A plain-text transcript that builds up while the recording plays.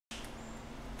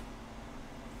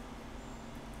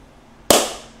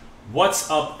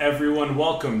What's up, everyone?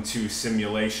 Welcome to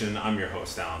Simulation. I'm your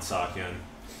host, Alan Sakyan.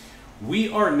 We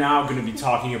are now going to be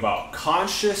talking about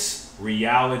conscious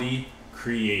reality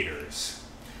creators.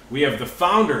 We have the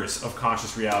founders of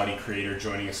Conscious Reality Creator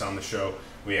joining us on the show.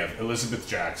 We have Elizabeth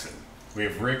Jackson. We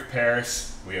have Rick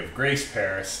Paris. We have Grace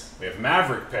Paris. We have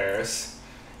Maverick Paris.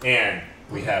 And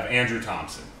we have Andrew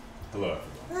Thompson. Hello,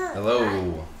 everyone.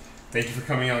 Hello. Thank you for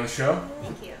coming on the show.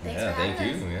 Thank you. Thank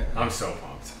you. Yeah. I'm so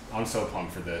pumped. I'm so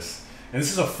pumped for this. And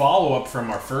this is a follow-up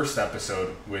from our first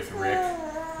episode with Rick.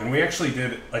 And we actually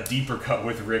did a deeper cut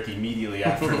with Rick immediately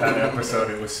after that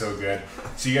episode. It was so good.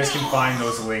 So you guys can find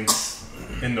those links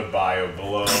in the bio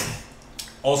below.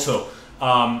 Also,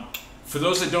 for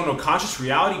those that don't know, Conscious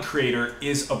Reality Creator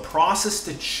is a process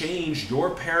to change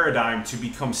your paradigm to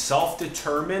become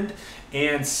self-determined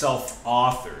and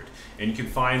self-authored. And you can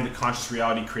find the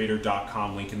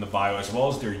ConsciousRealityCreator.com link in the bio, as well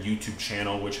as their YouTube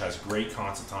channel, which has great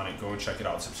content on it. Go and check it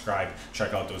out, subscribe,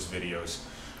 check out those videos.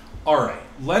 All right,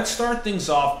 let's start things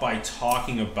off by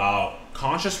talking about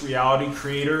Conscious Reality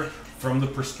Creator from the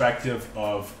perspective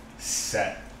of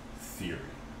set theory.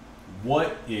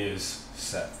 What is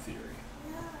set theory?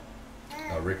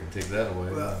 Rick can take that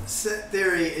away. Well, set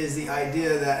theory is the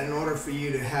idea that in order for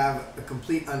you to have a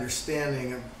complete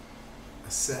understanding of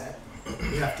a set,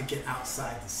 you have to get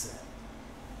outside the set.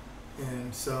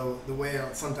 And so the way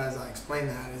sometimes I explain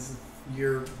that is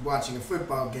you're watching a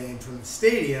football game from the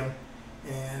stadium,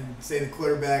 and say the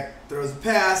quarterback throws a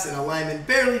pass and a lineman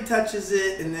barely touches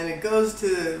it, and then it goes to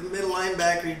the middle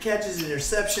linebacker, he catches an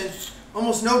interception.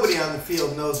 Almost nobody on the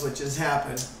field knows what just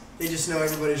happened. They just know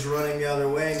everybody's running the other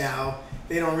way now.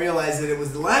 They don't realize that it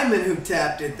was the lineman who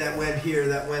tapped it that went here,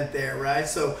 that went there, right?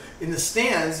 So in the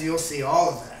stands, you'll see all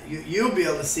of that. You'll be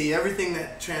able to see everything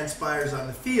that transpires on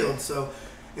the field. So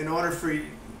in order for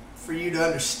you to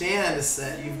understand a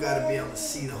set, you've got to be able to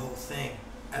see the whole thing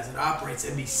as it operates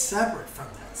and be separate from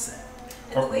that set.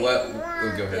 Go ahead.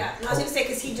 Yeah, and I was going to say,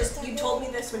 because you told me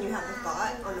this when you had the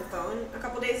thought on the phone a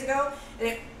couple days ago, and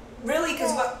it really,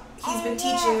 because what he's been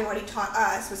teaching and what he taught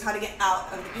us was how to get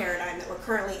out of the paradigm that we're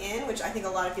currently in, which I think a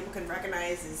lot of people can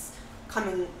recognize is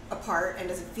coming apart and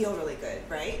doesn't feel really good,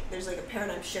 right? There's like a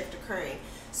paradigm shift occurring.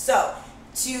 So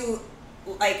to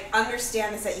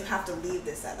understand this, that you have to leave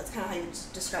this set. That's kind of how you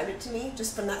described it to me,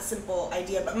 just from that simple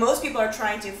idea. But most people are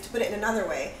trying to put it in another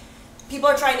way. People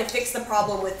are trying to fix the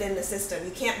problem within the system.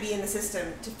 You can't be in the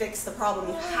system to fix the problem.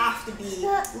 You have to be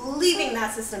leaving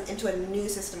that system into a new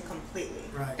system completely.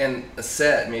 Right. And a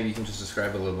set, maybe you can just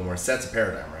describe it a little bit more. A set's a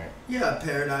paradigm, right? Yeah, a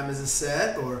paradigm is a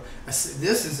set, or this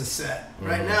is a set. Mm-hmm.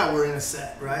 Right now we're in a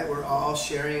set, right? We're all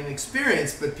sharing an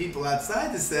experience, but people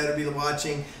outside the set will be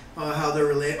watching how they're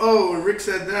related. Oh, Rick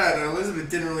said that, and Elizabeth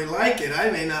didn't really like it. I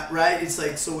may not, right? It's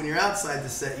like, so when you're outside the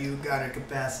set, you've got a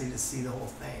capacity to see the whole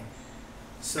thing.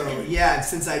 So yeah,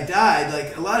 since I died,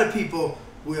 like a lot of people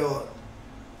will,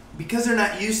 because they're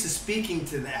not used to speaking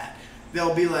to that,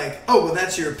 they'll be like, oh, well,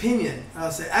 that's your opinion.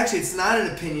 I'll say, actually, it's not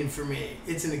an opinion for me.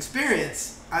 It's an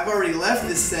experience. I've already left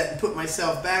this set and put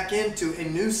myself back into a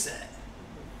new set.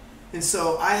 And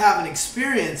so I have an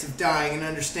experience of dying and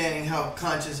understanding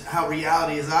how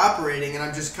reality is operating, and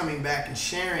I'm just coming back and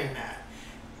sharing that.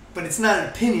 But it's not an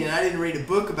opinion. I didn't read a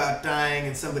book about dying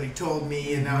and somebody told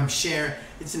me and now I'm sharing.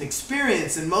 It's an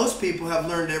experience, and most people have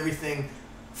learned everything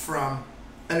from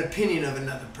an opinion of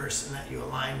another person that you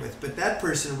align with. But that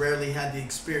person rarely had the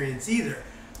experience either.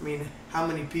 I mean, how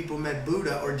many people met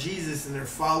Buddha or Jesus and they're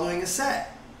following a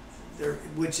set?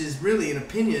 Which is really an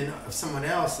opinion of someone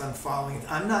else I'm following.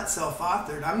 I'm not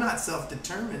self-authored. I'm not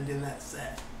self-determined in that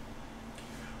set.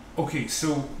 Okay,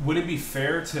 so would it be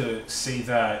fair to say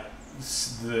that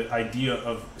the idea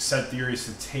of set theory is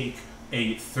to take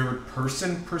a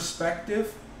third-person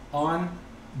perspective on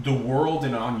the world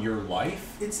and on your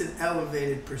life? It's an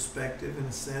elevated perspective in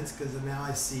a sense, because now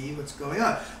I see what's going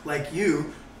on. Like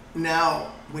you,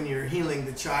 now when you're healing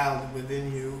the child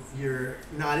within you, you're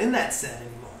not in that set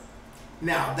anymore.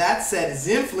 Now that set is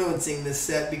influencing this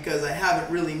set because I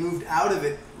haven't really moved out of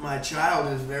it. My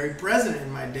child is very present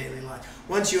in my daily life.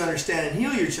 Once you understand and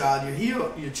heal your child,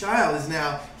 your child is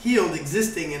now healed,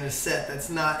 existing in a set that's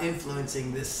not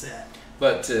influencing this set.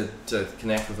 But to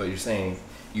connect with what you're saying,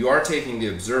 you are taking the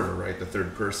observer, right, the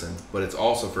third person, but it's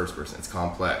also first person. It's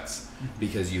complex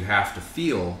because you have to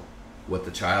feel what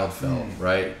the child felt,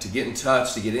 right? To get in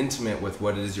touch, to get intimate with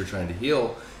what it is you're trying to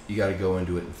heal, you got to go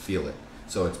into it and feel it.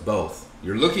 So it's both.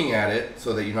 You're looking at it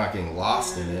so that you're not getting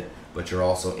lost in it, but you're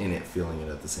also in it, feeling it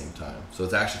at the same time. So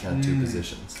it's actually kind of two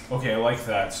positions. Okay, I like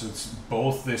that. So it's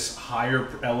both this higher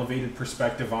elevated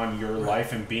perspective on your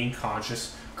life and being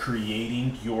conscious,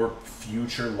 creating your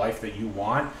future life that you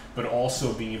want, but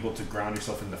also being able to ground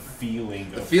yourself in the feeling.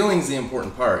 The feeling's the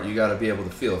important part. You got to be able to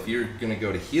feel. If you're going to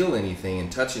go to heal anything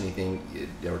and touch anything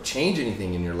or change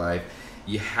anything in your life,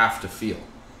 you have to feel.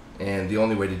 And the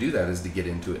only way to do that is to get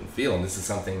into it and feel. And this is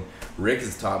something Rick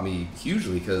has taught me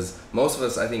hugely, because most of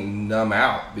us, I think, numb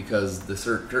out because the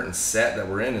certain set that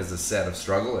we're in is a set of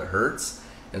struggle. It hurts.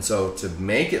 And so to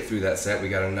make it through that set, we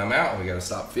got to numb out and we got to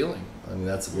stop feeling. I mean,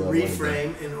 that's what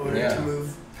reframe in order to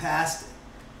move past it.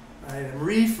 Right? I'm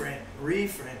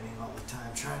reframing all the time,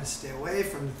 trying to stay away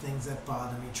from the things that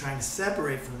bother me, trying to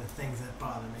separate from the things that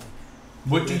bother me.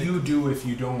 What do you do if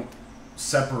you don't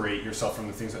separate yourself from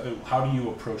the things how do you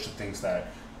approach the things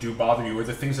that do bother you, or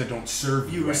the things that don't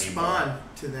serve you anymore? Respond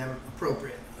to them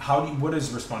appropriately. What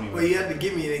is responding? Well, you had to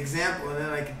give me an example, and then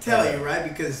I can tell you, right?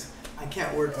 Because I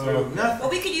can't work through nothing. Well,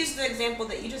 we could use the example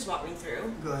that you just walked me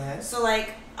through. Go ahead. So,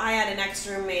 like, I had an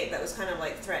ex-roommate that was kind of,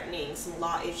 like, threatening some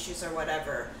law issues or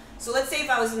whatever. So let's say if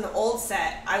I was in the old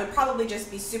set, I would probably just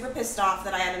be super pissed off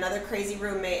that I had another crazy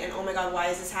roommate, and oh my god, why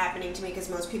is this happening to me? Because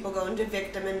most people go into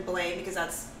victim and blame because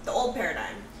that's the old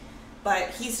paradigm. But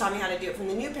he's taught me how to do it from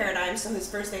the new paradigm, so his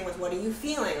first thing was, what are you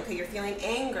feeling? Okay, you're feeling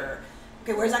anger.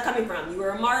 Okay, where's that coming from? You were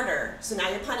a martyr, so now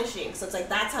you're punishing. So it's like,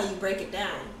 that's how you break it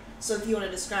down. So if you want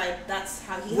to describe, that's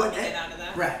how he helped me get out of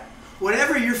that. Right.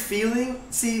 Whatever you're feeling,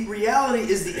 see, reality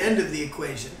is the end of the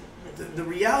equation. The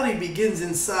reality begins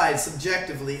inside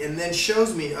subjectively and then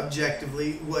shows me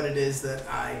objectively what it is that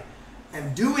I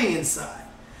am doing inside.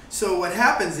 So what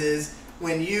happens is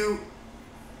when you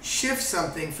shift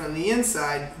something from the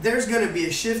inside, there's going to be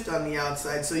a shift on the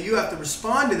outside. So you have to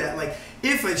respond to that. Like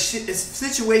if a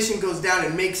situation goes down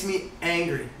and makes me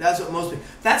angry, that's what most people,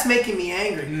 that's making me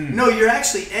angry. No, you're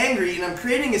actually angry, and I'm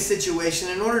creating a situation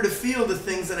in order to feel the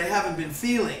things that I haven't been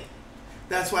feeling.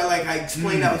 That's why, like I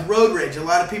explained that with road rage. A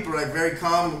lot of people are like very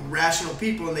calm, rational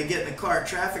people, and they get in the car at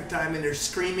traffic time and they're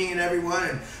screaming at everyone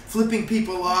and flipping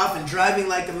people off and driving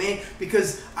like a man,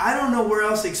 because I don't know where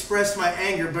else to express my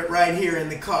anger but right here in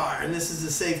the car, and this is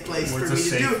a safe place for me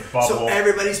to do it. So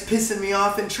everybody's pissing me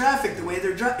off in traffic the way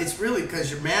they're driving. It's really because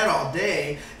you're mad all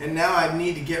day, and now I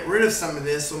need to get rid of some of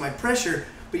this, so my pressure,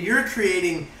 but you're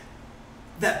creating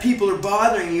that people are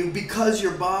bothering you because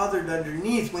you're bothered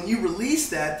underneath. When you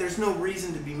release that, there's no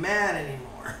reason to be mad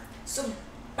anymore. So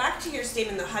back to your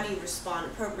statement though, how do you respond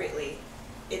appropriately?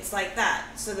 It's like that.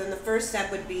 So then the first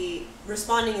step would be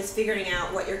responding is figuring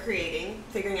out what you're creating,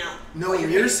 figuring out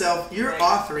knowing yourself, you're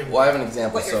authoring. Well, I have an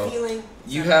example. What you're feeling.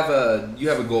 You have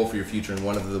a goal for your future, and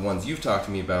one of the ones you've talked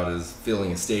to me about is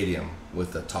filling a stadium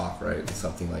with a talk, right?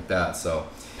 Something like that. So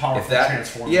powerful, if that,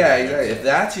 transformative. yeah, exactly. If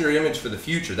that's your image for the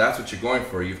future, that's what you're going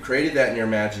for. You've created that in your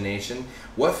imagination.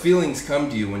 What feelings come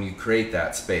to you when you create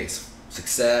that space?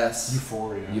 Success,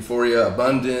 euphoria,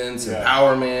 abundance,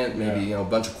 empowerment, maybe a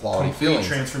bunch of quality feelings.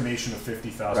 Transformation of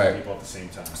 50,000 people at the same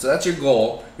time. So that's your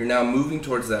goal. You're now moving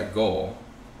towards that goal.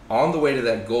 On the way to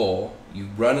that goal, you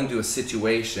run into a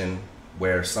situation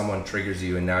where someone triggers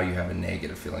you, and now you have a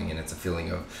negative feeling, and it's a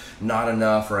feeling of not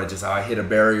enough, or I hit a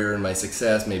barrier in my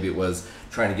success. Maybe it was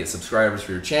trying to get subscribers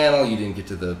for your channel. You didn't get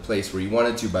to the place where you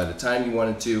wanted to by the time you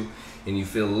wanted to, and you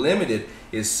feel limited.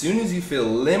 As soon as you feel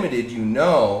limited, you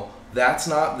know that's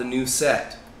not the new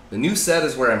set. The new set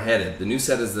is where I'm headed. The new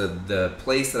set is the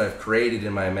place that I've created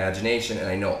in my imagination, and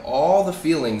I know all the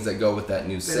feelings that go with that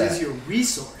new set. That is your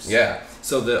resource. Yeah.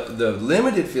 So the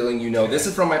limited feeling, this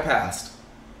is from my past.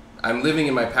 I'm living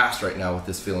in my past right now with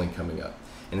this feeling coming up.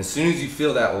 And as soon as you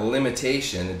feel that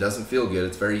limitation, it doesn't feel good.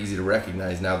 It's very easy to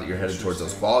recognize now that you're headed towards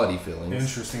those quality feelings.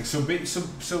 Interesting.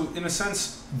 So in a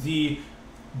sense, the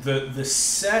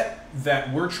set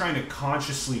that we're trying to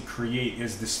consciously create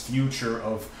is this future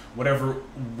of whatever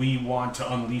we want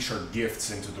to unleash our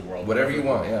gifts into the world. Whatever you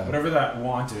want, yeah. Whatever that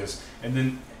want is, and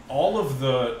then all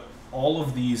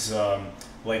of these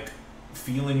like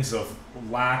feelings of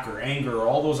lack or anger or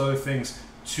all those other things,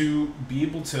 to be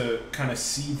able to kind of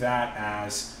see that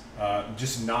as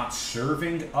just not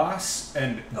serving us,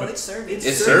 but it's serving.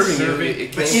 It's serving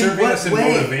you. But serving us in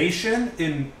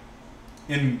motivation,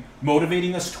 in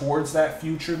motivating us towards that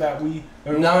future that we.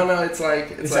 No, it's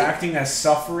like acting as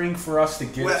suffering for us to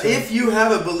get. Well, if you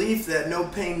have a belief that no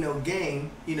pain, no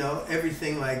gain,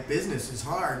 everything like business is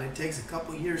hard and it takes a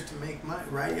couple years to make money,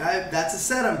 right? That's a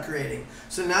set I'm creating.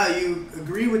 So now you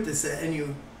agree with the set and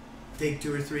you take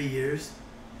 2 or 3 years.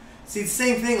 See, the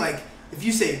same thing, like if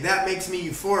you say that makes me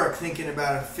euphoric thinking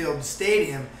about a filled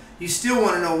stadium, you still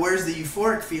want to know where's the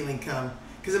euphoric feeling come.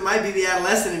 Because it might be the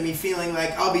adolescent in me feeling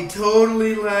like I'll be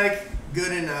totally like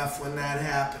good enough when that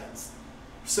happens.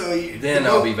 So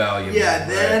I'll be valuable. Yeah,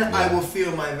 then I will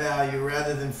feel my value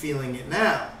rather than feeling it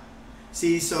now.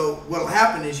 See, so what'll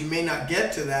happen is you may not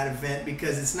get to that event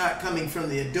because it's not coming from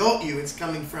the adult you, it's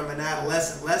coming from an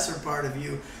adolescent, lesser part of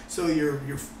you. So you're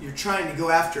trying to go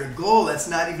after a goal that's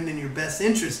not even in your best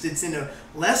interest. It's in a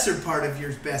lesser part of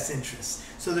your best interest.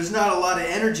 So there's not a lot of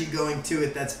energy going to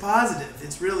it that's positive.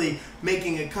 It's really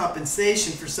making a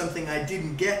compensation for something I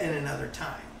didn't get in another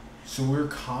time. So we're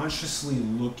consciously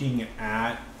looking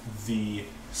at the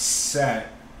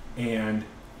set and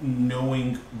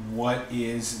knowing what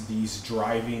is these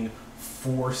driving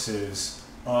forces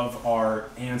of our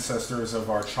ancestors,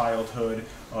 of our childhood,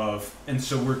 and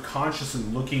so we're consciously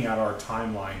looking at our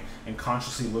timeline and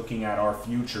consciously looking at our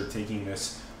future, taking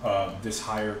this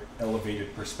higher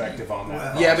elevated perspective on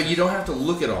that. Yeah, but you don't have to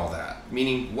look at all that.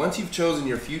 Meaning, once you've chosen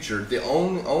your future, the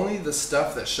only the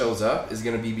stuff that shows up is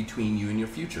going to be between you and your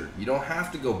future. You don't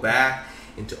have to go back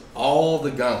into all the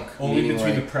gunk. Only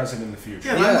between the present and the future.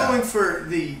 Yeah, I'm going for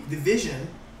the vision.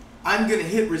 I'm going to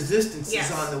hit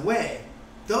resistances on the way.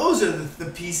 Those are the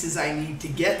pieces I need to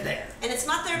get there. And it's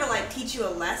not there to like teach you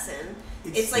a lesson.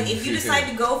 It's like if you decide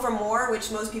to go for more,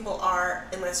 which most people are,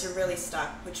 unless you're really stuck,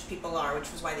 which people are, which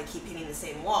is why they keep hitting the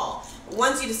same wall. But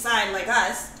once you decide, like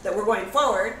us, that we're going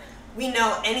forward, we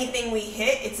know anything we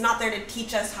hit, it's not there to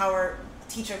teach us how we're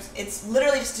teachers. It's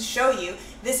literally just to show you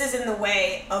this is in the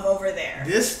way of over there.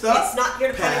 This thought it's not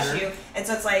here to punish pattern. you. And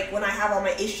so it's like when I have all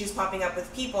my issues popping up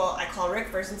with people, I call Rick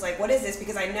first and it's like, what is this?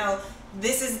 Because I know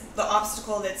this is the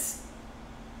obstacle that's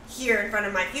here in front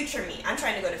of my future me. I'm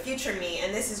trying to go to future me,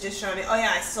 and this is just showing me, oh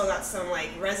yeah, I still got some like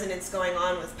resonance going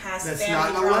on with past that's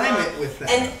family not in alignment with that.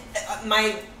 And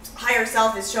my higher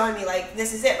self is showing me like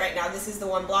this is it right now. This is the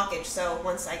one blockage. So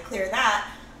once I clear that,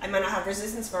 I might not have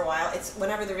resistance for a while. It's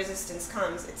whenever the resistance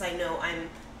comes, it's I know I'm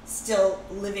still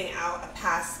living out a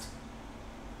past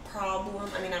problem.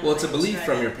 I mean, Well, it's a belief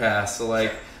from your past. So,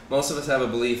 like, most of us have a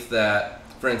belief that,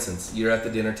 for instance, you're at the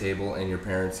dinner table and your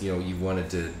parents, you wanted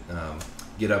to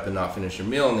get up and not finish your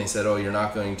meal, and they said, oh, you're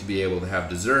not going to be able to have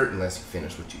dessert unless you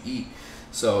finish what you eat.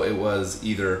 So it was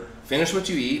either finish what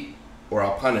you eat or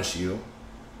I'll punish you.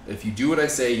 If you do what I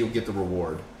say, you'll get the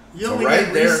reward. You only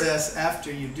get recess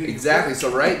after you do. Exactly.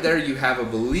 So right there, you have a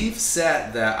belief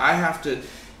set that I have to,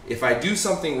 if I do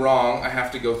something wrong, I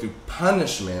have to go through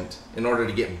punishment in order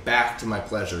to get back to my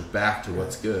pleasure, back to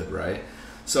what's good, right?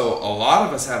 So a lot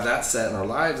of us have that set in our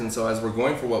lives, and so as we're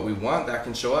going for what we want, that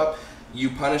can show up. You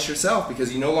punish yourself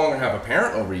because you no longer have a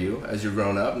parent over you as you're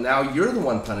grown up. Now you're the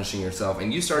one punishing yourself,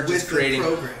 and you start just creating.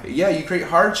 Yeah, you create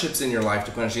hardships in your life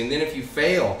to punish you, and then if you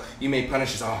fail, you may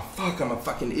punish yourself. Oh fuck, I'm a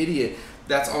fucking idiot.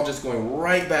 That's all just going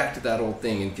right back to that old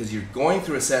thing, and because you're going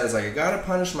through a set, it's like I gotta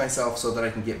punish myself so that I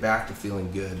can get back to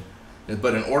feeling good.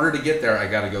 But in order to get there, I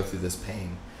gotta go through this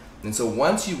pain. And so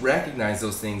once you recognize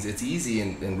those things, it's easy,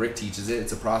 and Rick teaches it.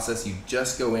 It's a process. You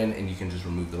just go in and you can just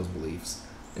remove those beliefs.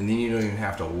 And then you don't even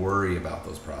have to worry about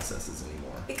those processes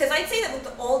anymore. Because I'd say that with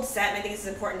the old set, and I think it's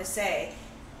important to say,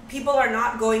 people are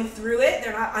not going through it.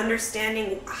 They're not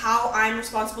understanding how I'm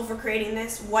responsible for creating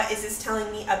this. What is this telling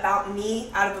me about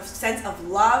me out of a sense of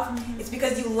love? Mm-hmm. It's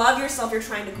because you love yourself. You're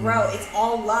trying to grow. Mm-hmm. It's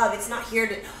all love. It's not here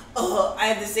to, oh, I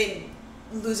have the same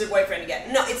loser boyfriend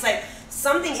again. No, it's like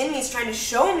something in me is trying to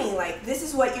show me, like, this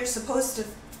is what you're supposed to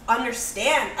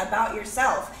understand about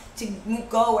yourself to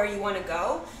go where you want to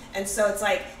go. And so it's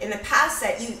like, in the past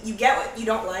set, you get what you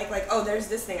don't like, oh, there's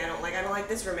this thing I don't like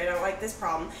this roommate, I don't like this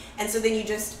problem. And so then you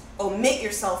just omit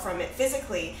yourself from it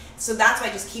physically. So that's why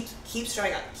it just keeps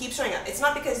showing up. It's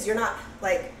not because you're not,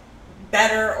 like,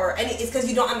 better or any, it's because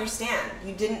you don't understand.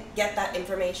 You didn't get that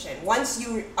information. Once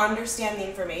you understand the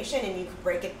information and you can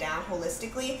break it down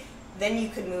holistically, then you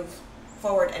could move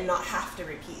forward and not have to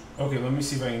repeat. Okay, let me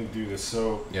see if I can do this.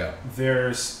 So yeah,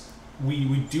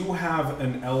 we do have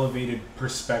an elevated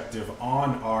perspective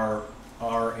on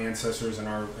our ancestors and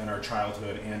our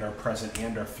childhood and our present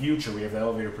and our future. We have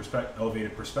elevated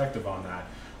perspective on that,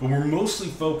 but we're mostly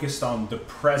focused on the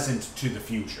present to the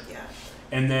future. Yeah.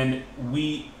 And then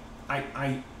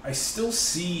I still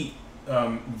see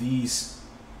these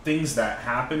things that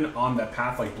happen on that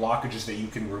path, like blockages that you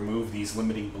can remove, these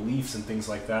limiting beliefs and things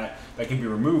like that can be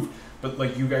removed. But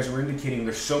like you guys were indicating,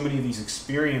 there's so many of these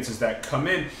experiences that come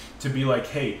in to be like,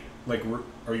 hey, like,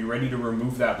 are you ready to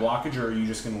remove that blockage, or are you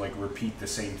just going to like repeat the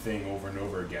same thing over and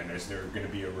over again? Is there going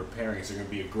to be a repairing? Is there going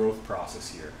to be a growth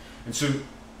process here? And so,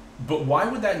 but why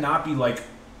would that not be like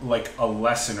a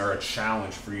lesson or a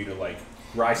challenge for you to like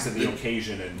rise to the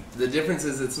occasion? And the difference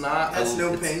is it's not. That's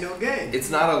no pain, no gain.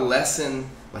 It's not a lesson.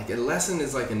 Like a lesson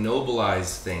is like a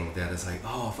nobilized thing that is like,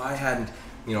 oh, if I hadn't,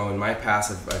 in my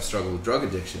past I've struggled with drug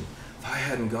addiction. If I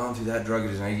hadn't gone through that drug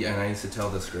addiction, and I used to tell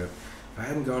this script, if I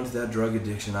hadn't gone to that drug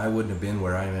addiction, I wouldn't have been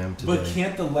where I am today. But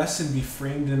can't the lesson be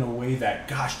framed in a way that,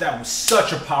 gosh, that was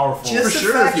such a powerful, Just For the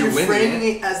sure, fact if you're you're winning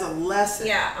framing it as a lesson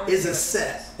Yeah, is a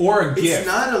set. or a gift? It's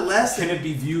not a lesson. Can it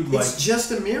be viewed like It's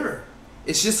just a mirror.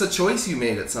 It's just a choice you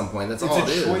made at some point. That's all it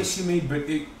it's is. a choice you made,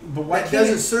 but why That can't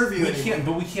doesn't it- serve you we anymore. can't,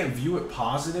 but we can't view it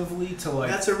positively to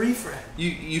like. That's a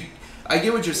reframe. I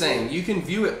get what you're saying. You can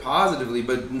view it positively,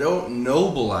 but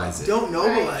nobilize it. Don't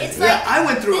nobilize Right. it. It's Yeah, like I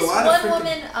went through a this lot one of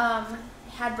freaking... woman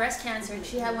had breast cancer and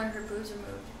she had one of her boobs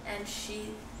removed, and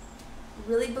she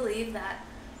really believed that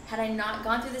had I not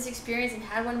gone through this experience and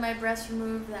had one of my breasts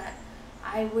removed, that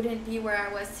I wouldn't be where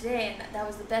I was today, and that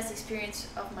was the best experience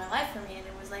of my life for me. And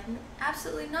it was like,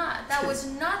 absolutely not. That was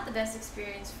not the best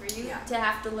experience for you to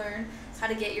have to learn how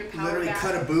to get your power literally back.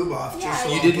 cut a boob off Yeah, just so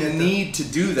you You I'll didn't get the- need to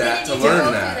do that to Didn't need learn go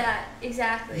through that.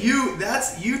 Exactly.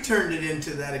 You turned it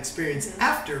into that experience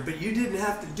after, but you didn't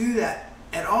have to do that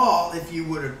at all if you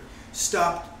would have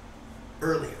stopped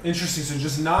earlier. Interesting. So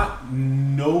just not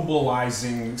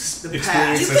nobilizing The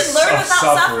experiences You can learn of without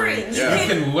suffering. suffering. Yeah. You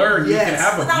can learn. You can Yes.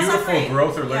 have a Without beautiful suffering.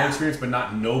 growth or learning Yeah. experience, but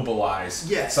not nobilize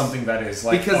Yes. something that is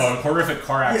like Because- a horrific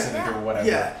car accident Yeah. or whatever.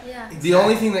 Yeah. Yeah. The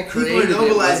only thing that People created are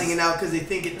nobilizing it it was, now because they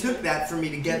think it took that for me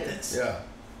to get this. Yeah.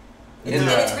 And And,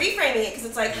 it's reframing it because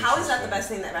it's like, how is that the best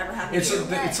thing that ever happened It's to you?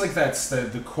 it's like that's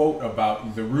the quote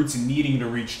about the roots needing to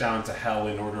reach down to hell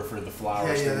in order for the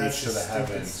flowers to that's reach to the just stupid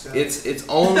heavens. stuff. it's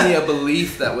only a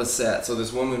belief that was set. So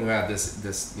this woman who had this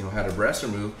had her breast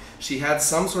removed, she had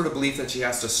some sort of belief that she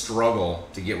has to struggle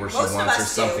to get where she Most of wants or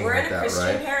us do. something We're like in a that, Christian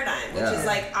right? paradigm, which Yeah. is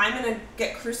like, I'm going to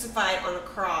get crucified on the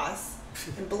cross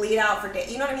and bleed out for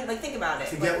days. You know what I mean? Like, think about it.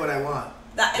 to Like, get what I want.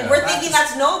 that, and Yeah. we're thinking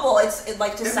that's noble. It's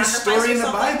like to Every sacrifice story in the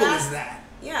yourself Bible like that. is that.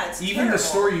 Yeah, it's Even terrible. the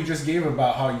story you just gave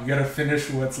about how you gotta finish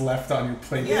what's left on your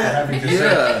plate Yeah. for having dessert.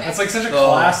 Yeah. That's like such a Oh,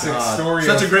 classic God. story.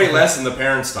 Such of- a great lesson the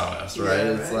parents taught us, right?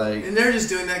 Yeah, It's like and they're just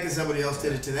doing that because somebody else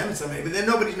did it to them in some way. But then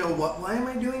nobody knows why am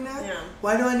I doing that? Yeah.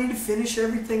 Why do I need to finish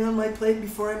everything on my plate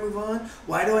before I move on?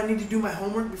 Why do I need to do my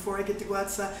homework before I get to go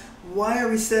outside? Why are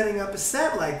we setting up a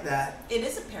set like that? It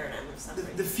is a paradigm of suffering.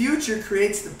 The future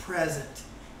creates the present.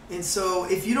 And so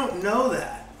if you don't know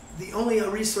that, the only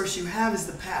resource you have is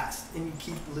the past, and you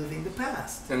keep living the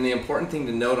past. And the important thing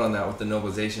to note on that with the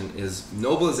nobilization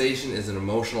is an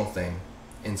emotional thing.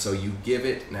 And so you give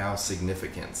it now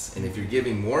significance. And if you're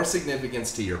giving more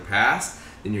significance to your past,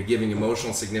 then you're giving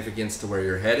emotional significance to where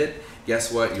you're headed.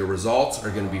 Guess what? Your results are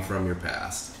going to be from your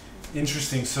past.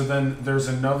 Interesting. So then there's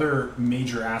another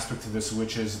major aspect to this,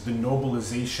 which is the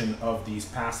nobilization of these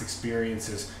past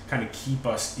experiences kind of keep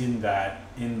us in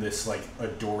this like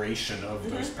adoration of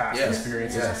those past Yes.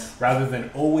 experiences Yes. rather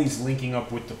than always linking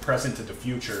up with the present to the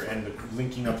future and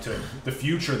linking up to the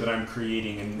future that I'm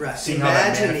creating and Right. seeing how that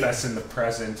Imagining. manifests in the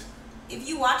present. If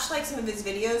you watch like some of his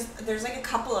videos, there's like a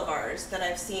couple of ours that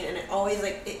I've seen, and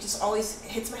it just always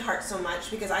hits my heart so much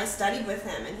because I studied with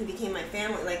him and he became my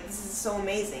family. Like, this is so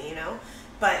amazing, you know.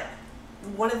 But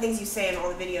one of the things you say in all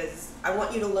the videos is, I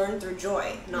want you to learn through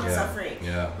joy, not Yeah. suffering.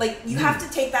 Yeah. Like, you have to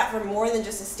take that for more than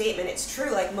just a statement. It's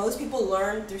true. Like, most people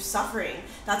learn through suffering.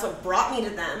 That's what brought me to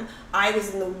them. I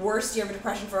was in the worst year of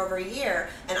depression for over a year,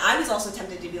 and I was also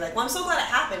tempted to be like, well, I'm so glad it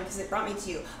happened because it brought me to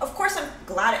you. Of course, I'm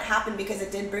glad it happened because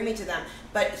it did bring me to them.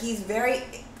 But he's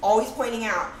always pointing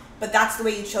out, but that's the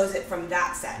way you chose it from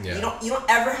that set. Yeah. You don't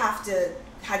ever have to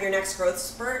have your next growth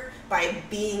spurt by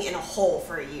being in a hole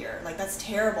for a year. Like, that's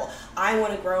terrible. I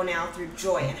want to grow now through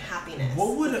joy and happiness.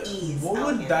 What would ease, what would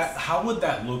elegance. that? How would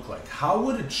that look like? How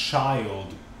would a child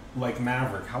like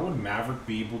Maverick? How would Maverick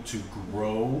be able to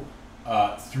grow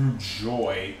through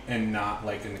joy and not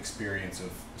like an experience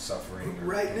of suffering?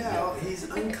 Right now, he's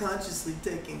unconsciously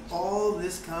taking all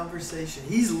this conversation.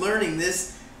 He's learning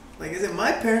this. Like I said,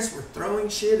 my parents were throwing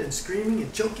shit and screaming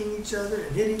and choking each other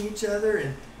and hitting each other,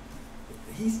 and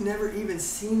he's never even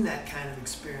seen that kind of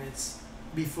experience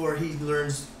before he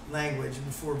learns language,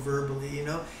 before verbally, you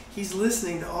know. He's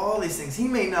listening to all these things. He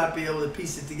may not be able to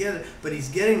piece it together, but he's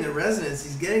getting the resonance,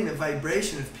 he's getting the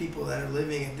vibration of people that are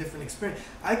living a different experience.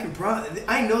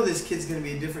 I know this kid's going to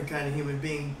be a different kind of human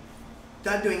being,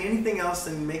 not doing anything else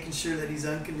than making sure that he's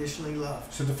unconditionally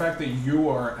loved. So the fact that you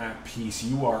are at peace,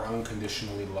 you are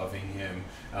unconditionally loving him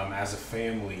as a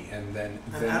family, and then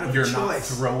out of you're choice. not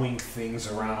throwing things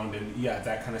around and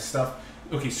that kind of stuff.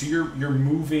 okay, so you're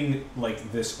moving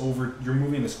like this over. You're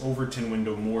moving this Overton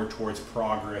window more towards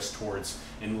progress, towards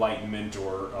enlightenment,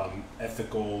 or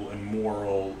ethical and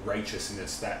moral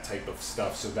righteousness, that type of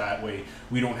stuff. So that way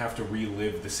we don't have to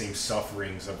relive the same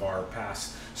sufferings of our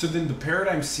past. So then the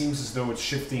paradigm seems as though it's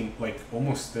shifting, like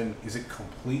almost. Then is it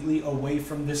completely away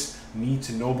from this need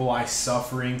to nobilize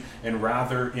suffering, and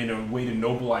rather in a way to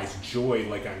nobilize joy?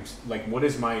 Like what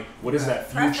is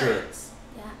that future? Preference.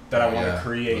 Yeah. That I want to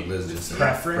create. What Liz just said.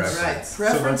 Preference? Right. So let's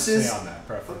Preferences. stay on that.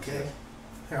 Preference. Okay.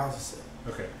 Here, I'll just say.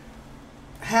 Okay.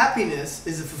 Happiness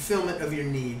is a fulfillment of your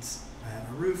needs. I have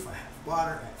a roof, I have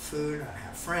water, I have food, I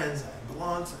have friends, I have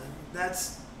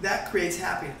belongings. That creates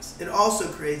happiness. It also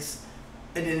creates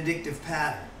an addictive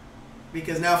pattern.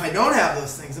 Because now if I don't have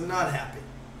those things, I'm not happy.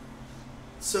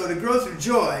 So to grow through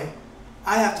joy,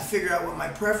 I have to figure out what my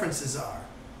preferences are.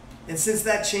 And since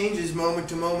that changes moment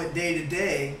to moment, day to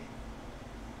day,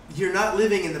 you're not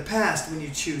living in the past when you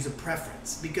choose a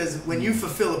preference. Because when you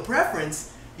fulfill a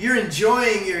preference, you're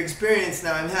enjoying your experience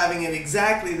now. I'm having it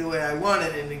exactly the way I want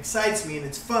it, and it excites me, and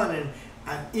it's fun, and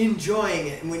I'm enjoying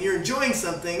it. And when you're enjoying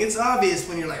something, it's obvious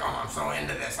when you're like, oh, I'm so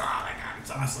into this. Oh my God,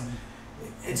 it's awesome.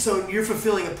 And so you're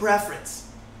fulfilling a preference.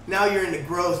 Now you're in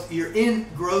growth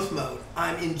mode.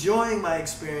 I'm enjoying my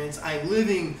experience. I'm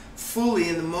living fully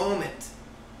in the moment,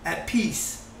 at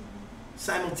peace.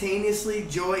 Simultaneously,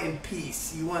 joy and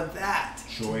peace. You want that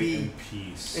Joy to be, and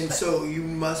peace. and so you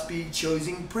must be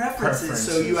choosing preferences.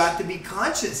 So you have to be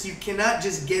conscious. You cannot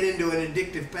just get into an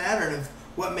addictive pattern of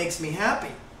what makes me happy.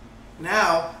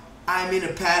 Now I'm in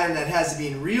a pattern that has to be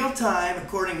in real time,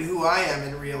 according to who I am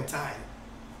in real time.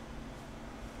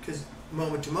 Because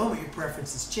moment to moment, your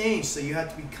preferences change. So you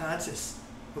have to be conscious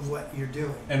of what you're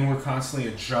doing. And we're constantly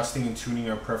adjusting and tuning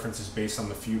our preferences based on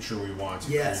the future we want to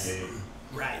create.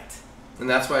 Right. And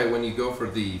that's why when you go for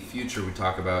the future, we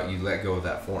talk about you let go of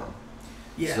that form.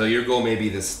 Yeah. So your goal may be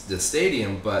this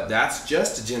stadium, but that's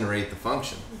just to generate the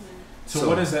function. So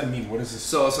what does that mean? What is this?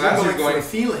 So You're as you're for going, a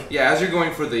feeling. yeah, as you're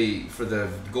going for the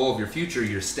goal of your future,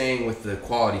 you're staying with the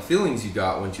quality feelings you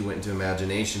got when you went into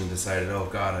imagination and decided, oh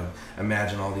God, I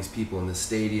imagine all these people in this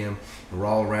stadium, and we're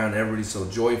all around, everybody's so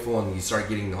joyful, and you start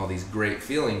getting all these great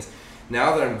feelings.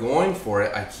 Now that I'm going for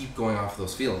it, I keep going off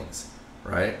those feelings,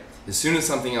 right? As soon as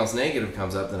something else negative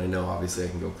comes up, then I know obviously I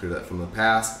can go clear that from the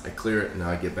past. I clear it, and now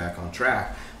I get back on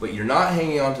track. But you're not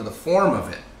hanging on to the form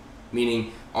of it,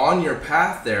 meaning on your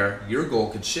path there, your goal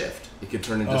could shift. It could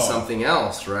turn into something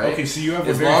else, right? Okay, so you have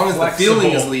as a very long as the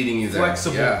feeling is leading you there.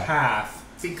 flexible path.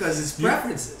 Because it's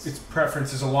preferences. It's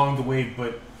preferences along the way,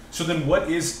 but so then what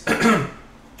is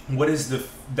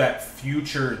that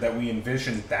future that we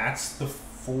envision? That's the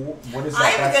what is that? I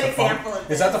have a That's good the example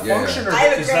of Is that the this. function, or I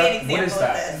have a is great that example what is of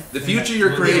that? this. The future you're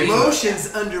The creating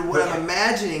emotions under what I'm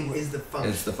imagining is the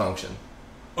function. is the function.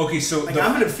 Okay, so Like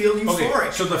I'm going to feel euphoric.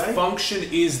 Okay, so the right? function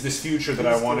is this future that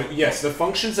I want to. Yes, the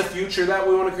function's a future that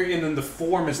we want to create, and then the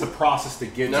form is the process to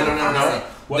get. No. to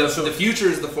The, so the future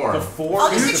is the form. the form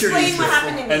I'll just is the explain future, what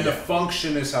happened to me. and the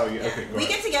function is how you. Yeah. Okay, go We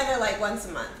ahead. get together like once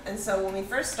a month, and so when we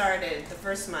first started, the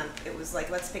first month, it was like,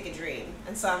 let's pick a dream.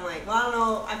 And so I'm like, well, I don't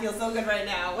know, I feel so good right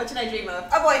now. What should I dream of?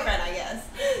 A boyfriend, I guess,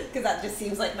 because that just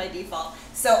seems like my default.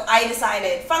 So I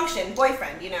decided function,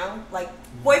 boyfriend. Like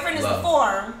boyfriend is Love. the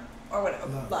form. Or what?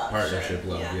 Love. Partnership,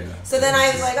 sure. love, yeah. So then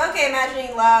I was like, okay,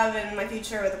 imagining love and my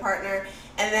future with a partner.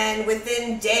 And then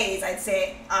within days, I'd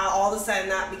say all of a sudden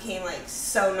that became like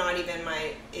so not even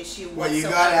my issue whatsoever. Well, you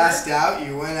got asked out,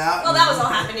 you went out. Well, that was all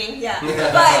happening, yeah.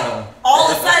 But all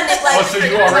of a sudden, it like Oh, so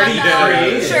you already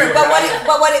created. sure. But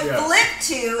what it Yeah. flipped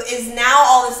to is now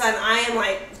all of a sudden I am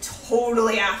like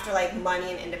totally after like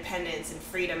money and independence and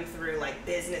freedom through like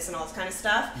business and all this kind of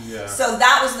stuff. Yeah. So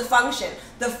that was the function.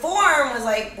 The form was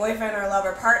like boyfriend or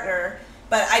lover partner.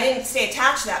 But I didn't stay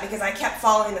attached to that because I kept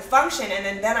following the function,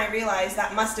 and then I realized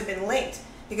that must have been linked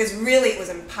because really it was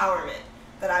empowerment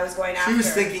that I was going after. She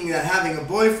was thinking that having a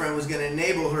boyfriend was going to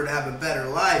enable her to have a better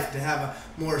life, to have a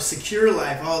more secure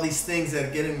life, all these things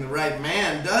that getting the right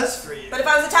man does for you. But if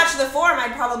I was attached to the form,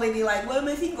 I'd probably be like, well, am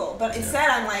I single? But instead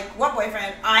I'm like, what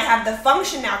boyfriend? I have the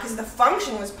function now because the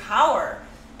function was power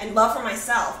and love for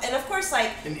myself. And of course, like,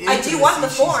 And I do want the intimacy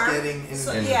she's form. getting in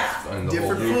So, and, yeah. and the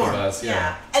Different whole group form. of us,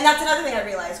 Yeah. And that's another thing I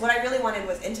realized. What I really wanted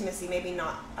was intimacy, maybe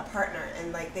not a partner.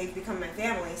 And like they've become my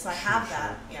family, so I have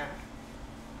that. Yeah.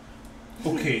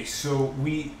 Okay, so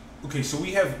we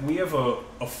have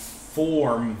a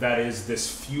form that is this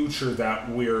future that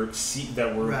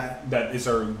Right. that is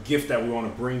our gift that we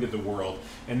want to bring to the world,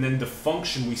 and then the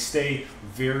function we stay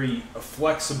very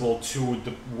flexible to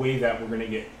the way that we're going to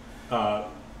get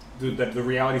that the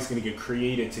reality is going to get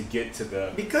created to get to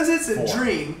the Because it's a form.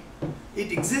 dream,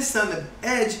 it exists on the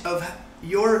edge of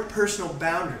your personal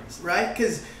boundaries, right?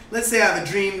 Because let's say I have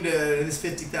a dream to this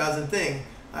 50,000 thing.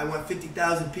 I want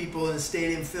 50,000 people in a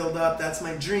stadium filled up. That's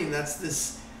my dream. That's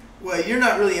this. Well, you're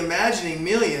not really imagining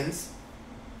millions.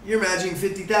 You're imagining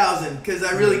 50,000 because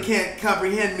I really can't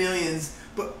comprehend millions.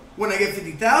 But when I get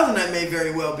 50,000, I may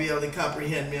very well be able to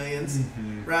comprehend millions,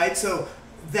 right? So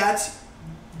that's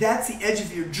the edge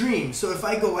of your dream. So if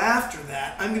I go after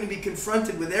that, I'm going to be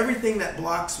confronted with everything that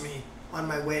blocks me on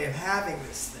my way of having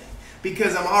this thing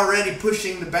because I'm already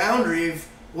pushing the boundary of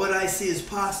what I see as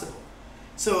possible.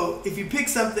 So if you pick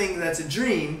something that's a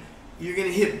dream, you're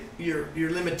going to hit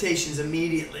your limitations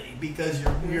immediately because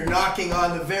you're knocking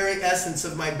on the very essence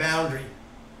of my boundary.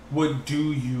 What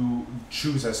do you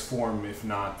choose as form, if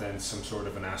not then some sort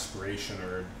of an aspiration,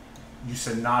 or you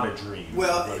said not a dream?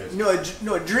 Well,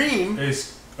 a dream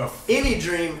is any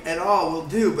dream at all will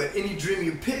do, but any dream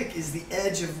you pick is the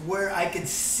edge of where I could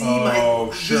see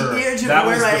sure. the edge of that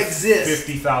where was I the exist.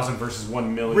 50,000 versus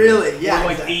 1 million. Really? Yeah. Or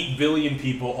like exactly. 8 billion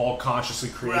people all consciously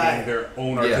creating their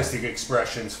own artistic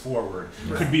expressions forward.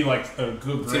 Right. Could be like a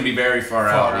good. It's gonna be very far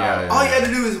out. Yeah. All you have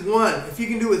to do is one. If you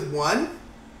can do with one,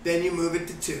 then you move it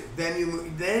to 2. Then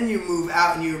you move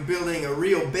out, and you're building a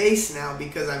real base now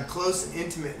because I'm close and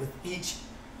intimate with each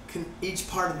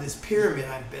part of this pyramid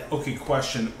I've built. Okay,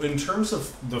 question. In terms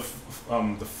of the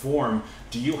form,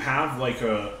 do you have like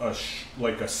a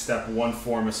step 1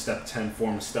 form, a step 10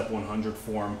 form, a step 100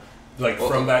 form, like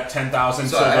from that 10,000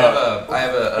 so to I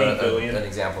have 8 billion? an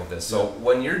example of this. So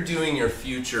when you're doing your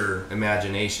future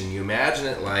imagination, you imagine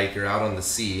it like you're out on the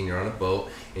sea and you're on a boat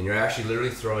and you're actually literally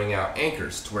throwing out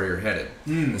anchors to where you're headed.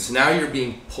 And so now you're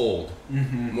being pulled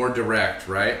more direct,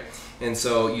 right? And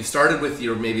so you started with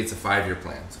maybe it's a 5-year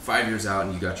plan. So 5 years out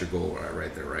and you got your goal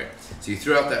right there, right? So you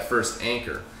threw out that first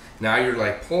anchor. Now you're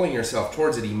like pulling yourself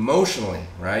towards it emotionally,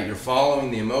 right? You're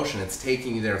following the emotion. It's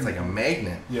taking you there. It's like a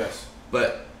magnet. Yes.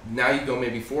 But now you go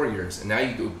maybe 4 years and now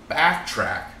you go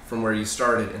backtrack from where you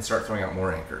started and start throwing out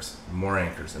more anchors, more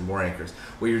anchors, and more anchors.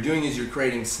 What you're doing is you're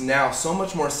creating now so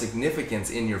much more significance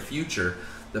in your future.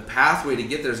 The pathway to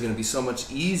get there is going to be so much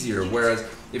easier. Whereas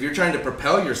if you're trying to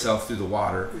propel yourself through the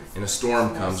water and a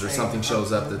storm comes or something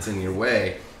shows up that's in your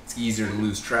way, it's easier to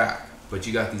lose track. But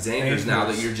you got these anchors now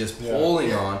that you're just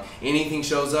pulling on. Anything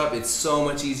shows up, it's so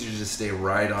much easier to just stay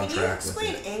right on track with it. Can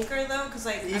you explain anchor though? Because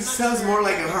like It sounds more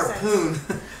like a harpoon.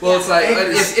 Well, it's like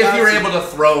if you're able to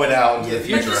throw it out into the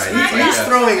future, just right? describe It's He's like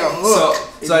throwing a hook.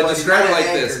 So I describe it like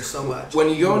this. So much. When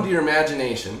you go into your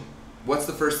imagination, what's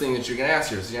the first thing that you're going to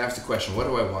ask yourself? You're going to ask the question, what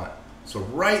do I want? So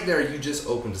right there, you just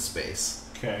opened a space.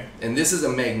 Okay. And this is a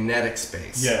magnetic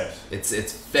space. Yes.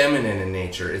 It's feminine in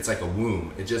nature. It's like a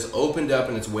womb. It just opened up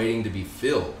and it's waiting to be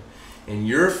filled. And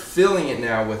you're filling it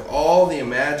now with all the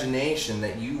imagination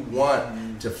that you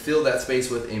want to fill that space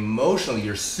with emotionally.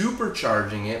 You're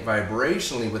supercharging it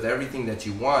vibrationally with everything that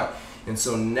you want. And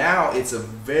so now it's a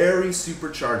very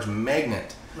supercharged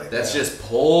magnet that's just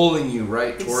pulling you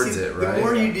right towards it, right? The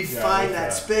more you define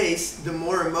that space, the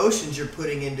more emotions you're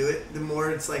putting into it, the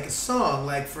more it's like a song.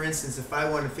 Like, for instance, if I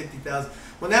wanted 50,000,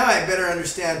 well, now I better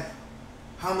understand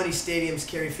how many stadiums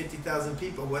carry 50,000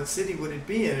 people. What city would it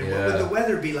be in? And what would the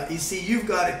weather be like? You see, you've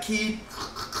got to keep,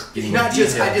 not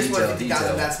just, I just want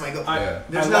 50,000, that's my goal.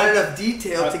 There's not enough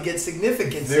detail to get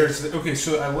significance. Okay,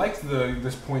 so I like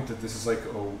this point that this is like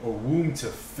a womb to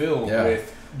fill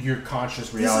with your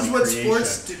conscious reality This is what creation.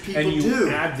 sports people and you do.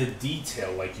 add the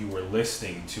detail like you were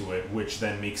listening to it, which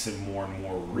then makes it more and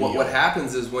more real. What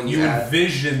happens is when you add,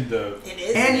 envision the... It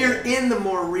is. And you're in the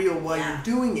more real while you're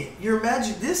doing it. You're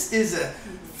imagining, this is a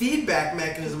feedback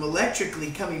mechanism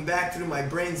electrically coming back through my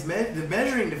brain's the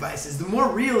measuring devices. The more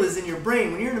real is in your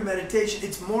brain. When you're in a meditation,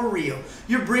 it's more real.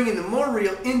 You're bringing the more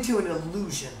real into an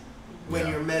illusion when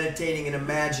you're meditating and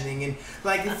imagining. And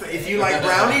like if you like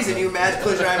brownies and you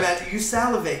close your eye, you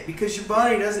salivate because your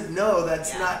body doesn't know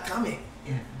that's not coming.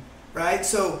 Right?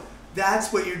 So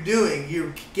that's what you're doing.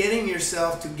 You're getting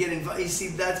yourself to get involved. You see,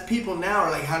 that's people now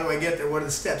are like, how do I get there? What are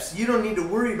the steps? You don't need to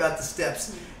worry about the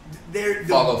steps.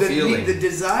 The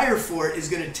desire for it is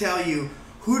going to tell you,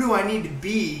 who do I need to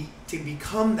be to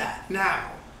become that now?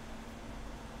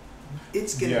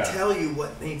 It's going to tell you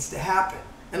what needs to happen.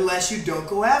 Unless you don't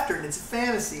go after it. It's a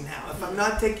fantasy now. If I'm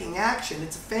not taking action,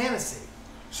 it's a fantasy.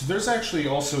 So there's actually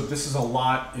also, this is a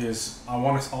lot, I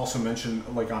want to also mention,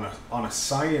 like on a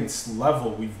science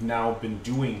level, we've now been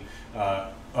doing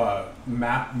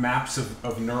maps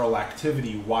of neural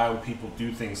activity while people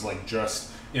do things like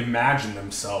just imagine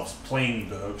themselves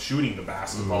shooting the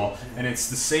basketball, and it's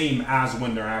the same as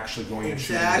when they're actually going and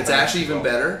shooting. It's actually even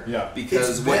better,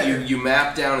 because what you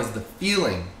map down is the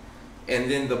feeling and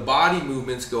then the body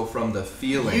movements go from the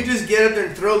feeling. You just get up there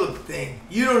and throw the thing.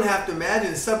 You don't have to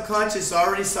imagine. The subconscious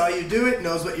already saw you do it,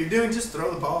 knows what you're doing. Just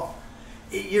throw the ball.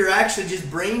 You're actually just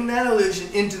bringing that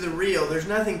illusion into the real. There's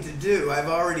nothing to do. I've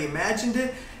already imagined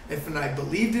it. And I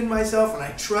believed in myself, and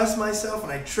I trust myself,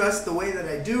 and I trust the way that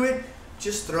I do it,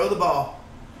 just throw the ball.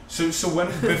 So when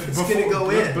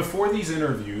before these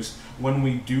interviews, when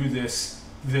we do this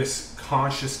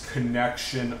conscious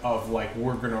connection of like,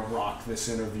 we're gonna rock this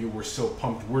interview, we're so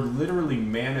pumped, we're literally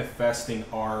manifesting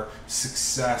our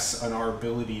success and our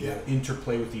ability to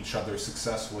interplay with each other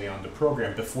successfully on the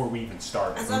program before we even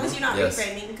start. As long as you're not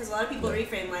reframing, because a lot of people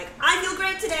reframe like, I feel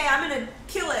great today, I'm gonna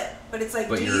kill it. But it's like,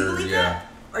 do you believe that?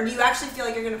 Or do you actually feel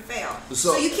like you're going to fail?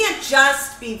 So you can't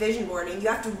just be vision boarding. You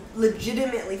have to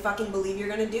legitimately fucking believe you're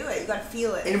going to do it. You got to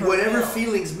feel it. And whatever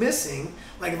feeling's missing,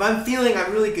 like if I'm feeling I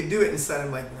really could do it inside,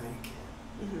 I'm like, no, you can't.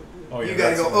 Oh, yeah, you got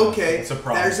to go, okay, there's a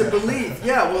problem. belief.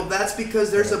 Yeah, well, that's because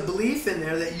there's a belief in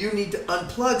there that you need to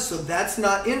unplug, so that's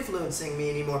not influencing me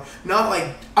anymore. Not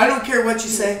like, I don't care what you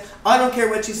say, I don't care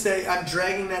what you say, I'm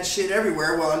dragging that shit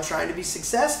everywhere while I'm trying to be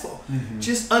successful.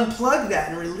 Just unplug that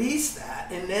and release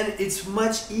that, and then it's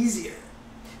much easier.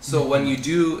 So when you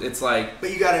do, it's like... But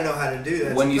you got to know how to do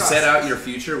that. When you set out your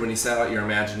future, when you set out your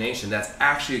imagination, that's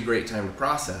actually a great time to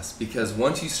process. Because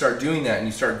once you start doing that and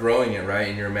you start growing it, right,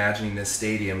 and you're imagining this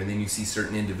stadium, and then you see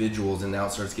certain individuals, and now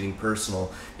it starts getting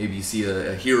personal. Maybe you see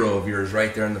a hero of yours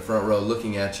right there in the front row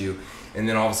looking at you, and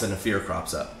then all of a sudden a fear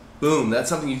crops up. Boom, that's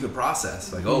something you could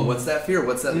process. Like, oh, what's that fear?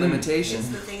 What's that limitation?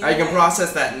 I can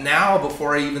process that now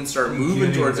before I even start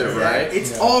moving towards it, right?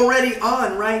 It's already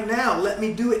on right now. Let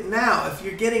me do it now. If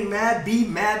you're getting mad, be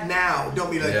mad now. Don't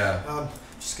be like, I'm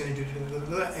just going to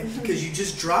do it. Because you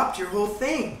just dropped your whole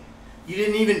thing. You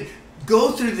didn't even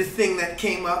go through the thing that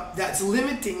came up that's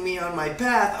limiting me on my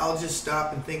path. I'll just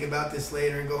stop and think about this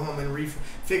later and go home and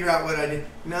figure out what I did.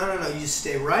 No. You just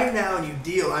stay right now and you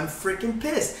deal. I'm freaking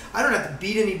pissed. I don't have to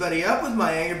beat anybody up with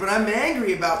my anger, but I'm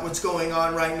angry about what's going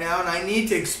on right now, and I need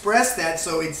to express that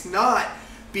so it's not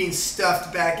being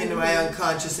stuffed back into my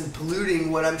unconscious and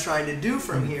polluting what I'm trying to do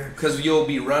from here. Because you'll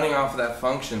be running off of that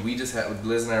function. We just had,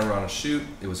 Liz and I were on a shoot.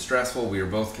 It was stressful. We were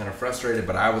both kind of frustrated,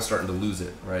 but I was starting to lose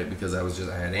it, right? Because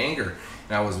I had anger.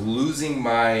 And I was losing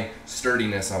my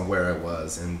sturdiness on where I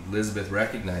was. And Elizabeth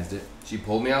recognized it. She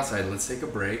pulled me outside, let's take a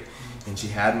break. And she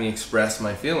had me express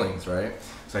my feelings, right?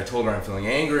 So I told her I'm feeling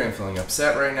angry, I'm feeling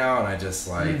upset right now, and I just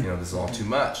like, this is all too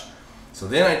much. So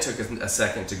then I took a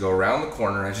second to go around the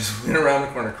corner. I just went around the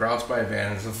corner, crouched by a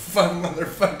van, and this fucking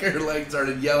motherfucker like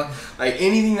started yelling. Like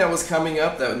anything that was coming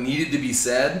up that needed to be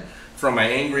said from my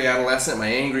angry adolescent, my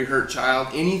angry hurt child,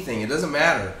 anything, it doesn't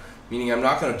matter. Meaning I'm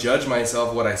not going to judge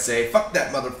myself what I say. Fuck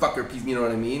that motherfucker piece, you know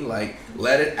what I mean? Like,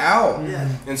 let it out. Yeah.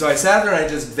 And so I sat there and I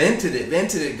just vented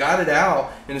it, got it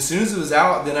out. And as soon as it was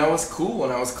out, then I was cool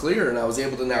and I was clear and I was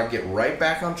able to now get right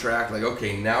back on track. Like,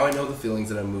 okay, now I know the feelings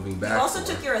that I'm moving back. You also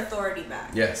took your authority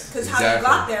back. Yes, because how you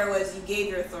got there was you gave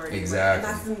your authority. Exactly.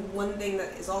 And that's the one thing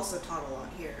that is also taught a lot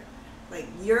here. Like,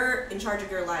 you're in charge of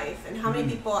your life. And how many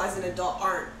people as an adult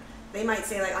aren't? They might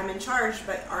say, like, I'm in charge,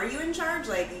 but are you in charge?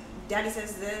 Like, daddy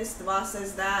says this, the boss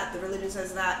says that, the religion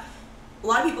says that. A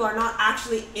lot of people are not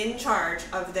actually in charge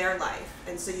of their life,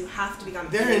 and so you have to become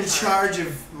They're in charge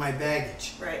of my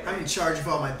baggage. Right. I'm in charge of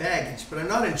all my baggage, but I'm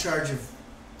not in charge of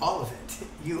all of it.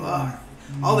 You are.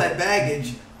 All that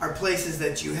baggage are places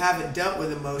that you haven't dealt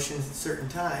with emotions at certain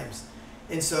times.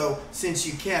 And so, since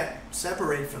you can't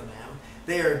separate from them,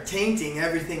 they are tainting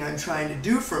everything I'm trying to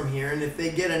do from here, and if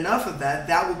they get enough of that,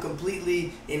 that will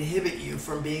completely inhibit you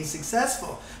from being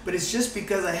successful. But it's just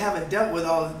because I haven't dealt with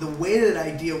all the way that I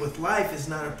deal with life is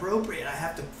not appropriate. I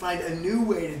have to find a new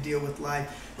way to deal with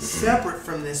life separate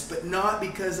from this, but not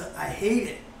because I hate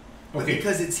it, but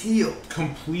because it's healed.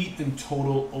 Complete and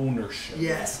total ownership.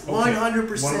 Yes, 100%.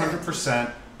 100%.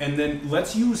 100%. And then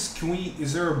let's use,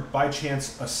 is there by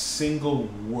chance a single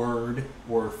word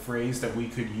or phrase that we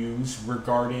could use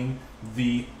regarding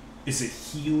is it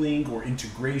healing or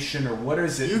integration or what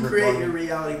is it? You create your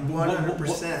reality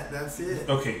 100%, that's it.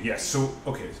 Okay, yes, so,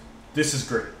 this is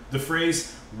great. The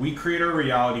phrase, we create our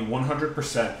reality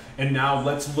 100%, and now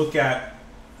let's look at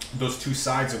those two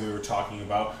sides that we were talking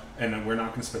about, and we're not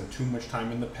going to spend too much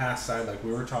time in the past side like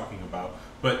we were talking about,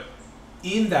 but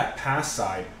in that past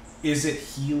side, is it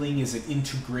healing? Is it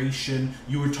integration?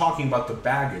 You were talking about the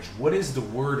baggage. What is the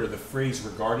word or the phrase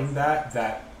regarding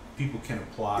that people can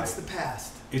apply? It's the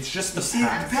past. It's just the past. The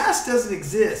past. past doesn't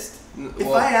exist. If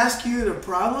I ask you the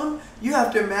problem, you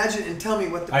have to imagine and tell me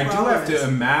what the problem is. I do have to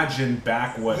imagine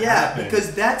back what happened. Yeah,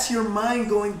 because that's your mind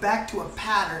going back to a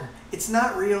pattern. It's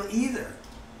not real either.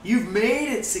 You've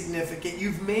made it significant.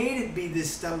 You've made it be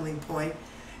this stumbling point.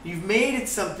 You've made it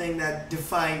something that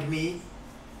defined me,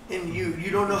 and you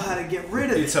don't know how to get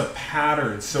rid of it. It's a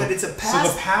pattern. So, but it's a past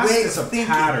so the past way is a of thinking.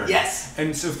 pattern. Yes.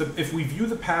 And so if we view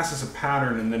the past as a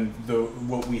pattern, and then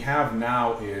what we have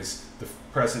now is the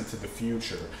present to the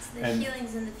future. It's the and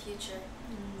healing's in the future.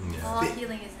 Yeah. All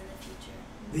healing is in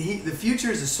the future. The future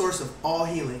is the source of all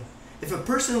healing. If a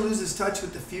person loses touch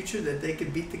with the future, that they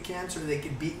could beat the cancer, they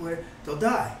could beat where they'll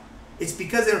die. It's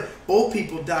because old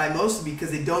people die mostly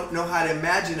because they don't know how to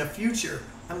imagine a future.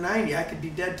 I'm 90, I could be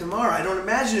dead tomorrow. I don't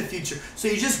imagine a future. So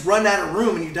you just run out of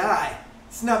room and you die.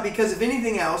 It's not because of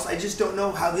anything else. I just don't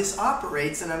know how this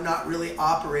operates, and I'm not really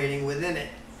operating within it.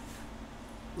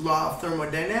 Law of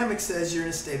thermodynamics says you're in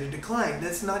a state of decline.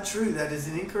 That's not true. That is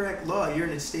an incorrect law. You're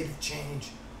in a state of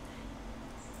change,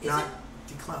 not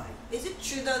decline. Is it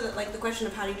true though that like the question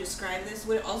of how do you describe this,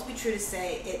 would it also be true to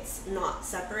say it's not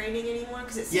separating anymore?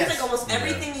 Because it seems like almost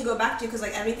everything you go back to, because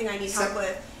like everything I need help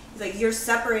with is like you're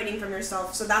separating from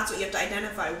yourself, so that's what you have to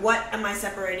identify. What am I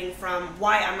separating from?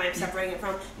 Why am I separating it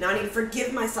from? Now I need to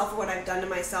forgive myself for what I've done to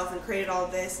myself and created all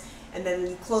this, and then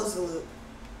you close the loop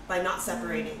by not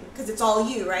separating, because it's all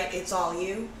you, right? It's all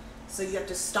you. So you have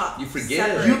to stop. You forget.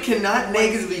 separating You cannot what's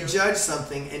negatively you. judge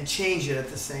something and change it at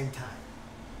the same time.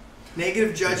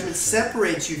 Negative judgment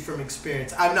separates you from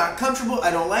experience. I'm not comfortable.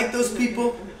 I don't like those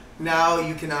people. Now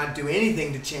you cannot do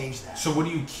anything to change that. so what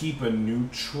do you keep a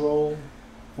neutral?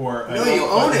 Or No, you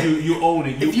own it. You own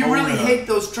it. If you own really it. hate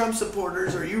those Trump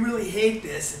supporters, or you really hate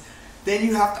this, then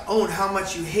you have to own how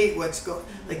much you hate what's going.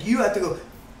 Like you have to go,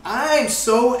 I'm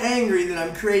so angry that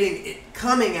I'm creating it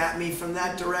coming at me from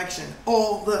that direction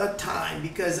all the time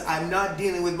because I'm not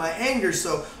dealing with my anger.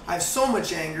 So I have so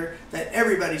much anger that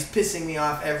everybody's pissing me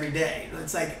off every day.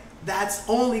 It's like that's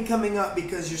only coming up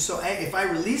because you're so angry. If I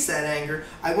release that anger,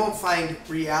 I won't find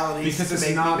realities Because to it's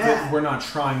make not me that mad. we're not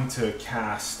trying to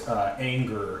cast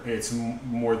anger. It's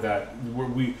more that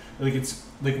we like it's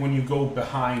like when you go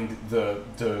behind the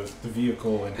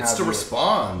vehicle and It's have to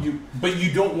respond. but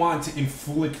you don't want to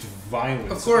inflict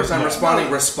violence. Of course, I'm Yeah. responding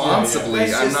No. responsibly. Yeah,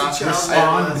 yeah. I'm That's not just a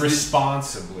child. Respond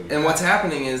responsibly. And what's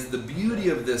happening is the beauty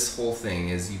of this whole thing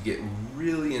is you get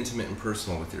really intimate and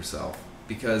personal with yourself.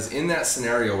 Because in that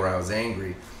scenario where I was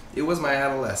angry, it was my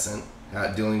adolescent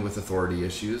dealing with authority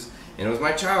issues, and it was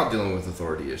my child dealing with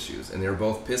authority issues, and they were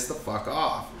both pissed the fuck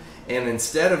off. And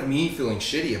instead of me feeling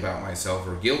shitty about myself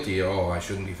or guilty, oh, I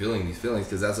shouldn't be feeling these feelings,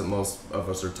 because that's what most of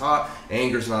us are taught.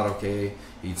 Anger's not okay.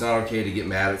 It's not okay to get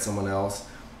mad at someone else.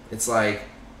 It's like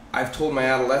I've told my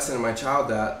adolescent and my child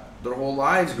that their whole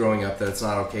lives growing up that it's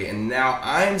not okay, and now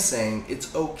I'm saying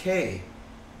it's okay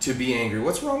to be angry.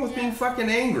 What's wrong with being fucking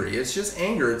angry? It's just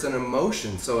anger. It's an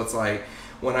emotion. So it's like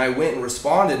when I went and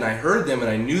responded and I heard them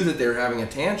and I knew that they were having a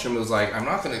tantrum, it was like, I'm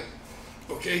not going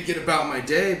to, get about my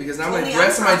day, because now Well, my the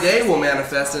rest of my day will unprocessed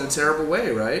manifest in a terrible way,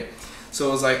 right? So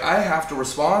it was like, I have to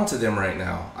respond to them right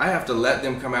now. I have to let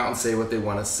them come out and say what they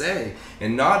want to say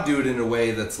and not do it in a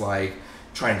way that's like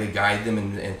trying to guide them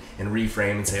and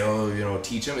reframe and say,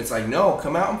 teach them. It's like, no,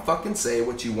 come out and fucking say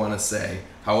what you want to say.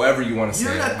 However you want to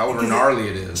say it, however gnarly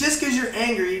it is. Just because you're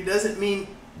angry doesn't mean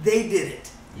they did it.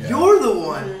 Yeah. You're the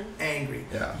one angry.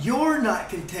 Yeah. You're not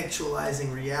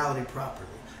contextualizing reality properly.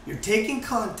 You're taking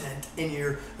content and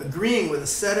you're agreeing with a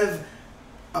set of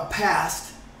a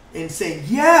past and saying,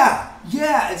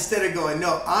 yeah, instead of going,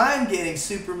 no, I'm getting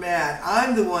super mad.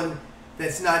 I'm the one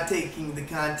that's not taking the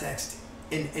context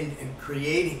and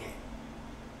creating it.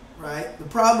 Right? The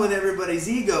problem with everybody's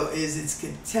ego is it's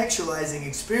contextualizing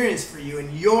experience for you,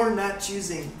 and you're not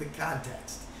choosing the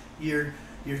context. Your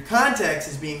context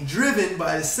is being driven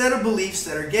by a set of beliefs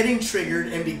that are getting triggered,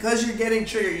 and because you're getting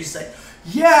triggered, you say,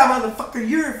 yeah, motherfucker,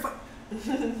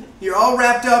 you're all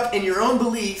wrapped up in your own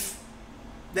belief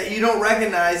that you don't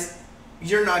recognize.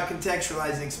 You're not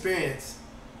contextualizing experience.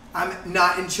 I'm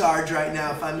not in charge right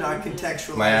now if I'm not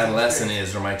contextualizing My adolescent experience.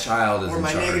 is, or my child is Or in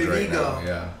my charge negative right ego. now.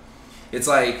 Yeah, it's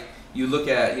like we look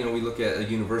at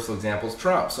universal examples.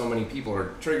 Trump. So many people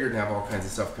are triggered and have all kinds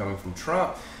of stuff coming from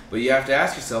Trump. But you have to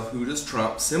ask yourself, who does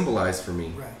Trump symbolize for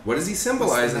me? Right. What does he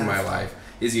symbolize in my metaphor? life?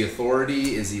 Is he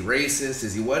authority? Is he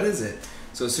racist? What is it?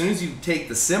 So as soon as you take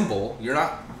the symbol, you're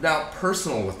not now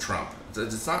personal with Trump.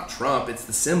 It's not Trump. It's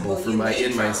the symbol Well, for you my made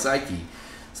in my Trump. psyche.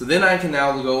 So then I can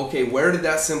now go, okay, where did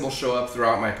that symbol show up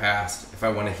throughout my past if I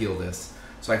want to heal this?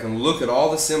 So I can look at all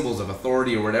the symbols of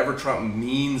authority or whatever Trump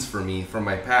means for me from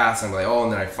my past. I'm like, oh,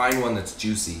 and then I find one that's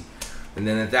juicy. And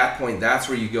then at that point, that's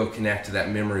where you go connect to that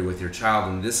memory with your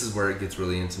child. And this is where it gets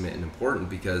really intimate and important,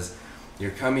 because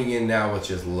you're coming in now with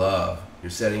just love. You're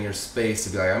setting your space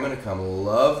to be like, I'm going to come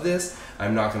love this.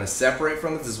 I'm not going to separate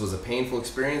from this. This was a painful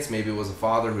experience. Maybe it was a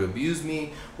father who abused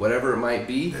me, whatever it might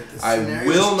be. I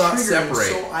will not separate.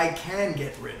 So I can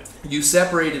get rid of it. You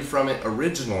separated from it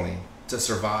originally to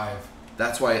survive.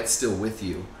 That's why it's still with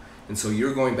you. And so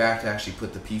you're going back to actually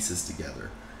put the pieces together.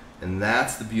 And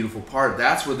that's the beautiful part.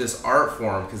 That's where this art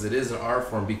form, because it is an art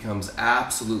form, becomes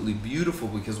absolutely beautiful.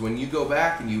 Because when you go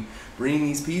back and you bring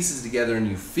these pieces together and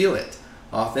you feel it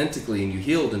authentically, and you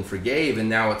healed and forgave, and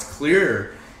now it's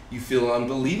clear, you feel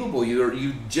unbelievable.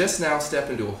 You just now step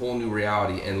into a whole new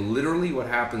reality. And literally what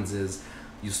happens is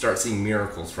you start seeing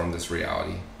miracles from this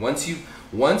reality. Once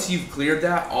you've cleared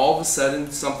that, all of a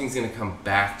sudden something's going to come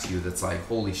back to you that's like,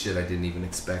 holy shit, I didn't even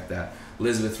expect that.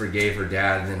 Elizabeth forgave her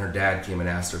dad, and then her dad came and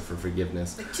asked her for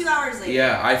forgiveness. Like 2 hours later.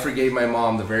 Yeah, I forgave my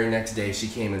mom the very next day. She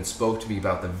came and spoke to me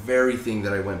about the very thing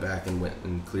that I went back and went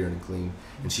and cleared and clean.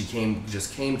 And she came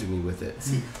to me with it.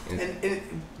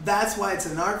 And that's why it's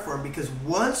an art form, because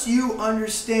once you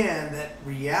understand that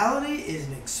reality is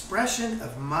an expression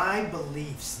of my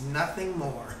beliefs, nothing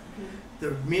more.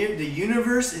 The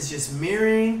universe is just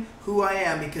mirroring who I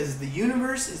am, because the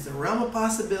universe is the realm of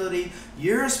possibility.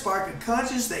 You're a spark of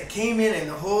consciousness that came in, and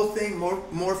the whole thing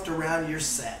morphed around your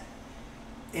set.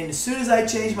 And as soon as I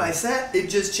change my set,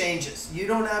 it just changes. You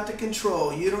don't have to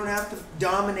control. You don't have to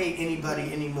dominate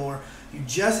anybody anymore. You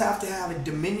just have to have a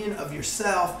dominion of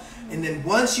yourself. And then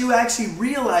once you actually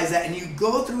realize that, and you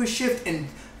go through a shift, and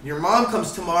your mom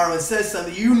comes tomorrow and says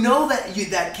something, you know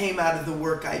that came out of the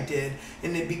work I did,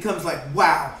 and it becomes like,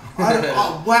 wow,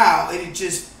 oh, wow, and it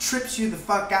just trips you the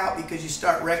fuck out, because you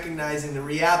start recognizing the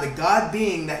reality, the God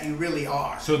being that you really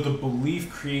are. So the belief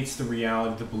creates the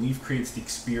reality. The belief creates the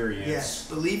experience. Yes,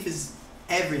 belief is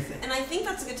everything. And I think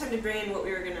that's a good time to bring in what we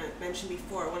were going to mention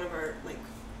before. One of our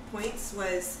points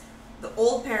was the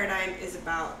old paradigm is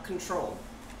about control.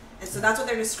 And so that's what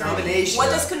they're describing. Domination. What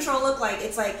does control look like?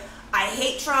 It's like, I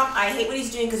hate Trump, I hate what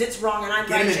he's doing because it's wrong and I'm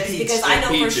Get him righteous impeached. because I know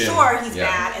for Impeach him. sure he's Yeah.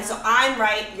 bad, and so I'm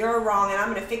right, you're wrong, and I'm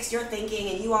going to fix your thinking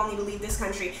and you all need to leave this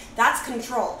country. That's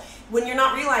control. When you're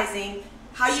not realizing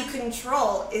how you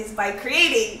control is by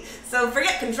creating. So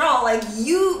forget control,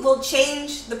 you will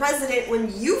change the president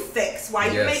when you fix why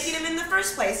you're Yes. making him in the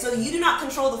first place. So you do not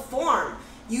control the form.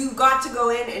 You got to go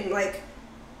in and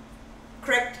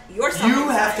correct yourself. You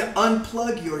have inside. to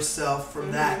unplug yourself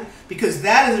from that, because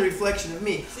that is a reflection of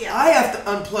me. Yeah. I have to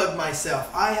unplug myself.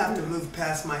 I have to move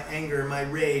past my anger, my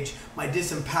rage, my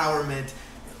disempowerment.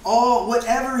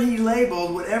 Whatever he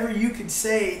labeled, whatever you could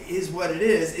say is what it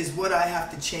is what I have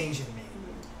to change in me.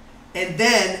 And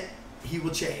then he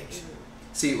will change.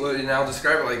 See, and I'll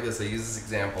describe it like this. I use this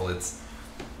example.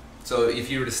 So if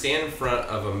you were to stand in front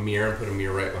of a mirror and put a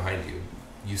mirror right behind you,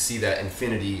 you see that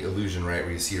infinity illusion, right,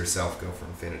 where you see yourself go for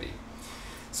infinity.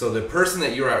 So the person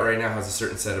that you're at right now has a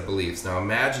certain set of beliefs. Now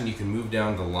imagine you can move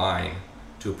down the line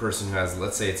to a person who has,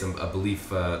 let's say it's a belief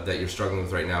that you're struggling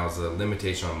with right now is a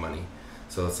limitation on money.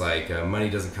 So it's like money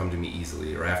doesn't come to me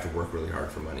easily, or I have to work really hard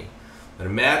for money. But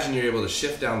imagine you're able to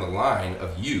shift down the line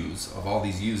of all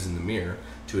these yous in the mirror,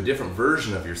 to a different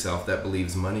version of yourself that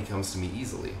believes money comes to me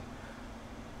easily.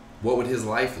 What would his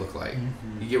life look like?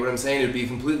 You get what I'm saying? It would be a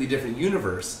completely different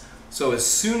universe. So as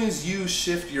soon as you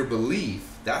shift your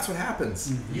belief, that's what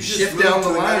happens. You just shift move down the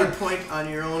to another line, point on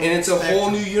your own, and it's a whole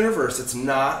spectrum. new universe. It's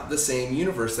not the same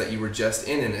universe that you were just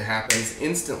in, and it happens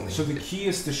instantly. So the key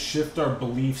is to shift our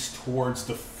beliefs towards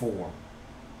the form.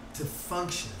 to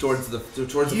function. Towards the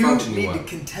function you need want.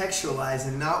 to contextualize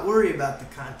and not worry about the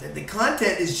content. The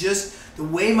content is just the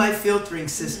way my filtering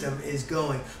system is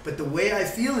going. But the way I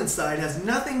feel inside has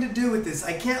nothing to do with this.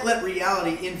 I can't let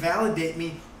reality invalidate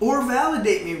me or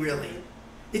validate me, really.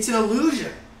 It's an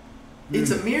illusion.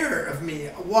 It's a mirror of me.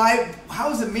 Why?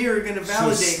 How is a mirror going to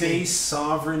validate so stay me?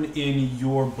 sovereign in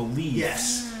your beliefs.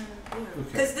 Yes.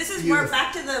 Because this is Beautiful. more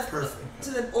back to the Perfect.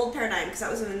 to the old paradigm, because that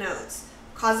was in the notes.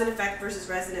 Cause and effect versus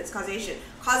resonance causation.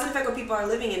 Cause and effect, what people are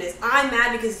living in is, I'm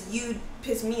mad because you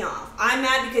piss me off. I'm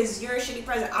mad because you're a shitty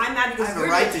president. I'm mad because I have a you're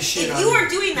right to shit If on you you. were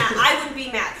doing that, I wouldn't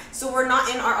be mad. So we're not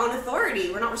in our own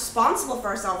authority. We're not responsible for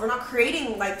ourselves. We're not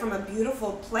creating from a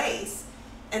beautiful place.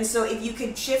 And so if you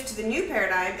could shift to the new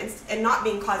paradigm and not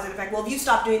being cause and effect, well, if you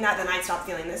stop doing that, then I'd stop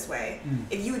feeling this way.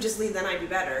 If you would just leave, then I'd be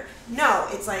better. No,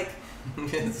 it's like,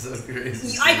 It's so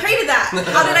crazy. I created that.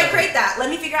 How did I create that? Let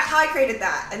me figure out how I created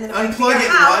that. And then if I Unplug figure it out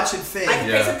and how, watch it fade. I can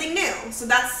Yeah. create something new. So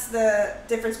that's the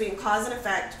difference between cause and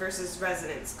effect versus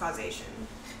resonance causation.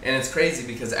 And it's crazy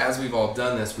because as we've all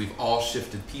done this, we've all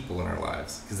shifted people in our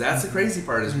lives. Because that's the crazy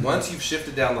part is once you've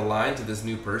shifted down the line to this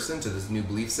new person, to this new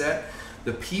belief set,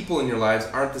 the people in your lives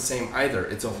aren't the same either.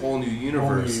 It's a whole new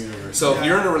universe. universe. So if Yeah.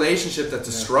 you're in a relationship that's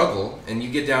a struggle, and you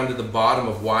get down to the bottom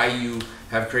of why you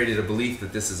have created a belief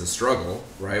that this is a struggle,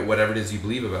 right? Whatever it is you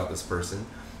believe about this person,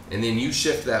 and then you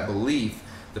shift that belief,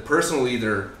 the person will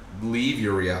either leave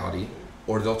your reality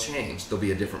or they'll change. They'll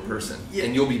be a different person, Yeah.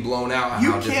 and you'll be blown out on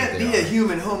You how different can't they be a are.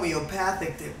 human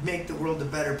homeopathic to make the world a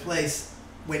better place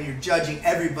when you're judging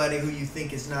everybody who you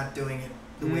think is not doing it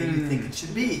the way you think it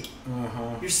should be.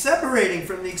 You're separating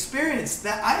from the experience.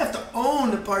 That I have to own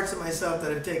the parts of myself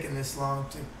that have taken this long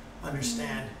to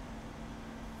understand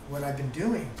what I've been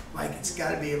doing. Like, it's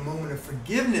got to be a moment of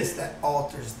forgiveness that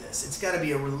alters this. It's got to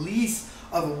be a release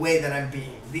of a way that I'm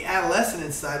being. The adolescent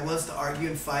inside wants to argue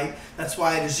and fight. That's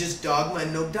why there's just dogma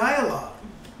and no dialogue.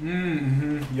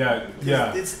 Yeah,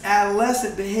 yeah. It's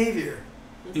adolescent behavior.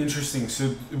 Interesting.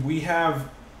 So we have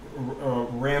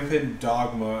rampant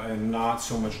dogma and not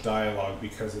so much dialogue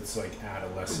because it's like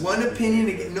adolescent. One opinion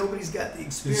behavior. against nobody's got the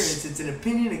experience. It's an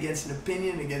opinion against an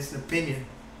opinion against an opinion.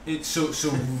 So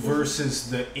versus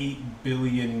the 8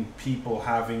 billion people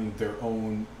having their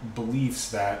own beliefs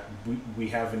that we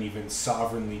haven't even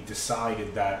sovereignly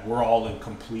decided that we're all in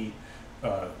complete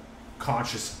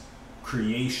conscious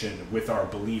creation with our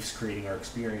beliefs creating our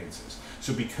experiences.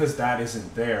 So because that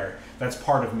isn't there, that's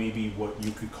part of maybe what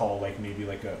you could call like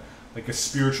a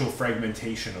spiritual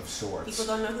fragmentation of sorts. People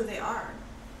don't know who they are,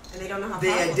 and they don't know how They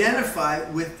powerful they are. identify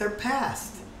with their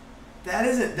past.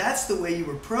 That's the way you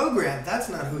were programmed. That's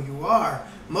not who you are.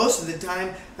 Most of the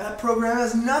time, that program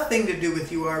has nothing to do with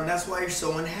who you are, and that's why you're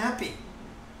so unhappy.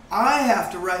 I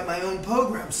have to write my own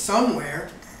program somewhere.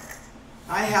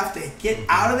 I have to get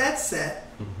out of that set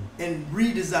and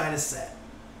redesign a set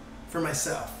for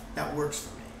myself that works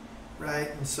for me, right?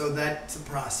 And so that's a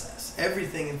process.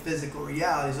 Everything in physical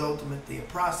reality is ultimately a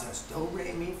process. Do,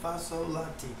 re, mi, fa, sol, la,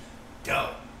 ti. Do,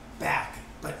 back,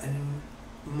 but in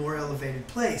a more elevated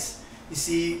place. You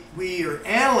see, we are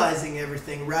analyzing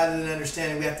everything rather than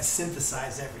understanding we have to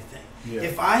synthesize everything. Yeah.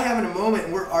 If I have in a moment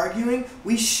and we're arguing,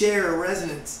 we share a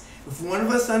resonance. If one of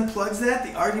us unplugs that,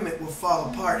 the argument will fall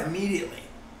apart immediately.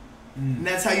 And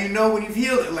that's how you know when you've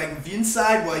healed it. Like if you're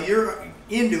inside while you're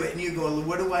into it and you go,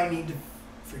 what do I need to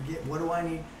forget? What do I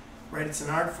need? Right? It's an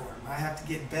art form. I have to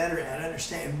get better at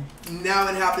understanding. Now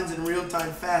it happens in real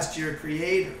time fast. You're a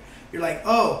creator. You're like,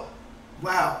 oh,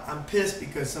 wow, I'm pissed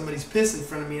because somebody's pissed in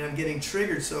front of me and I'm getting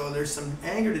triggered. So there's some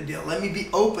anger to deal. Let me be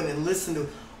open and listen to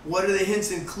what are the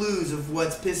hints and clues of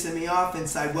what's pissing me off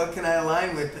inside. What can I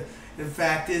align with? The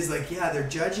fact is, like, yeah, they're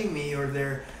judging me or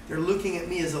they're looking at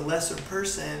me as a lesser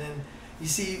person. And you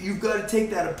see, you've got to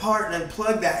take that apart and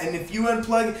unplug that. And if you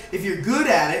unplug, if you're good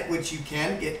at it, which you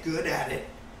can get good at it,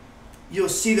 you'll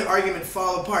see the argument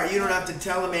fall apart. You don't have to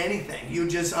tell them anything. You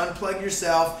just unplug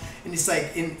yourself. And it's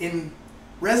like in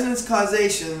resonance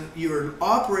causation, you're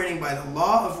operating by the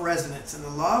law of resonance. And the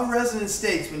law of resonance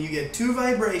states when you get two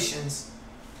vibrations,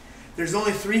 there's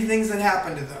only three things that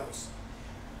happen to those.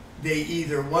 They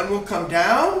either, one will come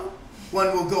down,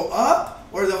 one will go up,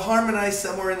 or they'll harmonize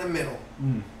somewhere in the middle.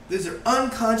 These are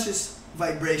unconscious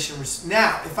vibrations.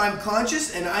 Now, if I'm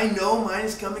conscious and I know mine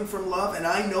is coming from love and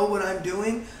I know what I'm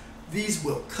doing, these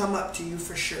will come up to you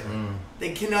for sure.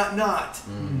 They cannot not.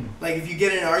 Like if you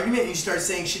get in an argument and you start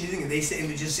saying shitty things, they say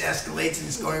and it just escalates and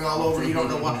it's going all over. You don't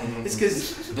know why. It's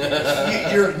because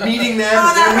you're meeting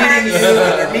them, they're meeting you,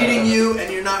 and they're meeting you,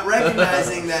 and you're not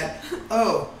recognizing that.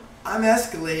 Oh, I'm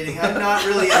escalating. I'm not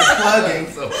really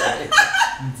unplugging. So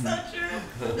true.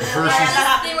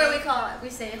 That's the thing where we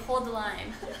say hold the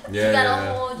line. Yeah, You gotta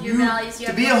yeah. hold your values. You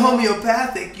To have be to a hold-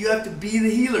 homeopathic, you have to be the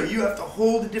healer. You have to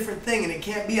hold a different thing, and it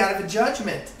can't be out of a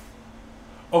judgment.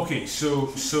 Okay,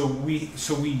 so we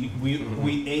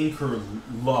anchor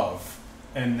love,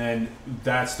 and then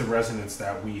that's the resonance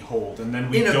that we hold, and then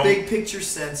we In a don't, big picture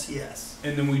sense, yes.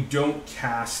 and then we don't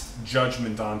cast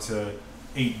judgment onto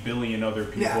 8 billion other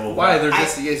people. Yeah. Why? They're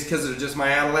just because they're just my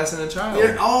adolescent and child.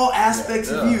 They're all aspects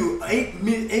Yeah. of you.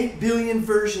 8 billion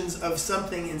versions of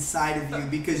something inside of you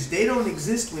because they don't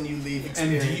exist when you leave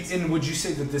And experience. and would you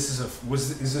say that this is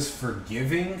is this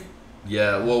forgiving?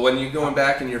 Yeah, well, when you're going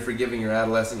back and you're forgiving your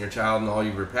adolescent, your child, and all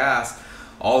you've repassed,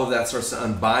 all of that starts to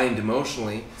unbind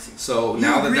emotionally. So You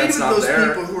now that agreed that's with not those there,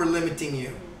 people who are limiting you.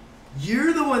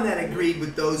 You're the one that agreed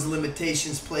with those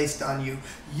limitations placed on you.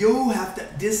 You have to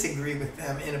disagree with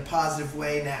them in a positive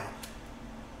way now.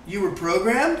 You were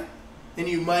programmed, and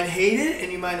you might hate it,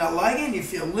 and you might not like it, and you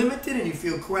feel limited, and you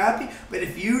feel crappy. But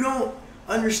if you don't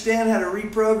understand how to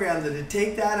reprogram to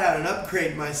take that out and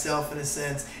upgrade myself in a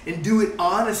sense, and do it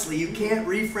honestly, you can't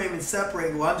reframe and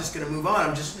separate. Well, I'm just going to move on.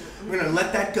 I'm going to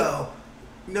let that go.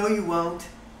 No, you won't.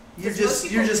 You're Because most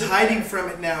just you're people just do hiding that. from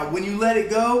it now. When you let it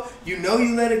go, you know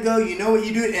let it go, you know what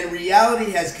you do, and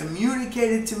reality has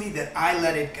communicated to me that I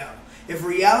let it go. If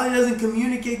reality doesn't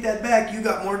communicate that back, you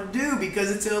got more to do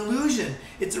because it's an illusion.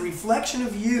 It's a reflection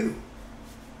of you.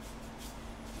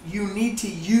 You need to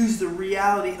use the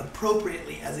reality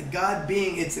appropriately. As a God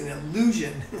being, it's an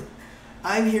illusion.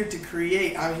 I'm here to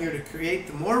create. I'm here to create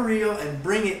the more real and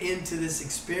bring it into this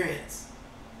experience.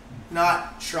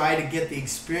 Not try to get the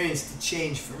experience to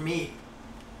change for me.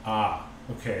 Ah,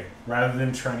 okay. Rather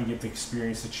than trying to get the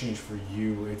experience to change for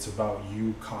you, it's about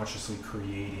you consciously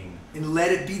creating. And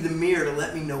let it be the mirror to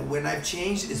let me know when I've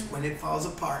changed is when it falls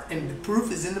apart. And the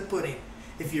proof is in the pudding.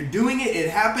 If you're doing it, it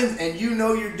happens, and you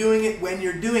know you're doing it when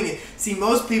you're doing it. See,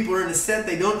 most people are in a set,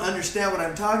 they don't understand what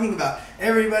I'm talking about.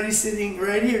 Everybody sitting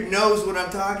right here knows what I'm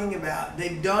talking about.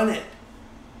 They've done it.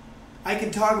 I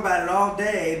can talk about it all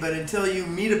day, but until you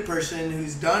meet a person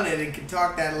who's done it and can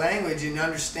talk that language and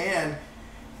understand,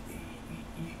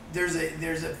 there's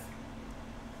a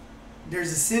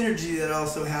synergy that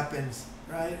also happens,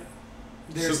 right?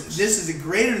 This is a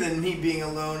greater than me being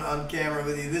alone on camera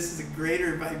with you. This is a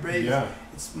greater vibration. Yeah.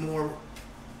 It's more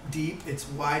deep, it's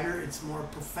wider, it's more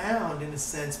profound in a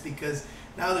sense, because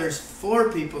now there's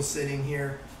 4 people sitting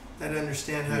here that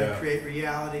understand how to create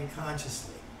reality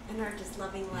consciously. And are just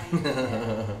loving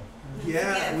life.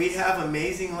 Yeah, we have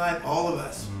amazing life, all of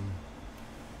us.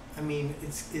 I mean,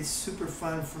 it's super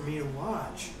fun for me to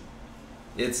watch.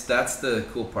 That's the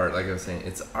cool part. Like I was saying,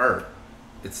 it's art.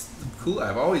 It's cool.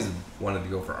 I've always wanted to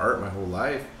go for art my whole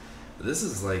life. But this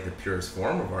is like the purest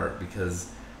form of art because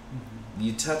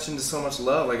you touch into so much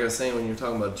love. Like I was saying, when you're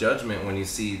talking about judgment, when you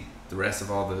see the rest of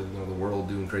all the the world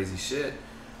doing crazy shit,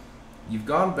 you've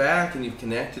gone back and you've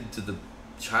connected to the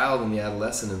child and the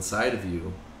adolescent inside of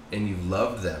you, and you've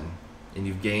loved them, and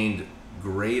you've gained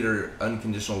greater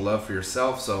unconditional love for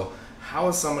yourself. So how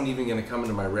is someone even going to come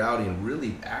into my reality and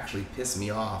really actually piss me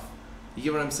off? You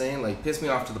get what I'm saying? Like, piss me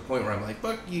off to the point where I'm like,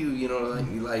 fuck you,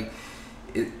 like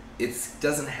it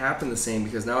doesn't happen the same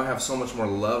because now I have so much more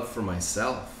love for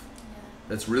myself.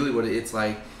 That's really what it's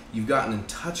like. You've gotten in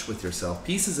touch with yourself,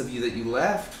 pieces of you that you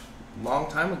left a long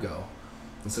time ago.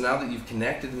 And so now that you've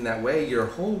connected in that way, your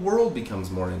whole world becomes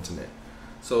more intimate.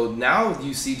 So now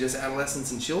you see just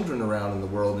adolescents and children around in the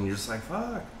world, and you're just like,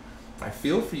 fuck, I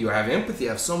feel for you. I have empathy.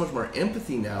 I have so much more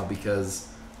empathy now because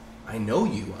I know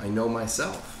you. I know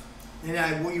myself.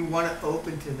 And you want to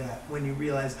open to that when you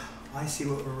realize, I see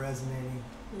what we're resonating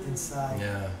inside.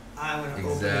 Yeah. I want to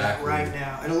open to that right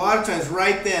now. And a lot of times,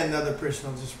 right then, the other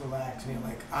person will just relax. And you're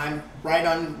like, I'm right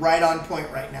on point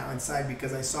right now inside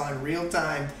because I saw in real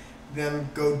time them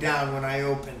go down when I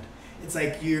opened. It's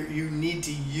like you need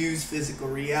to use physical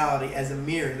reality as a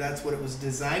mirror. That's what it was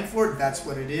designed for. That's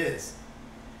what it is.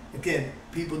 Again,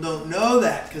 people don't know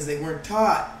that because they weren't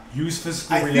taught. Use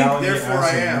physical I think, reality therefore,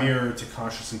 as I a am. mirror to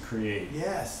consciously create.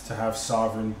 Yes. To have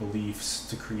sovereign beliefs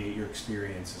to create your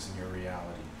experiences and your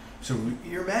reality. So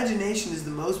your imagination is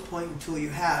the most potent tool you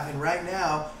have, and right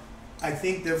now, I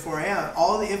think, therefore I am.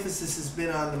 All the emphasis has been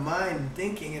on the mind and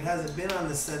thinking. It hasn't been on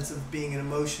the sense of being an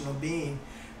emotional being.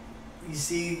 You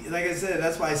see, like I said,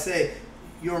 that's why I say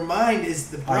your mind is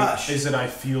the brush. is it I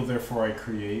feel, therefore I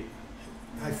create?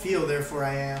 I feel, therefore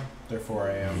I am. Therefore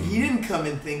I am. He didn't come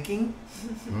in thinking.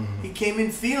 He came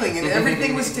in feeling, and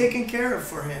everything was taken care of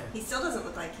for him. He still doesn't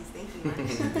look like he's thinking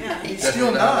much. Yeah. He's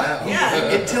still not.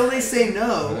 Yeah. Until they say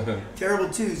no, terrible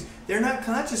twos, they're not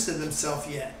conscious of themselves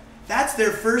yet. That's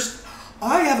their first,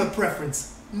 I have a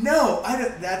preference. No, I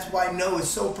don't. That's why no is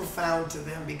so profound to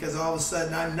them, because all of a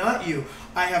sudden I'm not you.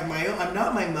 I have my own. I'm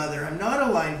not my mother. I'm not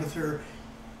aligned with her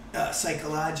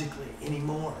psychologically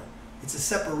anymore. It's a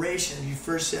separation. You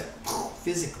first set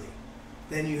physically,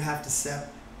 then you have to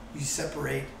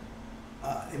separate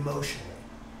emotionally.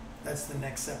 That's the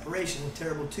next separation. The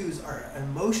terrible twos are an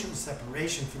emotional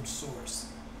separation from source.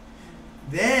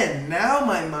 Then, now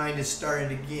my mind is starting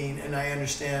to gain, and I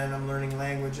understand, and I'm learning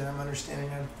language, and I'm understanding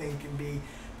how to think and be.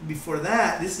 Before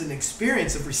that, this is an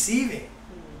experience of receiving.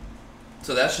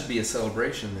 So that should be a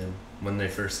celebration then, when they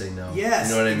first say no. Yes,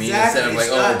 you know what I mean? exactly. Instead of like,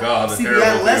 It's not, oh God, the see, terrible the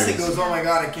adolescent twos. goes, oh my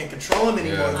God, I can't control him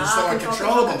anymore. Yeah. They're so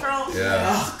uncontrollable.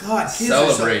 Yeah. Oh God, kids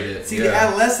Celebrate are so, it. See, yeah. the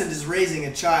adolescent is raising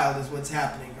a child is what's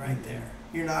happening right there.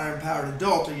 You're not an empowered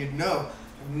adult, or you'd know.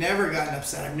 I've never gotten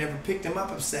upset. I've never picked him up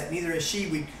upset. Neither has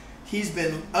she. He's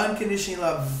been unconditionally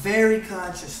loved very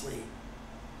consciously,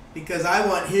 because I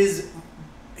want his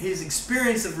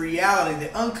experience of reality,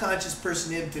 the unconscious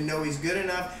person in him, to know he's good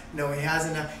enough, know he has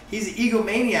enough. He's an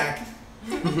egomaniac.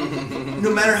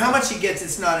 No matter how much he gets,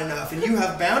 it's not enough. And you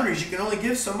have boundaries. You can only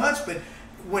give so much, but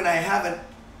when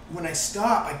I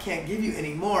stop, I can't give you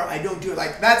any more. I don't do it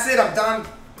like, that's it, I'm done.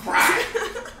 cry.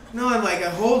 No, I'm like, I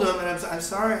hold him, and I'm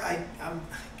sorry, I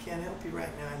can't help you right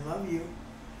now. I love you.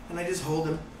 And I just hold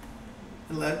him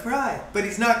and let him cry. But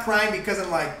he's not crying because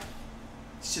I'm like,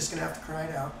 he's just going to have to cry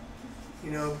it out.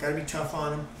 You know, got to be tough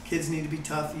on him. Kids need to be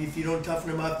tough. If you don't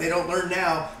toughen them up, they don't learn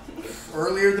now.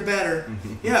 Earlier the better.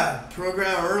 Yeah,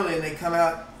 program early and they come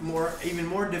out even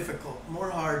more difficult, more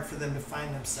hard for them to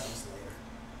find themselves later.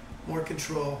 More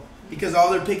control. Because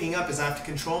all they're picking up is I have to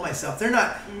control myself.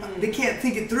 They can't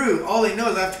think it through. All they know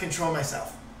is I have to control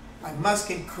myself. I must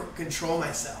control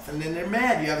myself. And then they're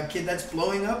mad. You have a kid that's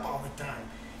blowing up all the time.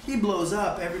 He blows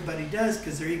up, everybody does,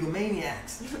 because they're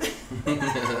egomaniacs.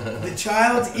 The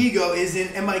child's ego is in,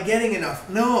 am I getting enough?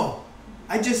 No.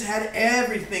 I just had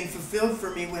everything fulfilled for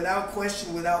me without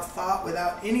question, without thought,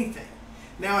 without anything.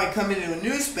 Now I come into a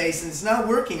new space and it's not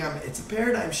working. It's a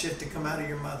paradigm shift to come out of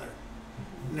your mother.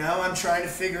 Now I'm trying to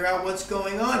figure out what's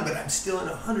going on, but I'm still in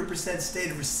a 100% state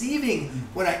of receiving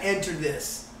when I enter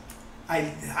this. I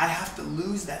have to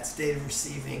lose that state of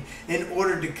receiving in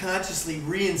order to consciously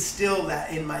reinstill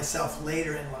that in myself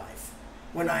later in life.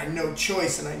 When I know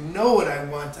choice and I know what I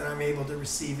want and I'm able to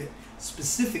receive it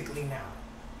specifically now.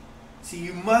 See,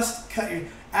 you must cut your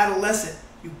adolescent.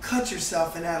 You cut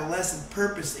yourself in adolescent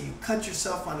purposely. You cut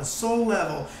yourself on a soul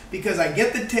level because I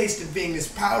get the taste of being this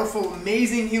powerful,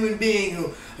 amazing human being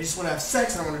who I just want to have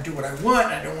sex and I want to do what I want.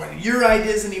 I don't want your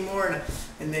ideas anymore.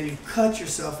 And then you cut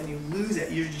yourself and you lose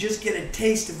it. You just get a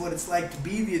taste of what it's like to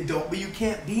be the adult, but you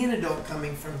can't be an adult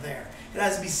coming from there. It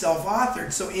has to be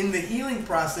self-authored. So in the healing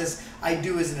process I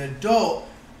do as an adult,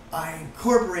 I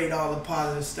incorporate all the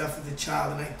positive stuff of the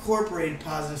child and I incorporate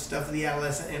positive stuff of the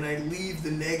adolescent and I leave the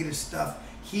negative stuff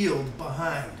healed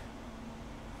behind.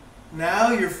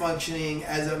 Now you're functioning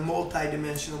as a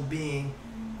multidimensional being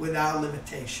without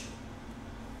limitation.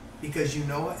 Because you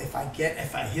know what? If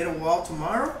I hit a wall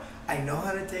tomorrow, I know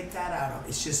how to take that out of.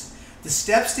 It's just the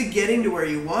steps to getting to where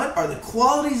you want are the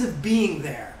qualities of being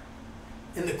there.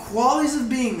 And the qualities of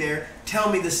being there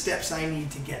tell me the steps I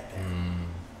need to get there.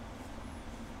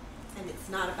 And it's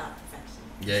not about perfection.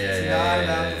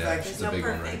 Yeah. That's a big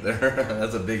one right there.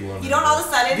 That's a big one. You don't all of a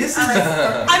sudden,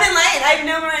 I'm enlightened, I have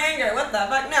no more anger. What the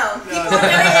fuck? No. People are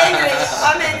very angry.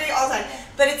 I'm angry all the time.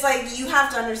 But it's like, you have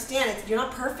to understand, you're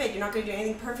not perfect. You're not going to do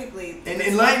anything perfectly. And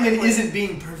enlightenment isn't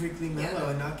being perfectly mellow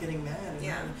and not getting mad.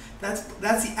 That's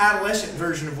the adolescent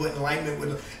version of what enlightenment would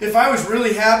look. If I was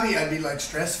really happy, I'd be like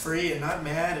stress-free and not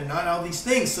mad and not all these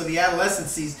things. So the adolescent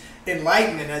sees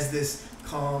enlightenment as this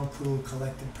calm, cool,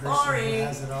 collected person who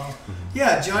has it all.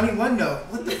 Yeah, Johnny One Note.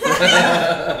 What the fuck?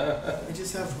 I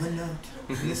just have one note.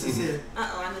 And this is it.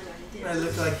 Uh-oh, I'm a Johnny too. I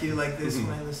look like you like this when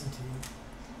I listen to you.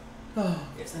 Oh,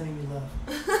 you're sending me love.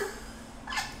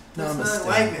 That's not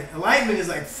enlightenment. Enlightenment is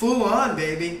like full on,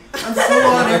 baby. I'm full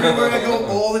on everywhere I go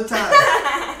all the time.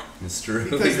 It's true.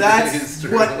 Because that's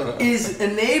what is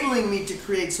enabling me to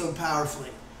create so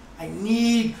powerfully. I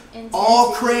need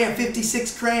all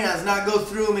 56 crayons, not go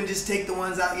through them and just take the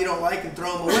ones out you don't like and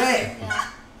throw them away.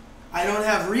 I don't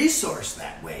have resource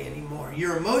that way anymore.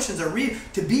 Your emotions are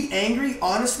to be angry,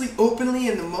 honestly, openly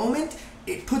in the moment.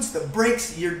 It puts the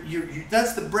brakes.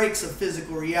 That's the brakes of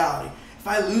physical reality. If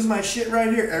I lose my shit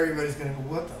right here, everybody's gonna go,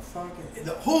 "What the fuck?"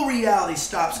 The whole reality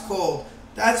stops cold.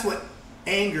 That's what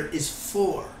anger is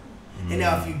for. And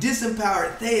now, if you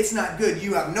disempower it, it's not good.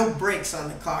 You have no brakes on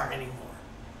the car anymore.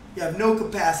 You have no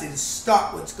capacity to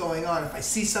stop what's going on. If I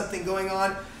see something going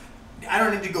on, I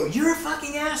don't need to go, "You're a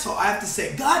fucking asshole." I have to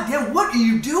say, "God damn, what are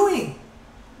you doing?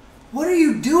 What are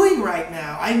you doing right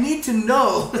now? I need to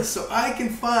know so I can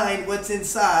find what's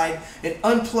inside and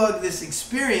unplug this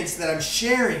experience that I'm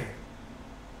sharing."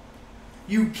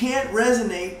 You can't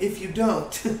resonate if you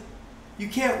don't. You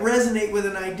can't resonate with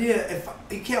an idea if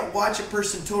you can't watch a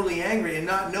person totally angry and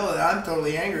not know that I'm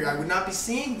totally angry. I would not be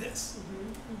seeing this.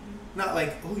 Not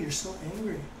like, "Oh, you're so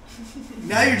angry."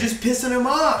 Now you're just pissing him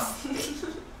off.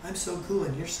 I'm so cool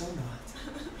and you're so not.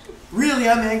 Really,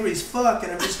 I'm angry as fuck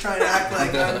and I'm just trying to act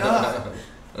like I'm not.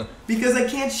 Because I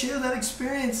can't share that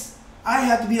experience. I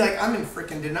have to be like, I'm in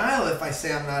freaking denial if I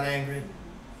say I'm not angry.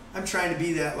 I'm trying to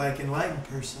be that like enlightened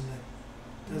person that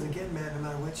doesn't get mad no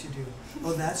matter what you do.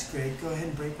 "Oh, that's great. Go ahead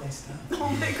and break my stuff." Oh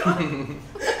my god.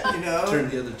 You know? Turn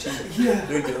the other cheek. Yeah.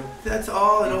 There you go. That's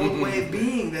all an old way of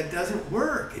being that doesn't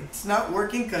work. It's not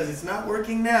working because it's not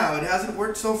working now. It hasn't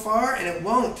worked so far and it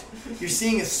won't. You're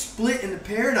seeing a split in the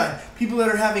paradigm. People that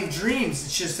are having dreams,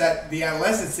 it's just that the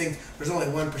adolescents think there's only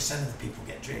 1% of the people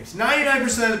get dreams.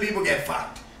 99% of the people get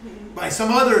fucked by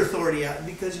some other authority out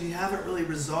because you haven't really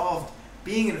resolved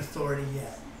being an authority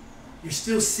yet. You're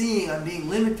still seeing I'm being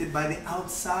limited by the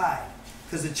outside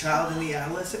because the child and the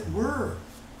adolescent were.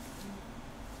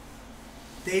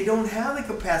 They don't have the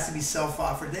capacity to be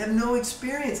self-offered. They have no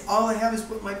experience. All I have is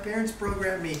what my parents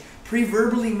programmed me,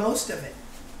 pre-verbally most of it.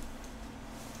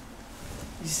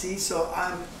 You see, so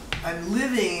I'm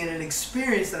living in an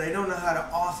experience that I don't know how to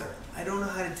author. I don't know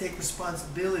how to take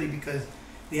responsibility, because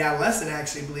the adolescent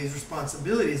actually believes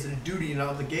responsibility is a duty and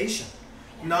obligation,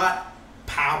 not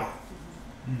power.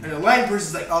 And a enlightened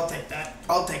person's like, I'll take that.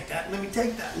 I'll take that. Let me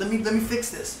take that. Let me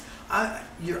fix this. I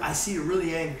see you're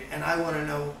really angry, and I want to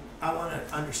know. I want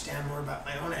to understand more about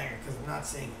my own anger, because I'm not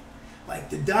seeing it.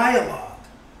 Like the dialogue.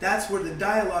 That's where the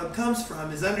dialogue comes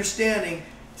from. Is understanding.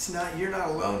 It's not. You're not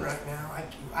alone right now.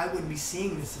 I wouldn't be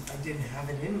seeing this if I didn't have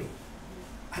it in me.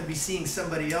 I'd be seeing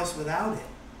somebody else without it.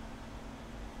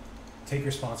 Take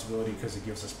responsibility because it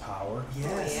gives us power.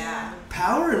 Yes. Oh, yeah.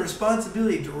 Power and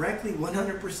responsibility directly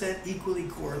 100% equally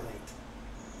correlate.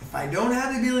 If I don't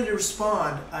have the ability to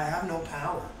respond, I have no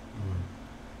power.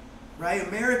 Right?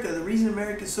 America, the reason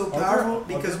America is so powerful,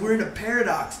 because we're in a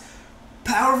paradox.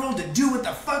 Powerful to do what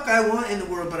the fuck I want in the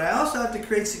world, but I also have to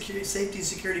create security, safety and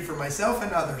security for myself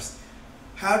and others.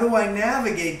 How do I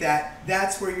navigate that?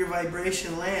 That's where your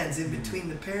vibration lands, in between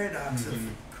the paradox of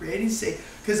creating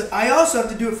safe. Because I also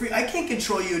have to do it free. I can't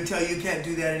control you and tell you can't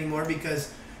do that anymore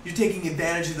because you're taking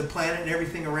advantage of the planet and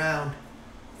everything around.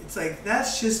 It's like,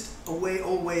 that's just a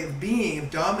old way of being,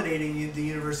 of dominating the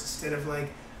universe, instead of like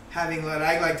having what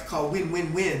I like to call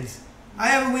win-win-wins. I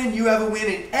have a win, you have a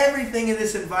win, and everything in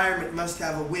this environment must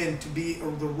have a win to be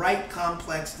the right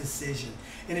complex decision.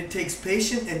 And it takes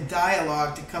patience and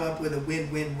dialogue to come up with a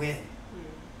win-win-win.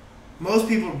 Most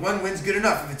people, one win's good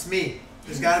enough if it's me.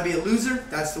 There's got to be a loser.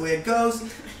 That's the way it goes.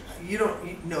 We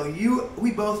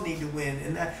both need to win.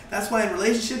 And that's why in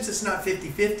relationships it's not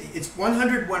 50-50. It's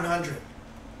 100-100.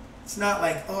 It's not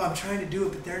like, oh, I'm trying to do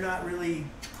it, but they're not really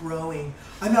growing.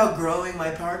 I'm outgrowing my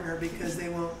partner because they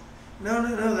won't.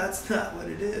 No, that's not what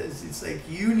it is. It's like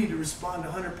you need to respond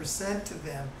 100% to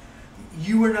them.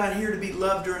 You are not here to be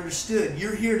loved or understood.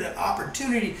 You're here to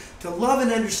opportunity to love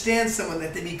and understand someone,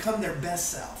 that they become their best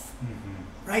self.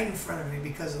 Right in front of me,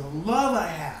 because of the love I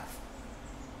have.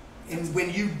 And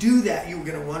when you do that, you're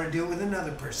going to want to do it with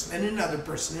another person, and another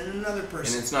person, and another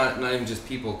person. And it's not even just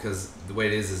people, because the way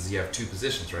it is you have two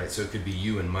positions, right? So it could be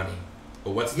you and money.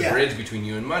 But what's the bridge between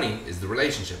you and money is the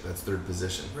relationship. That's third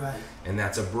position. Right. And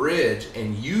that's a bridge,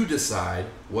 and you decide,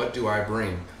 what do I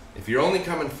bring? If you're only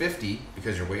coming 50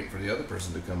 because you're waiting for the other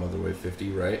person to come other way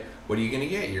 50, right? What are you going to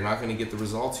get? You're not going to get the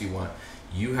results you want.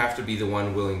 You have to be the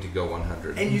one willing to go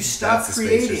 100. And you stop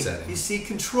creating. You see,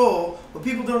 control. What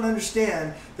people don't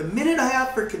understand, the minute I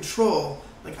opt for control,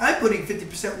 like I'm putting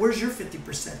 50%, where's your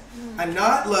 50%? I'm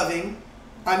not loving.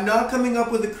 I'm not coming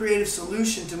up with a creative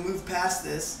solution to move past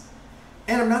this.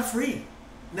 And I'm not free.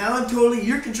 Now I'm totally,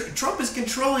 Trump is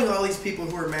controlling all these people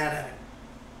who are mad at him.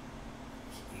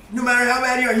 No matter how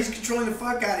mad you are, he's controlling the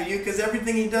fuck out of you, because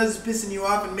everything he does is pissing you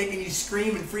off and making you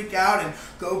scream and freak out and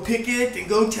go picket and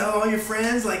go tell all your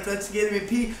friends, like, let's get him in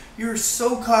peace. You're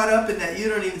so caught up in that you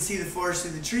don't even see the forest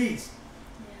through the trees.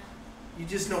 Yeah. You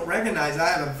just don't recognize I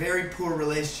have a very poor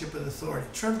relationship with authority.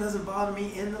 Trump doesn't bother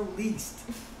me in the least.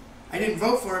 I didn't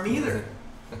vote for him either.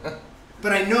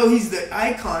 But I know he's the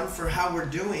icon for how we're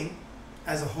doing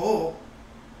as a whole.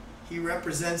 He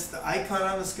represents the icon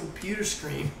on this computer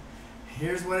screen.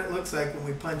 Here's what it looks like when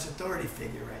we punch authority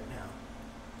figure right now.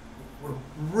 We're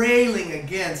railing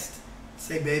against,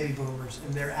 say, baby boomers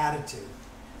and their attitude.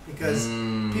 Because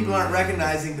people aren't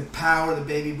recognizing the power of the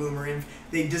baby boomer. And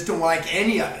they just don't like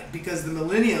any of it. Because the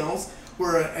millennials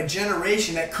were a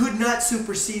generation that could not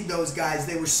supersede those guys.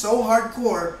 They were so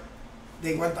hardcore,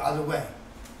 they went the other way.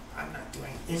 I'm not doing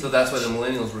anything. So that's why the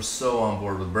millennials were so on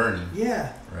board with Bernie.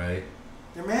 Yeah. Right?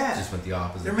 They're mad. Just went the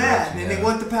opposite They're mad, direction, and they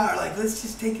want the power. Like, let's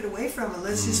just take it away from them.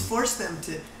 Let's just force them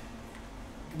to. It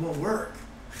won't work.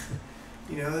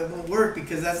 It won't work,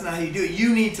 because that's not how you do it.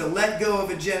 You need to let go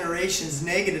of a generation's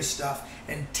negative stuff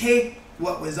and take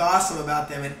what was awesome about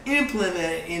them and implement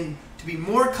it to be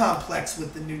more complex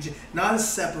with the new not a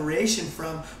separation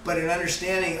from, but an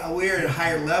understanding. We're at a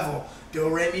higher level. Do,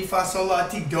 re, mi, fa, sol, la,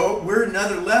 ti, do. We're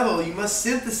another level. You must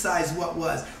synthesize what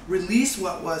was, release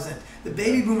what wasn't. The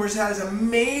baby boomers has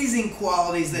amazing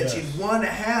qualities that you'd want to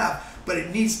have, but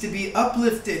it needs to be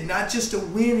uplifted, not just a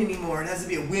win anymore. It has to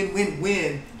be a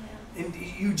win-win-win. Yeah. And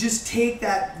you just take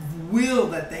that will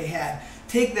that they had,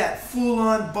 take that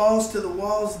full-on balls to the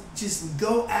walls, just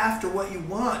go after what you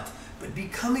want, but be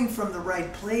coming from the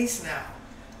right place now.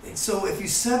 And so if you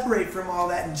separate from all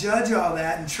that and judge all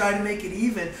that and try to make it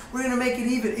even, we're going to make it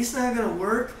even. It's not going to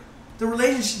work. The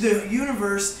relationship, the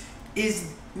universe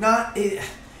is not,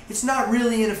 it's not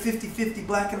really in a 50-50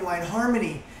 black and white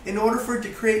harmony. In order for it to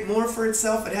create more for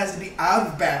itself, it has to be out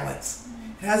of balance.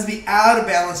 It has to be out of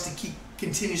balance to keep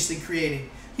continuously creating.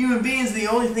 Human beings are the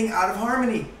only thing out of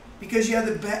harmony because you have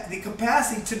the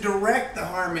capacity to direct the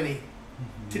harmony,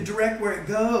 to direct where it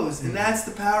goes. And that's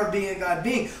the power of being a God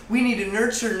being. We need to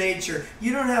nurture nature.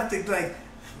 You don't have to, like,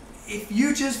 if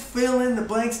you just fill in the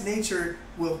blanks, nature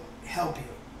will help you.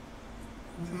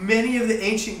 Many of the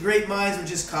ancient great minds would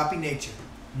just copy nature.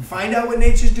 Find out what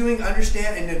nature's doing,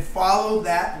 understand, and then follow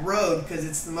that road because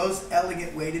it's the most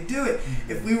elegant way to do it.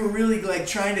 If we were really like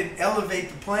trying to elevate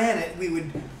the planet, we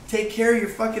would take care of your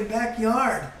fucking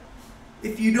backyard.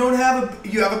 If you don't have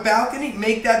you have a balcony,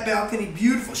 make that balcony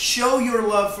beautiful. Show your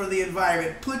love for the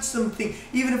environment. Put something,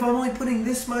 even if I'm only putting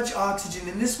this much oxygen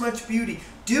and this much beauty,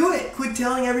 do it. Quit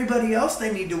telling everybody else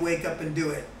they need to wake up and do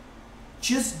it.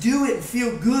 Just do it and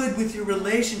feel good with your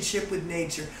relationship with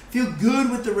nature. Feel good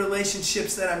with the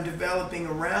relationships that I'm developing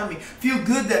around me. Feel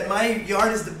good that my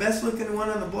yard is the best looking one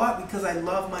on the block because I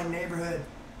love my neighborhood.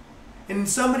 And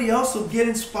somebody else will get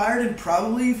inspired and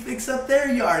probably fix up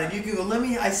their yard. And you can go,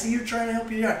 I see you're trying to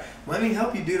help your yard. Let me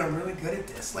help you, dude. I'm really good at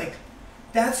this. Like,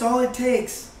 that's all it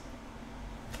takes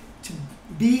to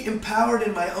be empowered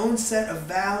in my own set of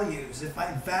values. If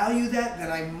I value that,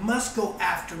 then I must go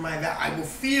after my value. I will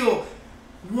feel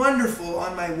wonderful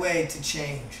on my way to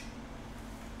change.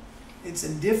 It's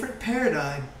a different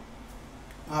paradigm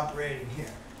operating here.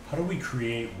 How do we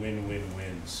create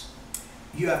win-win-wins?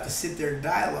 You have to sit there and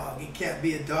dialogue. It can't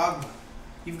be a dogma.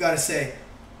 You've got to say,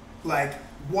 like,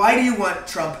 why do you want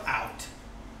Trump out?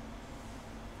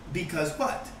 Because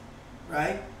what?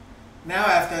 Right? Now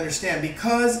I have to understand,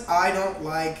 because I don't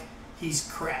like he's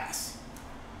crass.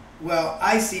 Well,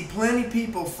 I see plenty of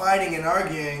people fighting and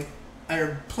arguing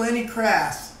are plenty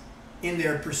crass in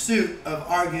their pursuit of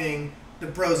arguing the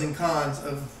pros and cons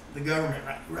of the government,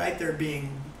 right? They're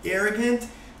being arrogant.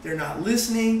 They're not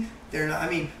listening. They're not, I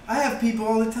mean, I have people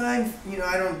all the time,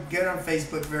 I don't get on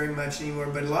Facebook very much anymore,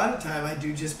 but a lot of time I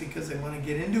do just because I want to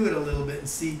get into it a little bit and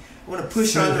see, I want to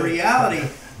push on the reality,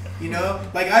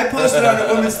 Like I posted on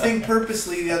a woman's thing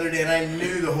purposely the other day and I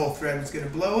knew the whole thread was going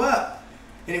to blow up.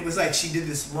 And it was like she did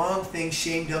this long thing,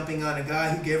 shame dumping on a guy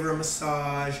who gave her a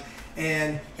massage.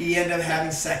 And he ended up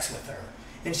having sex with her.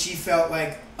 And she felt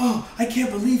like, oh, I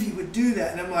can't believe he would do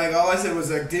that. And I'm like, all I said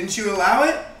was like, didn't you allow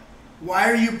it?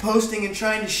 Why are you posting and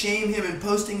trying to shame him and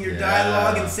posting your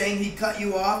dialogue and saying he cut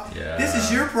you off? Yeah. This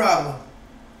is your problem.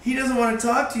 He doesn't want to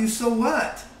talk to you, so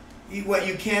what?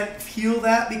 You can't heal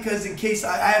that because in case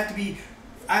I have to be,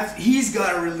 he's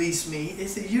got to release me. They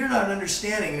said, you're not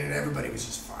understanding. And everybody was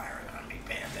just firing on me,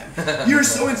 bam. You're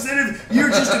so insensitive. You're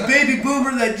just a baby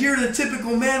boomer that you're the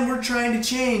typical man we're trying to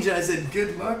change. And I said,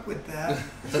 good luck with that.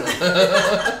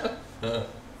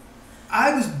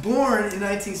 I was born in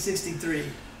 1963.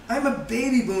 I'm a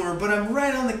baby boomer, but I'm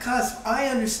right on the cusp. I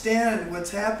understand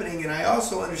what's happening, and I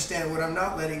also understand what I'm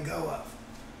not letting go of.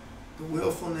 The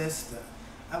willfulness,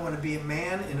 I want to be a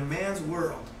man in a man's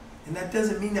world. And that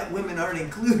doesn't mean that women aren't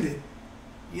included.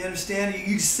 You understand?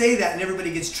 You say that and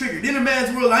everybody gets triggered. In a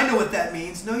man's world, I know what that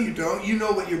means. No, you don't. You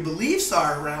know what your beliefs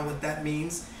are around what that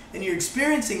means, and you're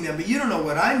experiencing them, but you don't know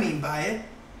what I mean by it.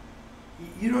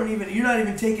 You're not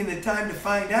even taking the time to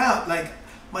find out. Like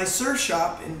my surf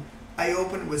shop, and I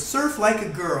opened with Surf Like a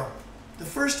Girl. The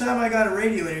first time I got a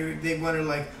radio interview, they wondered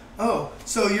like, oh,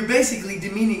 so you're basically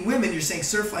demeaning women. You're saying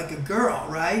surf like a girl,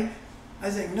 right? I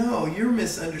was like, no, you're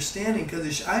misunderstanding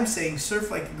because I'm saying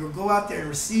surf like a girl. Go out there and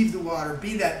receive the water.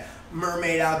 Be that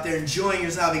mermaid out there enjoying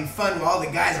yourself, having fun while all the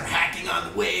guys are hacking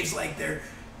on the waves like they're...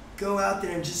 Go out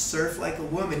there and just surf like a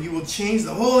woman. You will change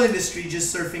the whole industry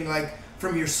just surfing like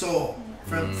from your soul,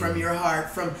 from your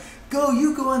heart, from...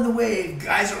 you go on the wave.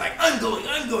 Guys are like, I'm going.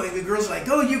 The girls are like,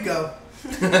 go, you go.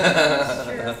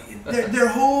 Their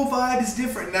whole vibe is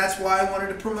different. And that's why I wanted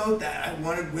to promote that. I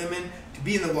wanted women to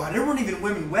be in the water. There weren't even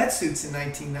women wetsuits in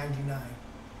 1999.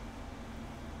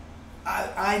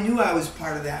 I knew I was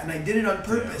part of that, and I did it on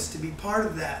purpose to be part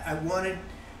of that. I wanted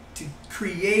to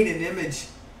create an image.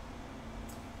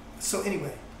 So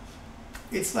anyway,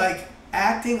 it's like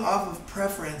acting off of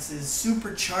preferences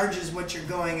supercharges what you're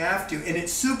going after, and it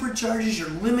supercharges your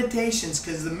limitations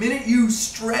because the minute you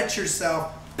stretch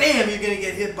yourself, bam, you're going to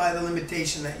get hit by the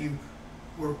limitation that you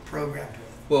were programmed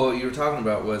with. Well, what you were talking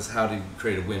about was how to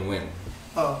create a win-win.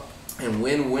 Oh. And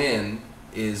win-win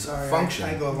is function.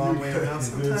 I go a long way around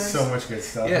sometimes. There's so much good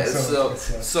stuff. Yeah,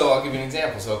 so I'll give you an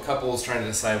example. So a couple is trying to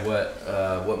decide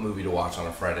what movie to watch on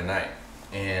a Friday night.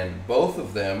 And both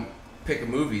of them pick a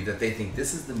movie that they think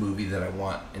this is the movie that I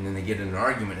want, and then they get in an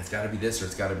argument. It's got to be this or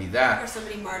it's got to be that. Or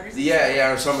somebody martyrs.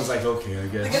 Yeah. Or someone's like, okay, I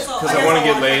guess guess because I'll I want to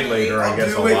get watch laid that later. movie. I guess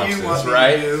do I'll what watch you this, want me to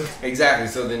right? do. Exactly.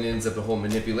 So then it ends up a whole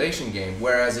manipulation game.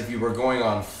 Whereas if you were going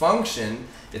on function,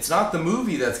 it's not the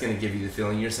movie that's going to give you the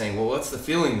feeling. You're saying, well, what's the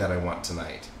feeling that I want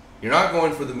tonight? You're not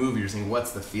going for the movie. You're saying,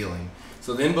 what's the feeling?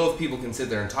 So then both people can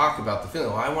sit there and talk about the feeling.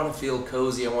 Well, I want to feel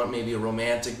cozy. I want maybe a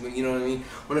romantic, you know what I mean?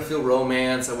 I want to feel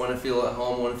romance. I want to feel at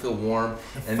home. I want to feel warm.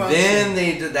 And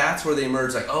then that's where they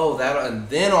merge, like, oh, that, and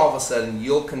then all of a sudden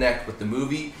you'll connect with the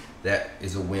movie. That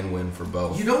is a win-win for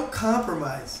both. You don't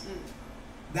compromise.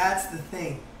 That's the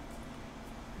thing.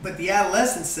 But the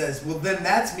adolescent says, well, then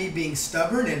that's me being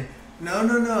stubborn. And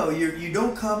no. You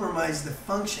don't compromise the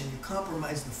function. You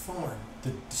compromise the form.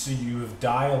 So you have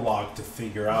dialogue to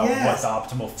figure out Yes. what the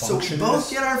optimal So function we both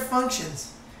is. get our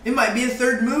functions. It might be a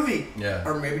third movie. Yeah.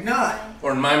 Or maybe not.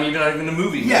 Or maybe not even a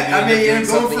movie. Yeah, Maybe I you mean, end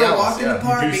you're up doing going something for a else. walk in the Yeah.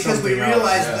 park You do because we something else,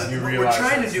 realize yeah. that You what we're realize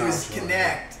trying to that's do not is really-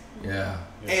 connect. Yeah.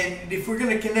 Yeah. And if we're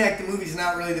going to connect, the movie's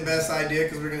not really the best idea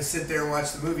because we're going to sit there and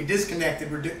watch the movie disconnected.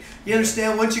 You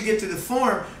understand? Once you get to the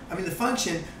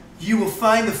function, you will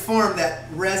find the form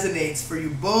that resonates for you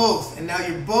both. And now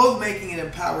you're both making an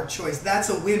empowered choice. That's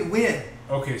a win-win.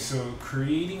 Okay, so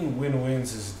creating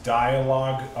win-wins is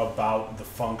dialogue about the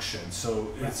function.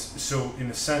 So so in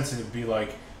a sense it'd be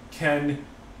like, can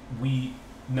we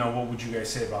now what would you guys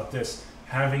say about this?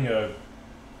 Having a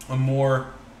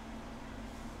more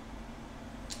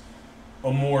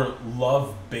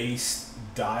love-based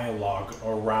dialogue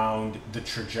around the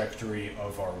trajectory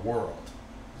of our world,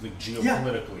 like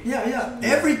geopolitically. Yeah.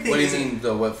 Everything. What do you is mean,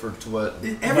 though?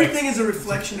 Everything is a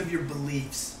reflection of your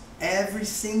beliefs. Every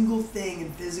single thing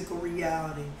in physical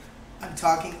reality. I'm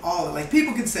talking all of it. Like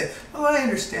people can say, "Oh, I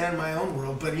understand my own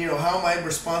world, but how am I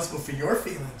responsible for your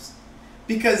feelings?"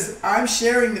 Because I'm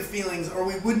sharing the feelings, or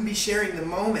we wouldn't be sharing the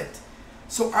moment.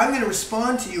 So I'm going to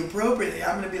respond to you appropriately.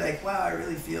 I'm going to be like, "Wow, I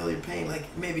really feel your pain."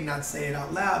 Like maybe not say it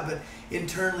out loud, but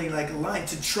internally, like align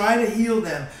to try to heal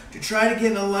them, to try to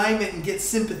get in alignment and get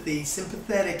sympathy.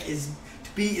 Sympathetic is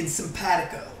to be in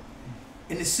simpatico.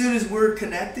 And as soon as we're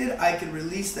connected, I can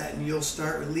release that, and you'll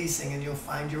start releasing, and you'll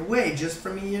find your way just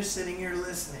from me here sitting here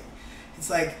listening. It's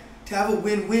like to have a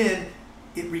win-win,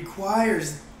 it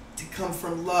requires to come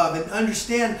from love and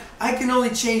understand I can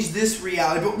only change this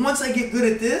reality, but once I get good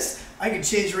at this, I can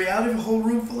change the reality of a whole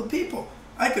room full of people.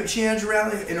 I could change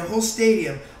reality in a whole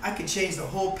stadium. I could change the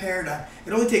whole paradigm.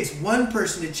 It only takes one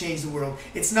person to change the world.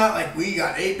 It's not like we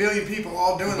got 8 billion people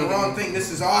all doing the wrong thing.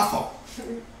 This is awful.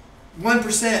 1%,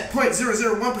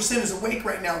 0.001% is awake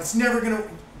right now. It's never going to...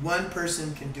 One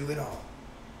person can do it all.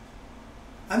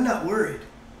 I'm not worried.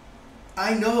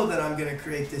 I know that I'm going to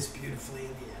create this beautifully in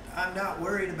the end. I'm not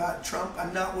worried about Trump.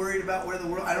 I'm not worried about where the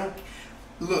world...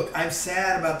 Look, I'm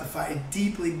sad about the fire. It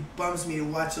deeply bums me to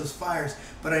watch those fires.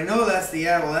 But I know that's the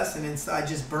adolescent inside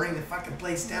just burning the fucking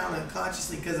place down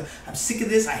unconsciously because I'm sick of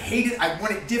this. I hate it. I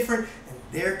want it different. And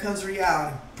there comes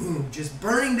reality. Boom. Just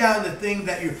burning down the thing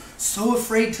that you're so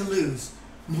afraid to lose.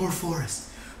 More forest.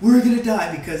 We're going to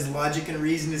die because logic and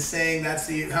reason is saying that's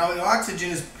how the oxygen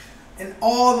is. And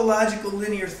all the logical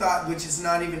linear thought, which is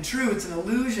not even true. It's an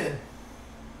illusion.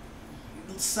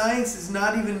 Science does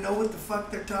not even know what the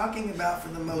fuck they're talking about for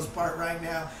the most part right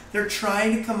now. They're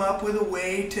trying to come up with a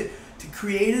way to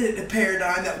create a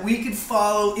paradigm that we could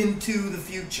follow into the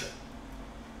future.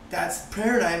 That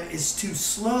paradigm is too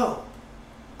slow.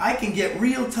 I can get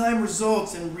real-time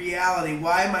results in reality.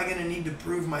 Why am I going to need to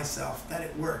prove myself that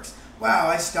it works? Wow,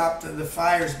 I stopped the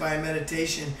fires by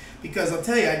meditation because I'll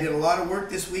tell you, I did a lot of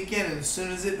work this weekend, and as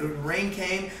soon as the rain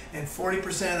came and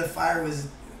 40% of the fire was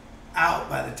out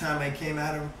by the time I came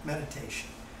out of meditation.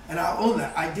 And I'll own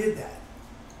that. I did that.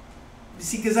 You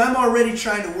see, because I'm already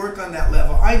trying to work on that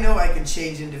level. I know I can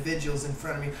change individuals in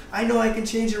front of me. I know I can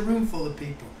change a room full of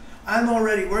people. I'm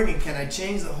already working. Can I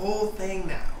change the whole thing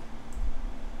now?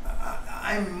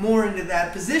 I'm more into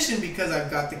that position because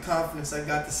I've got the confidence, I've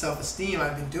got the self-esteem.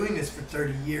 I've been doing this for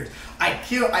 30 years.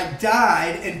 I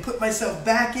died and put myself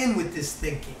back in with this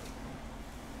thinking.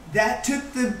 That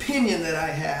took the opinion that I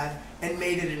had and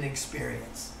made it an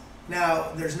experience.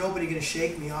 Now, there's nobody going to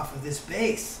shake me off of this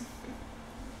base.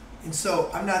 And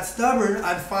so I'm not stubborn.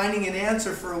 I'm finding an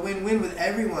answer for a win-win with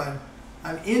everyone.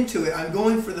 I'm into it. I'm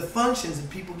going for the functions, and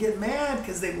people get mad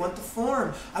because they want the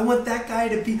form. I want that guy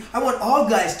to be... I want all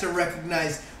guys to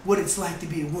recognize what it's like to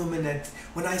be a woman that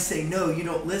when I say no, you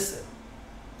don't listen.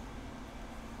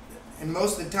 And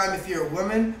most of the time, if you're a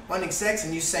woman wanting sex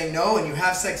and you say no and you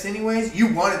have sex anyways,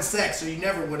 you wanted sex or you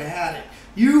never would have had it.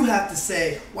 You have to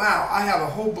say, wow, I have a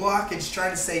whole blockage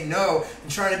trying to say no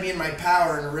and trying to be in my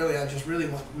power, and really, I just really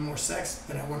want more sex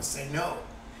than I want to say no.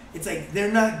 It's like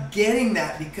they're not getting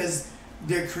that because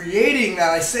they're creating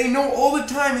that. I say no all the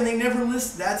time and they never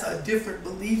listen. That's a different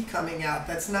belief coming out.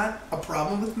 That's not a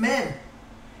problem with men.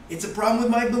 It's a problem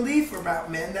with my belief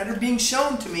about men that are being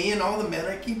shown to me and all the men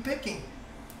I keep picking.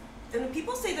 And when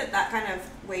people say that kind of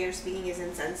way you're speaking is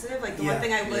insensitive, like the Yeah. one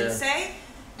thing I would say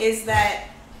is that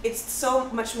it's so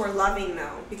much more loving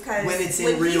though, because When it's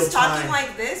in real he's talking time.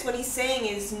 like this, what he's saying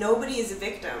is nobody is a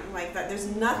victim. Like that, there's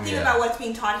nothing Yeah. about what's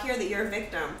being taught here that you're a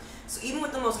victim. So even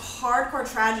with the most hardcore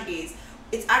tragedies,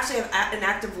 it's actually an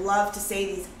act of love to say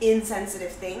these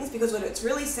insensitive things, because what it's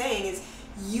really saying is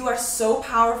you are so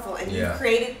powerful and Yeah. you've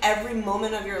created every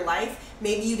moment of your life.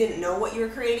 Maybe you didn't know what you were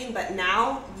creating, but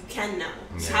now you can know.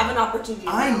 You Yeah. have an opportunity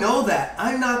to I know that.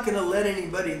 I'm not going to let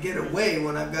anybody get away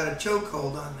when I've got a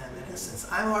chokehold on them, in essence.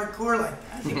 I'm hardcore like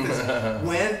that because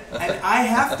and I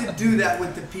have to do that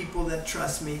with the people that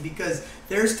trust me, because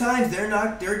there's times they're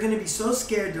going to be so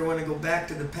scared they want to go back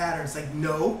to the patterns like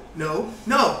no.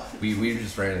 We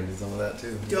just ran into some of that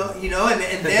too. Don't,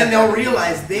 and then they'll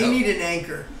realize they need an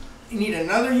anchor. You need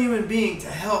another human being to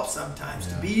help sometimes,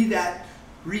 to be that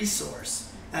resource,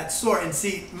 that sort. And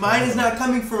see, mine is not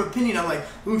coming from opinion. I'm like,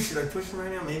 ooh, should I push them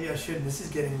right now? Maybe I shouldn't. This is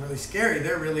getting really scary.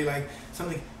 They're really like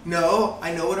something. No,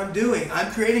 I know what I'm doing.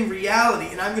 I'm creating reality,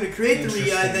 and I'm going to create the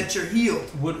reality that you're healed.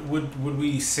 Would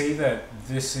we say that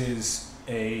this is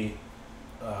a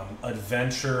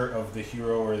adventure of the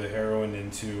hero or the heroine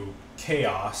into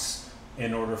chaos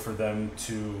in order for them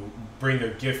to bring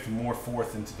their gift more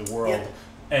forth into the world? Yep.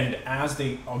 And as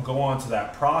they go on to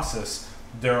that process,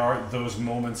 there are those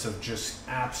moments of just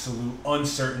absolute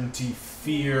uncertainty,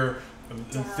 fear,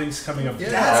 things coming up. Yeah.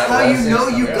 That's how you know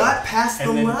you got past the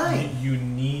And then line. you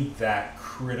need that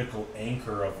critical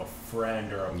anchor of a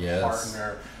friend or a Yes.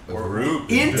 partner A or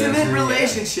group. Intimate Yeah.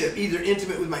 relationship, either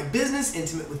intimate with my business,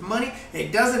 intimate with money,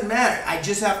 it doesn't matter. I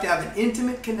just have to have an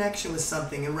intimate connection with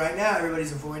something, and right now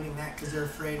everybody's avoiding that because they're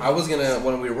afraid.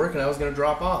 When we were working, I was gonna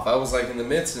drop off. I was like in the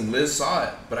midst, and Liz saw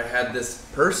it. But I had this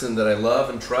person that I love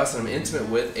and trust and I'm intimate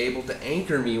with, able to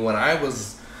anchor me when I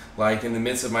was like in the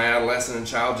midst of my adolescent and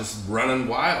child, just running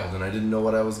wild, and I didn't know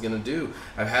what I was gonna do.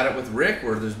 I've had it with Rick,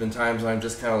 where there's been times when I'm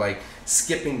just kind of like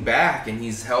skipping back, and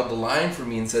he's held the line for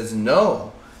me and says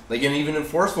no. Like in even a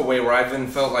forceful way, where I've even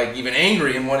felt like even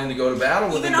angry and wanting to go to battle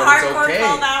with even him, a but it's hardcore okay.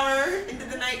 12-hour into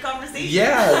the night conversation.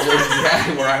 Yeah,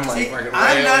 exactly. Where I'm like, See, fucking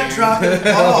I'm not railing. dropping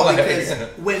the ball Like- because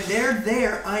when they're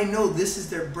there, I know this is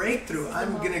their breakthrough.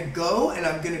 I'm gonna go and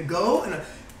I'm gonna go and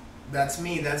that's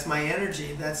me. That's my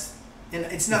energy. And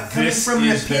it's not coming This from an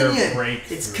is their opinion.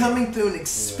 breakthrough. It's coming through an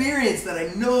experience that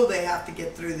I know they have to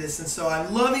get through this. And so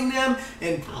I'm loving them.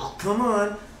 And come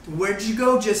on, where did you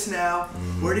go just now?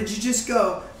 Where did you just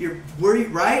go? You're worried,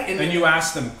 right? And you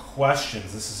ask them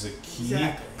questions. This is a key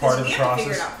Exactly. part of the You have to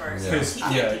figure process. it out first. Yeah. 'Cause- You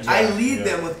can't yeah, teach yeah. I lead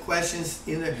them with questions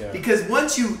Yeah. because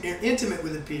once you are intimate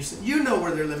with a person, you know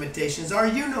where their limitations are.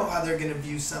 You know how they're going to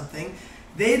view something.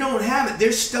 They don't have it.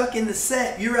 They're stuck in the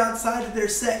set. You're outside of their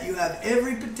set. You have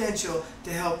every potential to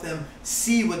help them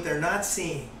see what they're not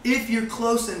seeing. If you're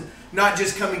close and not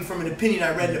just coming from an opinion,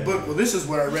 I read in a book. Well, this is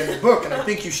what I read in a book, and I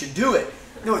think you should do it.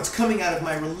 No, it's coming out of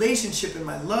my relationship and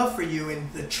my love for you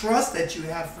and the trust that you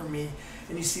have for me.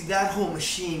 And you see, that whole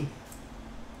machine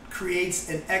creates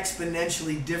an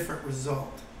exponentially different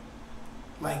result.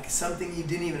 Like something you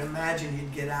didn't even imagine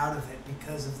you'd get out of it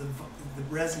because of the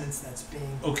resonance that's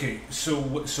being. Okay, so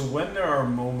when there are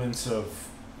moments of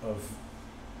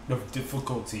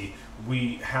difficulty,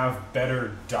 we have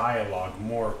better dialogue,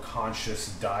 more conscious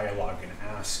dialogue, and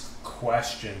ask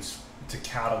questions to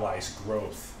catalyze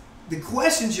growth. The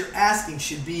questions you're asking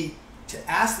should be to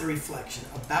ask the reflection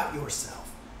about yourself.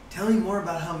 Tell me more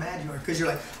about how mad you are. Because you're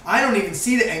like, I don't even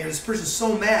see the anger. This person's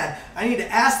so mad. I need to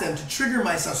ask them to trigger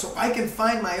myself so I can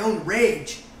find my own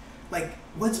rage. Like,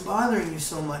 what's bothering you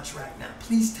so much right now?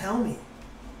 Please tell me.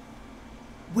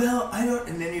 Well, I don't.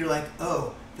 And then you're like,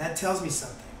 oh, that tells me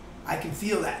something. I can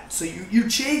feel that. So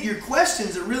your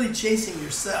questions are really chasing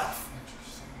yourself.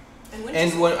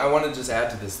 And what I want to just add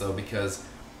to this though, because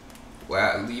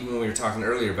even when we were talking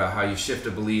earlier about how you shift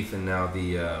a belief, and now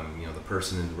the the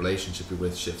person in the relationship you're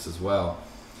with shifts as well.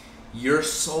 Your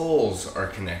souls are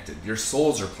connected. Your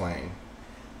souls are playing.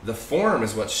 The form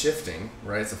is what's shifting,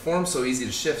 right? The form's so easy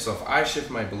to shift. So if I shift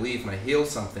my belief and I heal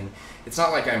something, it's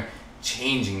not like I'm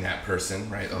changing that person,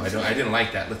 right? Oh, I didn't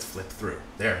like that. Let's flip through.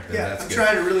 There. Yeah, that's I'm good.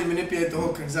 trying to really manipulate the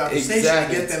whole conversation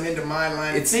Exactly. to get them into my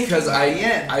line of It's thinking. because By the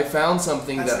end, I found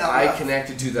something That's that not I love.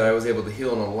 connected to that I was able to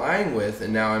heal and align with,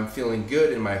 and now I'm feeling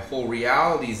good, and my whole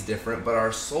reality is different, but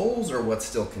our souls are what's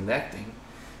still connecting.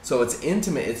 So it's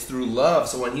intimate, it's through love.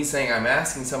 So when he's saying, I'm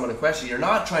asking someone a question, you're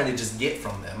not trying to just get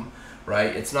from them,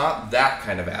 right? It's not that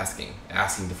kind of asking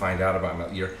to find out about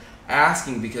them. You're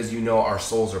asking because you know our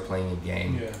souls are playing a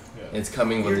game. Yeah. It's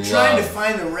coming with you're love. trying to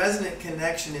find the resonant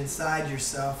connection inside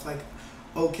yourself. Like,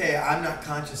 okay, I'm not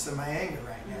conscious of my anger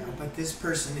right now, but this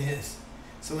person is.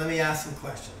 So let me ask some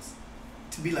questions.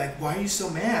 To be like, why are you so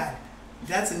mad?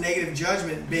 That's a negative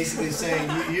judgment, basically saying,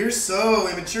 you're so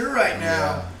immature right now.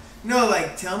 Yeah. No,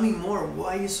 like, tell me more.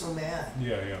 Why are you so mad?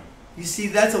 Yeah. You see,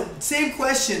 that's a same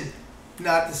question,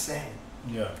 not the same.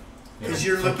 Yeah. Because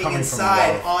you're So looking coming from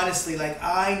inside, love. honestly, like,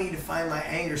 I need to find my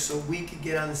anger so we could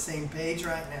get on the same page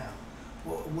right now.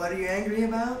 What are you angry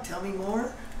about? Tell me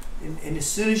more. And as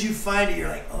soon as you find it, you're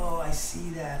like, oh, I see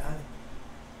that.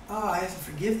 I have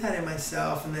to forgive that in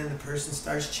myself. And then the person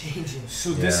starts changing.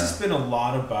 So this Yeah. has been a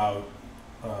lot about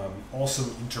also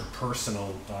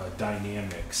interpersonal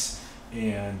dynamics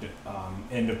and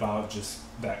about just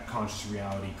that conscious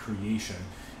reality creation.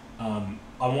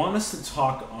 I want us to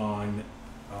talk on.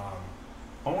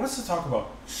 I want us to talk about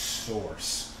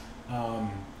source,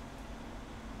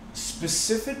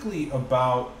 specifically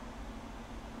about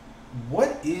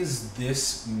what is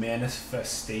this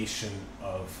manifestation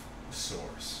of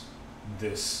source.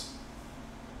 This.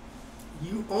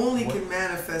 You only What- can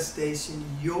manifestation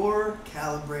your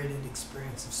calibrated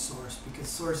experience of source, because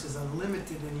source is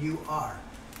unlimited and you are.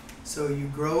 So you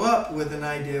grow up with an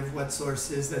idea of what source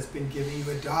is that's been given.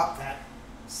 You adopt that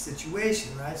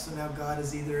situation, right? So now God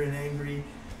is either an angry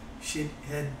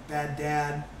shithead bad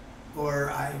dad, or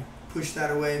I push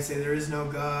that away and say there is no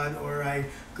God, or I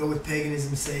go with paganism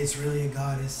and say it's really a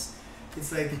goddess.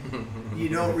 It's like you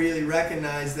don't really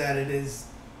recognize that it is.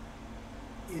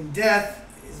 In death,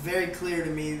 it's very clear to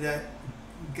me that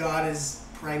God is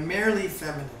primarily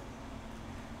feminine.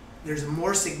 There's a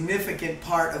more significant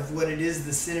part of what it is,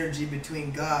 the synergy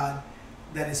between God,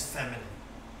 that is feminine.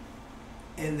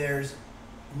 And there's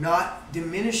not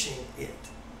diminishing it.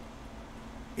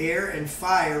 Air and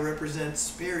fire represent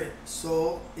spirit.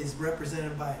 Soul is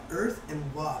represented by earth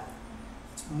and water.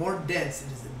 It's more dense.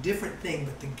 It is a different thing,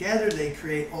 but together they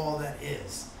create all that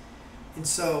is. And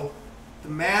so the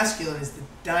masculine is the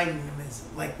dynamism.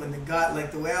 Like when the God,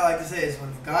 like the way I like to say is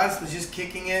when the goddess was just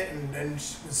kicking it and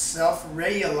she was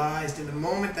self-realized in the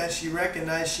moment that she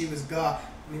recognized she was God.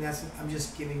 I mean, I'm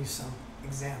just giving you some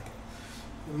example.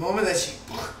 The moment that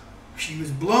she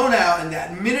was blown out, and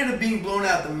that minute of being blown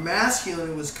out, the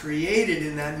masculine was created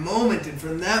in that moment, and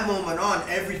from that moment on,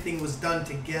 everything was done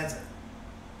together.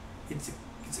 It's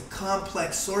a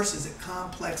complex, source is a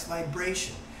complex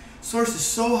vibration. Source is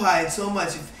so high and so much,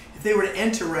 if they were to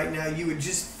enter right now, you would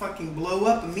just fucking blow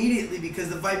up immediately, because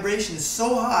the vibration is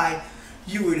so high,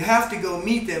 you would have to go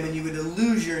meet them and you would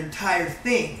lose your entire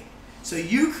thing. So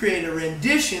you create a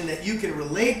rendition that you can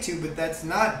relate to, but that's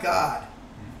not God.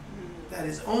 That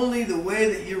is only the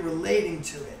way that you're relating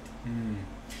to it.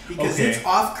 Because Okay. it's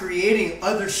off creating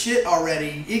other shit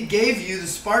already. It gave you the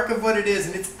spark of what it is,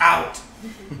 and it's out.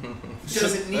 It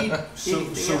doesn't need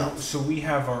anything else. So we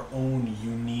have our own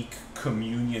unique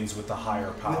communions with the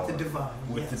higher power. With the divine.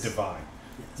 With yes. the divine.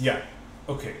 Yes. Yeah.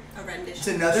 Okay. A rendition. It's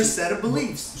another set of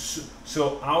beliefs.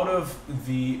 So out of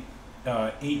the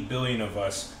 8 billion of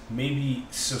us, maybe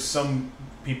some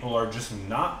people are just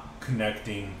not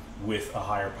connecting with a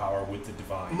higher power, with the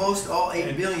divine. Most all 8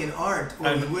 And- billion aren't, or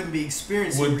and we wouldn't be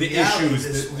experiencing With the reality issues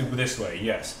this way. this way,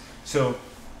 yes. So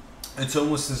it's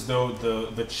almost as though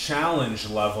the challenge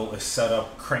level is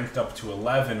cranked up to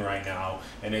 11 right now,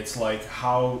 and it's like,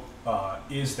 how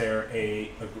is there a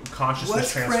consciousness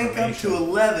What's transformation? crank up to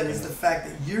 11 is the fact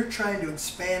that you're trying to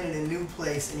expand in a new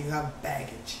place and you have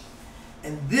baggage.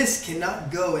 And this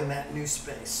cannot go in that new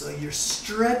space. So you're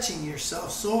stretching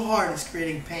yourself so hard it's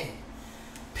creating pain.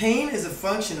 Pain is a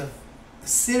function of a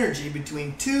synergy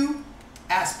between two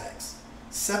aspects: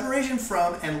 separation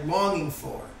from and longing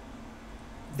for.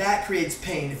 That creates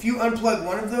pain. If you unplug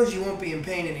one of those, you won't be in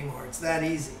pain anymore. It's that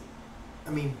easy. I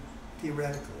mean,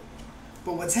 theoretically.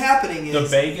 But what's happening is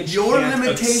the baggage your can't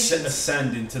limitations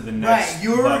ascend into the next right,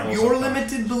 your levels of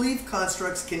limited belief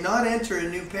constructs cannot enter a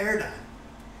new paradigm.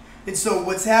 And so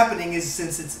what's happening is,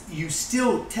 since you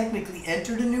still technically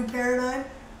entered a new paradigm,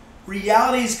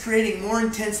 reality is creating more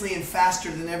intensely and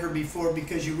faster than ever before,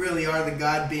 because you really are the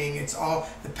God being. It's all,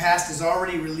 the past has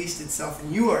already released itself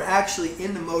and you are actually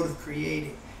in the mode of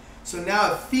creating. So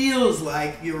now it feels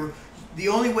like the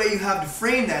only way you have to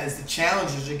frame that is the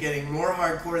challenges are getting more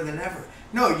hardcore than ever.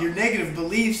 No, your negative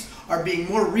beliefs are being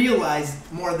more realized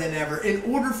more than ever. In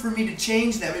order for me to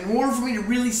change them, in order for me to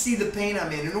really see the pain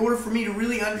I'm in order for me to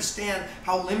really understand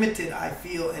how limited I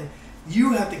feel, and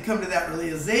you have to come to that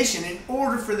realization in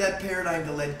order for that paradigm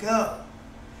to let go.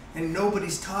 And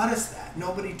nobody's taught us that.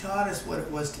 Nobody taught us what it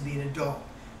was to be an adult.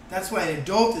 That's why an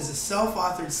adult is a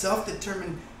self-authored,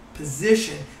 self-determined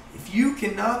position. If you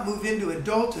cannot move into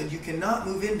adulthood, you cannot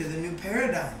move into the new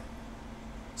paradigm.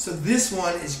 So this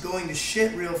one is going to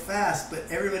shit real fast, but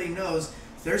everybody knows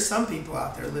there's some people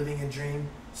out there living a dream.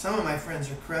 Some of my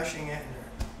friends are crushing it.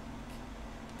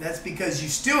 That's because you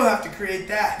still have to create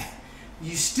that.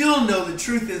 You still know the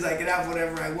truth is I can have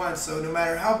whatever I want. So no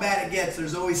matter how bad it gets,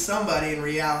 there's always somebody in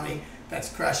reality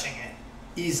that's crushing it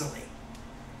easily.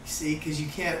 You see, because you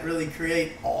can't really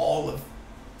create all of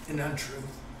an untruth.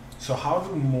 So how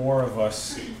do more of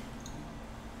us?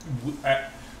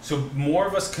 So more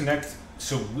of us connect.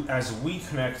 So as we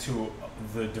connect to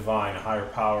the divine, higher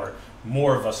power,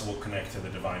 more of us will connect to the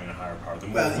divine and higher power. The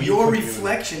more Well, we your commune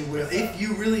reflection will. If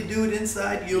you really do it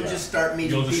inside, you'll just start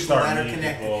meeting You'll just people start that are meeting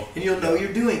connected, people. and you'll know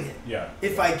you're doing it. Yeah.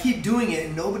 If I keep doing it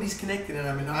and nobody's connected, and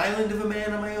I'm an island of a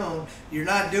man on my own, you're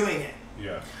not doing it.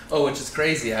 Yeah. Oh, which is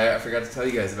crazy. I forgot to tell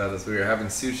you guys about this. We were having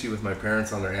sushi with my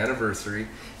parents on their anniversary,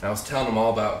 and I was telling them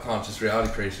all about conscious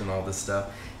reality creation and all this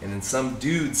stuff. And then some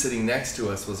dude sitting next to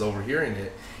us was overhearing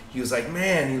it. He was like,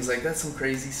 man, he was like, that's some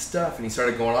crazy stuff. And he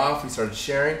started going off, he started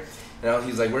sharing. And he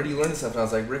was like, where do you learn this stuff? And I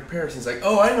was like, Rick Paris. He's like,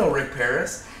 oh, I know Rick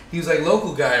Paris. He was like,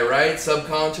 local guy, right?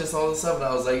 Subconscious, all this stuff. And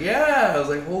I was like, yeah. I was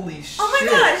like, holy shit. Oh my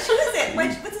gosh, who is it?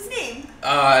 What's his name?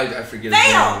 I forget his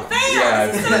Fail! name. Fail! Yeah, I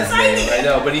This is forget so his name. exciting. I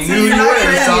know, but he So knew you're you not were. He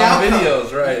creating saw the the outcome.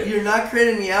 videos, right? You're not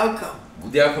creating the outcome.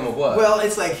 The outcome of what? Well,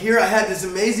 it's like here I had this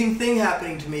amazing thing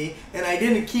happening to me, and I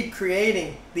didn't keep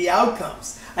creating the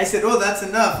outcomes. I said, "Oh, that's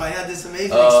enough." I had this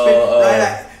amazing experience,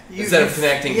 right? Instead of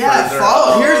connecting yeah, further.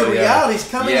 follow. Here's the yeah. reality's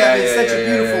coming Yeah, at me in yeah, such yeah, a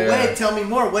beautiful yeah, way. yeah. Tell me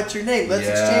more. What's your name? Let's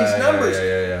Yeah, exchange numbers.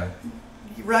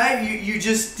 Yeah. Right? You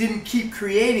just didn't keep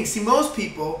creating. See, most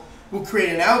people will create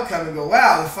an outcome and go,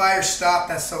 wow, the fire stopped.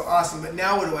 That's so awesome. But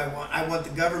now what do I want? I want the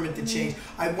government to change.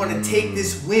 I want to take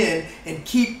this win and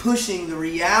keep pushing the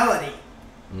reality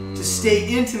to stay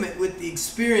intimate with the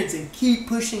experience and keep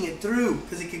pushing it through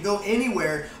because it could go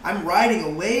anywhere. I'm riding a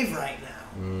wave right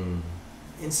now.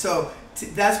 And so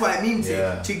that's what I mean.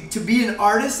 To be an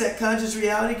artist at Conscious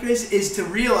Reality Creation is to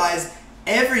realize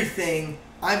everything.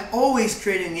 I'm always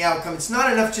creating the outcome. It's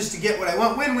not enough just to get what I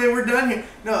want. Win, we're done here.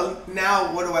 No,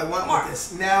 now what do I want with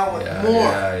this? Now what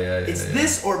more? It's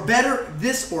this or better,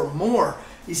 this or more.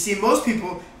 You see, most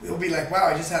people will be like, wow,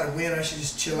 I just had a win. I should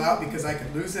just chill out because I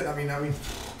could lose it. I mean, I'm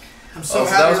so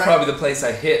happy. That was probably the place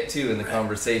I hit too in the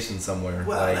conversation somewhere.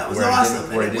 Well, like, that was where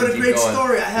awesome. What What a great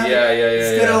story. I have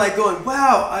instead of like going,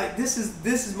 wow, this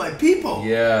is my people.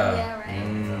 Yeah,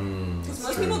 right. Because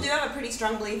most people do have a pretty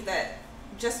strong belief that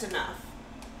just enough.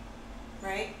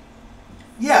 Right?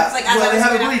 Yeah, It's like, as well, I I was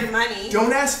have a going belief. after money,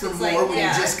 Don't ask for it's more like, when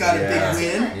yeah. you just got a Yeah.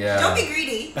 big win. Yeah. Don't be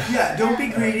greedy. Yeah, don't be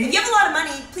greedy. If you have a lot of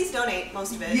money, please donate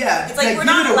most of it. Yeah, It's like yeah, we're give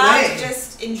not it allowed away. to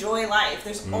just enjoy life.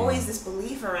 There's always this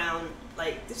belief around,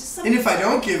 like, there's just something. And if I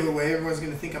don't give it away, everyone's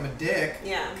going to think I'm a dick.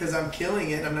 Yeah. Because I'm killing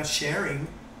it and I'm not sharing.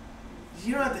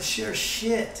 You don't have to share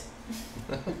shit.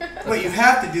 What you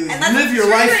have to do is And that's live your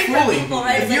life triggering for fully. people,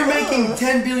 right? If It's you're like, making ooh.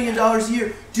 $10 billion a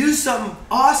year, do something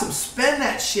awesome. Spend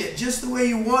that shit just the way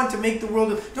you want to make the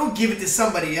world. Don't give it to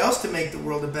somebody else to make the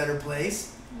world a better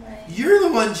place. Right. You're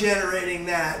the one generating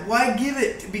that. Why give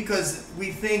it because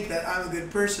we think that I'm a good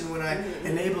person when I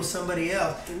enable somebody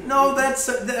else? No, that's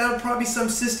probably some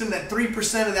system that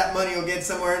 3% of that money will get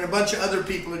somewhere, and a bunch of other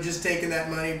people are just taking that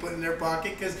money and putting it in their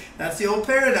pocket because that's the old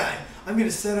paradigm. I'm going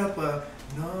to set up a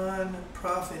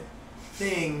non-profit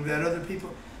thing that other people.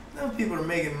 No, people are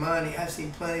making money. I've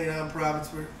seen plenty of non-profits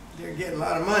where they're getting a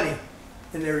lot of money,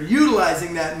 and they're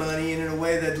utilizing that money in a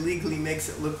way that legally makes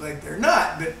it look like they're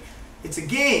not. But it's a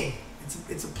game.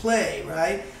 It's a play,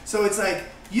 right? So it's like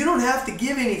you don't have to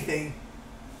give anything.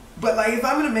 But like if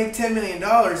I'm going to make $10 million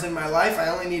in my life, I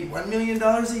only need $1 million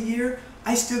a year.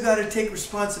 I still got to take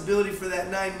responsibility for that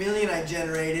 $9 million I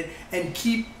generated and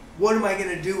keep. What am I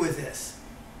going to do with this?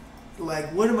 Like,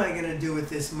 what am I going to do with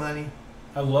this money?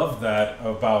 I love that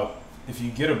about if you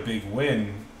get a big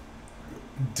win,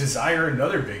 desire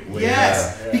another big win.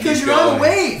 Yes, Yeah. because Keep you're on going. a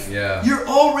wave. Yeah. You're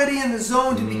already in the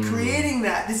zone to be creating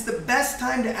that. It's the best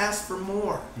time to ask for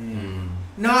more.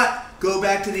 Not go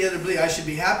back to the other belief. I should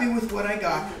be happy with what I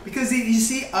got. Because you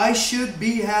see, I should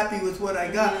be happy with what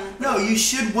I got. No, you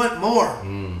should want more.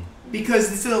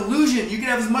 Because it's an illusion. You can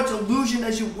have as much illusion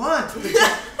as you want.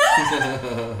 But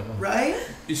Right?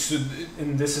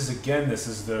 And this is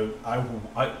I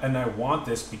want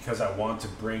this because I want to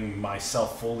bring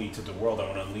myself fully to the world. I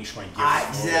want to unleash my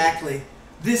gifts. Exactly.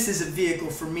 This is a vehicle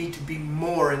for me to be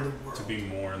more in the world. To be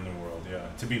more in the world, yeah.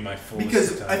 To be my fullest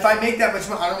Because potential. if I make that much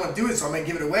money, I don't want to do it, so I'm going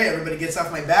to give it away. Everybody gets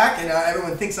off my back, and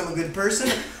everyone thinks I'm a good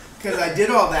person because I did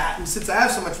all that. And since I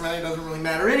have so much money, it doesn't really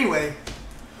matter anyway.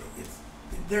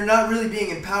 They're not really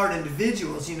being empowered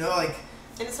individuals, you know, like...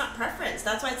 And it's not preference.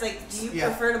 That's why it's like, do you Yeah.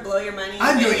 prefer to blow your money?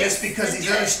 I'm in doing Vegas? this because Then these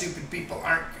do other it. stupid people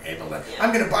aren't able to... Yeah.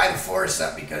 I'm going to buy the forest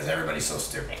up because everybody's so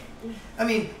stupid. I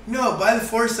mean, no, buy the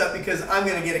forest up because I'm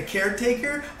going to get a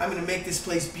caretaker. I'm going to make this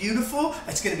place beautiful.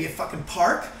 It's going to be a fucking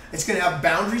park. It's going to have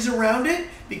boundaries around it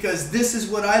because this is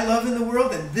what I love in the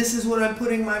world and this is what I'm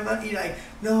putting my money... Like,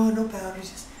 no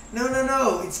boundaries. Just,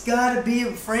 no. It's got to be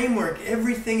a framework.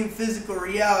 Everything in physical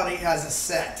reality has a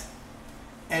set.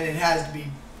 And it has to be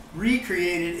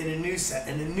recreated in a new set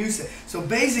and a new set. So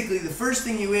basically, the first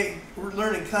thing you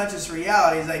learn in conscious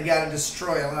reality is I got to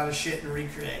destroy a lot of shit and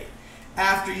recreate.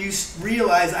 After you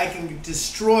realize I can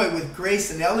destroy with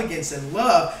grace and elegance and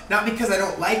love, not because I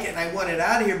don't like it and I want it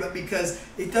out of here, but because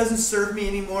it doesn't serve me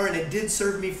anymore and it did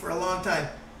serve me for a long time.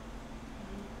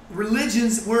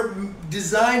 Religions were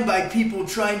designed by people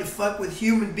trying to fuck with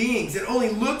human beings. It only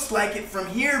looks like it from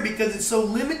here because it's so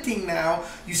limiting now.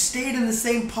 You stayed in the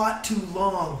same pot too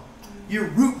long. You're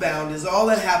root bound is all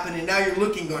that happened, and now you're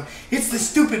looking going, it's the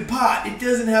stupid pot. It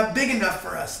doesn't have big enough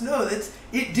for us. No,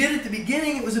 it did at the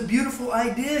beginning. It was a beautiful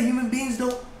idea. Human beings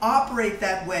don't operate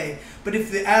that way. But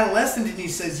if the adolescent in you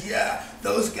says, yeah,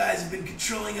 those guys have been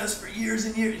controlling us for years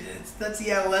and years, that's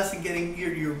the adolescent getting,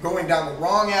 you're going down the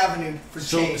wrong avenue for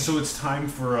change. So it's time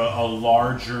for a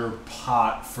larger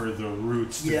pot for the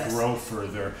roots to grow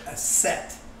further. A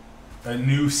set. A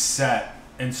new set.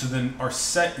 And so then our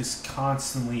set is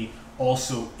constantly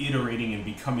also iterating and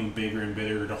becoming bigger and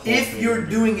bigger to hold. If you're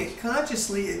doing it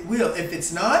consciously, it will. If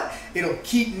it's not, it'll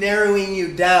keep narrowing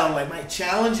you down. Like my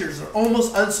challenges are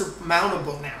almost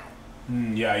unsurmountable now.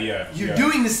 You're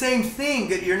doing the same thing,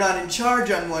 but you're not in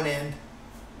charge on one end.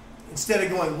 Instead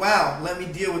of going, wow, let me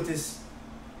deal with this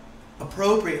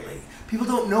appropriately. People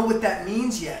don't know what that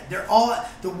means yet.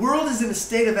 The world is in a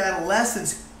state of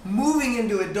adolescence, moving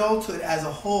into adulthood as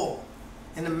a whole,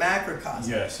 in the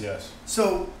macrocosm. Yes.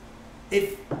 So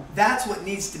if that's what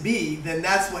needs to be, then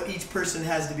that's what each person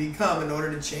has to become in order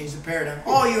to change the paradigm.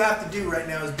 All you have to do right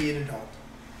now is be an adult.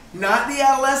 Not the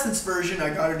adolescence version, I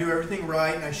gotta do everything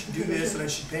right, and I should do this, and I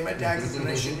should pay my taxes, and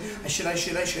I should get 10% And I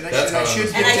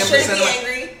shouldn't be of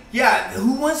angry. Yeah,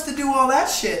 who wants to do all that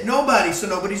shit? Nobody, so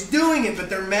nobody's doing it, but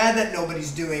they're mad that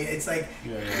nobody's doing it. It's like,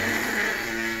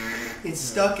 it's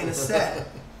stuck in a set.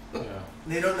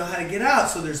 They don't know how to get out,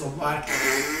 so there's a lot of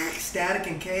static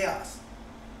and chaos.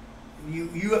 You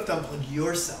have to unplug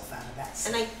yourself out of that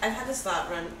set. And I've had this thought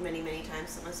run many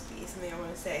times, so it must be something I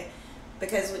want to say.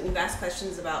 Because when you've asked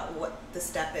questions about what the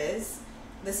step is,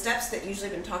 the steps that usually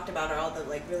been talked about are all the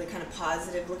like really kind of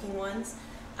positive looking ones.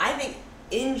 I think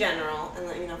in general, and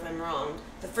let me know if I'm wrong,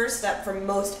 the first step for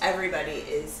most everybody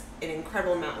is an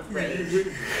incredible amount of rage.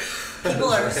 People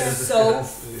are so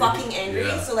fucking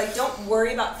angry, so like don't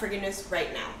worry about forgiveness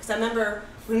right now. Because I remember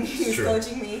when he was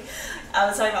coaching me, I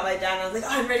was talking about my dad, and I was like,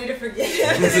 oh, I'm ready to forgive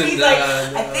him. And he's like,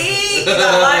 I think, a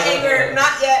lot of anger,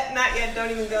 not yet,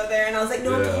 don't even go there. And I was like,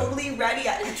 no, I'm totally ready.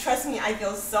 Trust me, I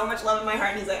feel so much love in my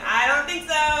heart. And he's like, I don't think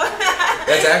so.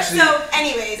 That's actually... So,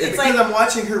 anyways, it's because like... I'm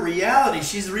watching her reality.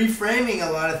 She's reframing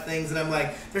a lot of things, and I'm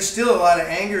like, there's still a lot of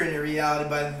anger in your reality,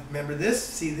 but remember this,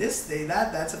 see this, say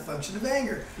that, that's a function of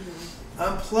anger. Mm-hmm.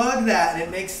 Unplug that, and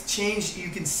it makes change you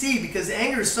can see, because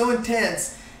anger is so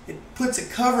intense, it puts a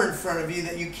cover in front of you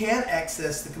that you can't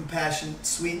access the compassionate,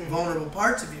 sweet, and vulnerable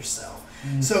parts of yourself.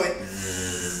 Mm-hmm. So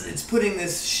it's putting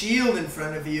this shield in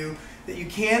front of you that you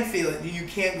can feel it. You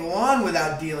can't go on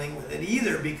without dealing with it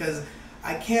either, because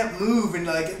I can't move and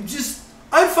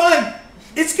I'm fine.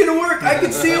 It's gonna work. I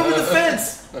can see over the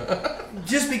fence.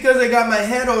 Just because I got my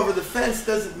head over the fence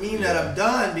doesn't mean that I'm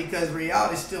done, because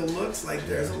reality still looks like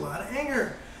there's a lot of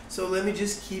anger. So let me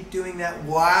just keep doing that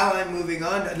while I'm moving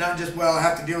on. Not just, well, I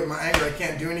have to deal with my anger. I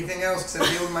can't do anything else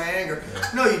except deal with my anger.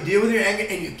 No, you deal with your anger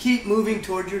and you keep moving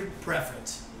toward your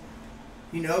preference.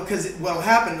 You know, because what'll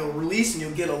happen, it'll release and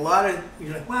you'll get a lot of,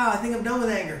 you're like, wow, I think I'm done with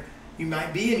anger. You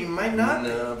might be and you might not be.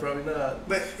 No, probably not.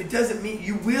 But it doesn't mean,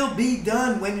 you will be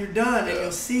done when you're done, and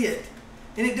you'll see it.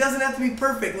 And it doesn't have to be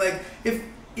perfect. Like, if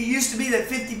it used to be that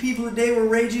 50 people a day were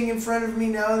raging in front of me,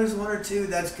 now there's 1 or 2,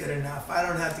 that's good enough. I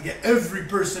don't have to get every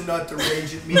person not to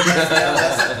rage at me.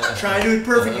 Try and do it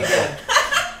perfect again.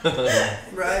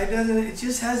 Right? It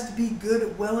just has to be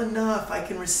good, well enough. I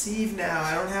can receive now.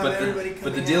 I don't have everybody coming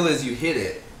But the deal is you hit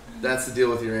it. That's the deal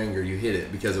with your anger. You hit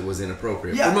it because it was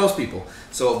inappropriate for most people.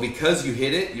 So because you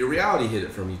hit it, your reality hit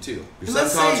it from you too. Your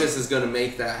subconscious is going to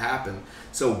make that happen.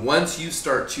 So once you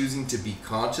start choosing to be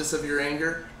conscious of your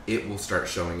anger, it will start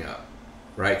showing up,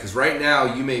 right? Because right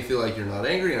now you may feel like you're not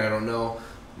angry, and I don't know,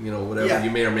 whatever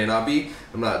you may or may not be.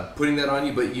 I'm not putting that on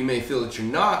you, but you may feel that you're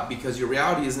not because your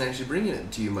reality isn't actually bringing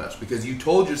it to you much because you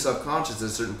told your subconscious at a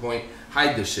certain point,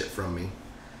 hide this shit from me.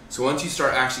 So once you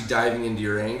start actually diving into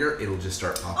your anger, it'll just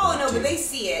start popping up. Oh, no, but they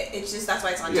see it. It's just that's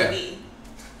why it's on TV.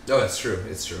 No, it's true.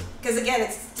 It's true. Because again,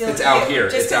 it's out here.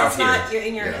 Just it's out because here. You're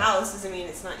in your house doesn't mean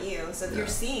it's not you. So if you're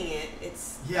seeing it,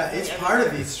 it's it's part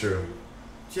of you. It's true.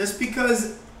 Just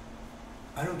because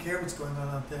I don't care what's going on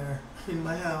out there in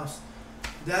my house,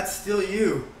 that's still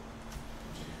you.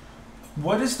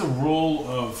 What is the role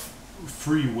of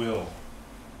free will?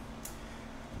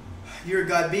 You're a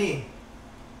God being.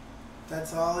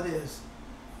 That's all it is.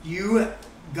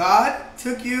 God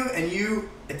took you, and you,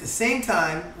 at the same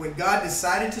time, when God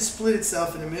decided to split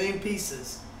itself in a million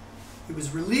pieces, it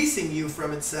was releasing you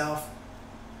from itself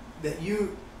that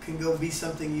you can go be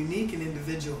something unique and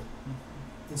individual.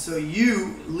 And so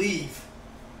you leave.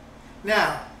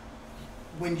 Now,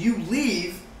 when you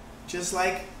leave, just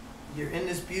like you're in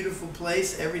this beautiful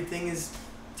place, everything is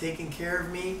taking care of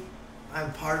me,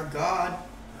 I'm part of God,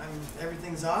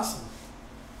 everything's awesome.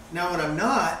 Now when I'm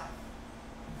not,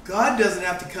 God doesn't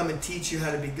have to come and teach you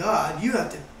how to be God. You have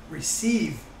to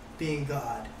receive being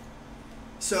God.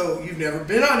 So you've never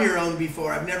been on your own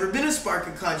before. I've never been a spark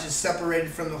of conscience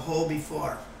separated from the whole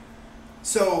before.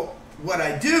 So what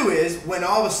I do is, when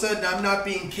all of a sudden I'm not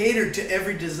being catered to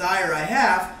every desire I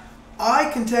have,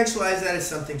 I contextualize that as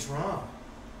something's wrong.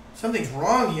 Something's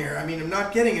wrong here. I mean, I'm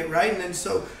not getting it right. And then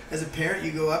so as a parent,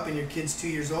 you go up and your kid's 2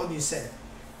 years old and you say,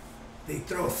 they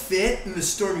throw a fit in the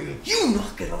store and you go, you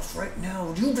knock it off right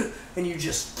now. And you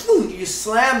just, boom, you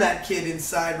slam that kid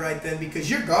inside right then because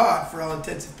you're God for all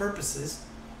intents and purposes.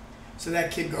 So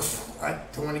that kid goes, I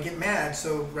don't want to get mad.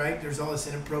 So, right, there's all this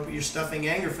inappropriate, you're stuffing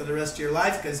anger for the rest of your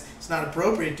life because it's not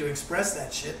appropriate to express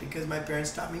that shit because my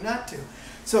parents taught me not to.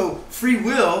 So free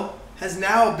will has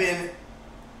now been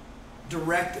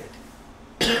directed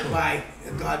by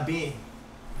a God being,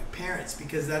 my parents,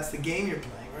 because that's the game you're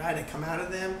playing. Right? I come out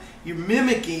of them. You're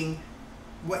mimicking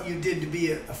what you did to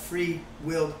be a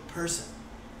free-willed person.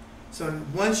 So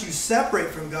once you separate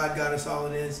from God, God is all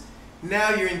it is,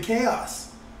 now you're in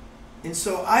chaos. And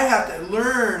so I have to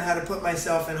learn how to put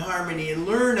myself in harmony and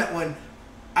learn that when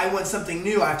I want something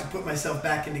new, I have to put myself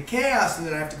back into chaos, and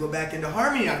then I have to go back into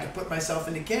harmony. I have to put myself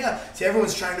into chaos. See,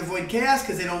 everyone's trying to avoid chaos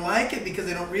because they don't like it, because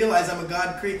they don't realize I'm a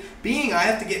God being. I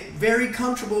have to get very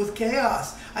comfortable with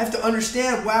chaos. I have to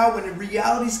understand, wow, when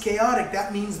reality's chaotic,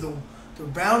 that means the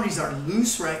boundaries are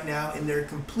loose right now, and they're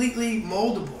completely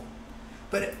moldable.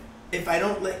 But if I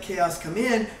don't let chaos come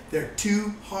in, they're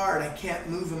too hard. I can't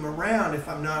move them around if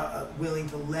I'm not willing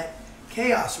to let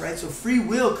chaos, right? So free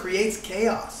will creates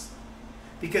chaos,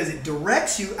 because it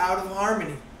directs you out of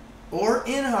harmony or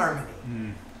in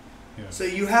harmony. Yeah. So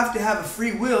you have to have a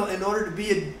free will in order to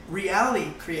be a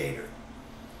reality creator.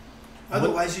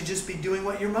 Otherwise, you'd just be doing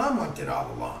what your mom wanted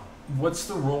all along. What's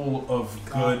the role of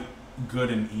good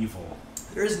and evil?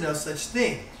 There is no such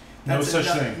thing. No such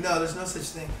thing? No, there's no such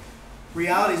thing.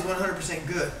 Reality is 100%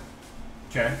 good.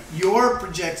 Okay. You're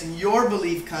projecting your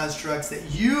belief constructs that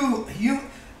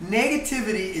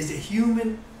negativity is a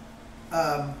human...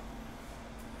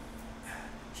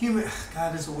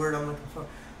 God is a word I'm looking for.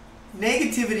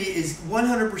 Negativity is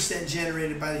 100%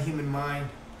 generated by the human mind.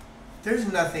 There's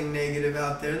nothing negative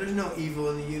out there. There's no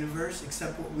evil in the universe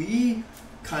except what we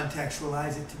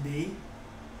contextualize it to be.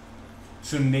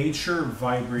 So nature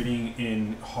vibrating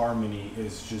in harmony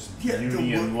is just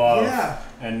beauty and love,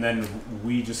 and then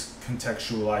we just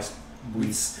contextualize.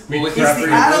 It's the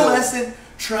adolescent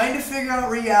trying to figure out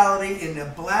reality in a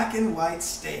black and white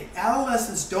state.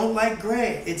 Adolescents don't like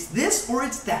gray. It's this or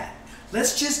it's that.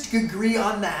 Let's just agree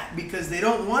on that, because they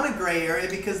don't want a gray area,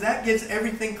 because that gets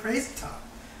everything crazy talk.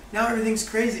 Now everything's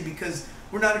crazy because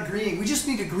we're not agreeing. We just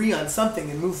need to agree on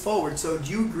something and move forward. So do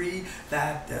you agree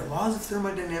that the laws of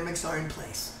thermodynamics are in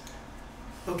place?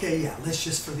 Okay, yeah, let's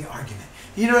just for the argument.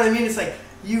 You know what I mean? It's like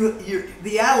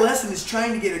the adolescent is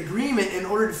trying to get agreement in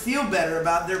order to feel better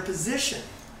about their position.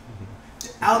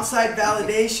 Outside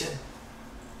validation.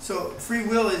 So free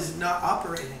will is not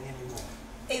operating anymore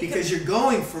because you're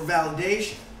going for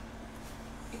validation.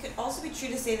 It could also be true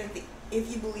to say that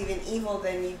if you believe in evil,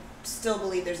 then you still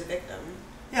believe there's a victim.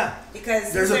 Yeah.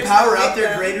 Because There's a no power out there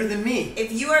victim, greater than me.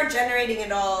 If you are generating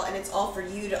it all and it's all for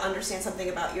you to understand something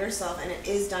about yourself and it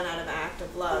is done out of an act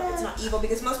of love, it's not evil.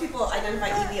 Because most people identify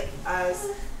evil as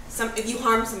if you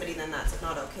harm somebody, then that's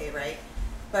not okay, right?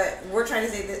 But we're trying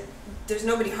to say that there's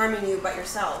nobody harming you but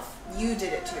yourself. You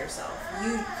did it to yourself.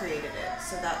 You created it.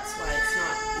 So that's why it's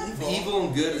not evil. Evil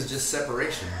and good is just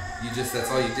separation. That's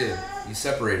all you did. You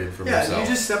separated from Yeah, yourself. you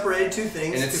just separated two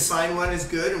things And to it's- find one is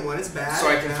good and one is bad. So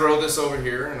I can throw this over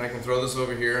here, and I can throw this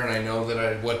over here, and I know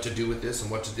that what to do with this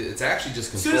and what to do. It's actually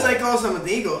just As control. soon as I call someone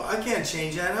the ego, I can't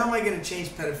change that. How am I going to change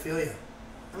pedophilia?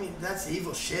 I mean, that's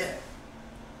evil shit.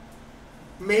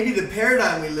 Maybe the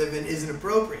paradigm we live in isn't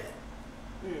appropriate.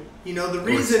 You know, the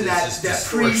reason it's that just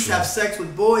priests distortion. have sex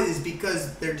with boys is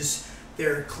because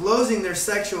they're closing their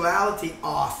sexuality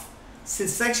off.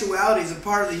 Since sexuality is a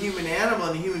part of the human animal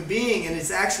and the human being, and it's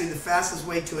actually the fastest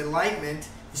way to enlightenment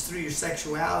is through your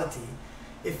sexuality.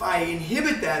 If I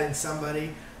inhibit that in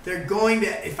somebody, they're going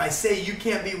to, if I say you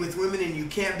can't be with women and you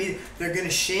can't be, they're going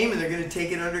to shame and they're going to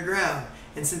take it underground.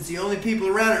 And since the only people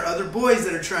around are other boys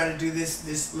that are trying to do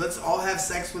this, let's all have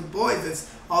sex with boys. Let's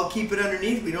all keep it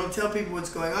underneath. We don't tell people what's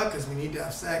going on because we need to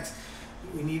have sex.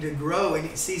 We need to grow.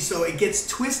 And see, so it gets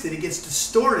twisted, it gets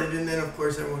distorted, and then of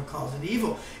course everyone calls it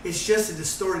evil. It's just a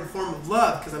distorted form of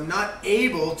love because I'm not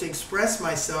able to express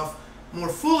myself more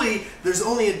fully. There's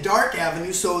only a dark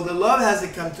avenue, so the love has to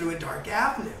come through a dark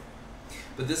avenue.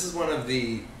 But this is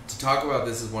to talk about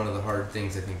this is one of the hard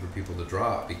things I think for people to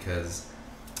drop because,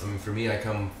 I mean, for me, I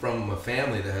come from a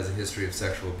family that has a history of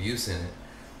sexual abuse in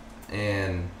it.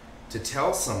 And to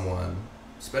tell someone,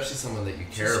 especially someone that you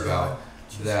care about,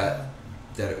 that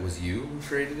it was you who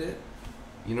created it,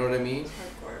 you know what I mean?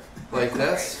 Hardcore. Like, Hardcore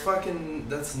that's right now.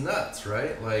 that's nuts,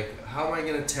 right? Like, how am I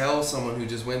going to tell someone who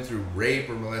just went through rape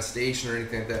or molestation or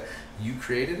anything like that, you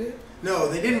created it? No,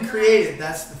 they didn't create it.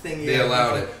 That's the thing. They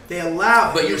allowed it. They allow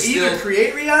it. But you you're either still-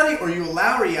 create reality or you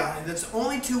allow reality. That's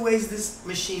only two ways this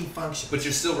machine functions. But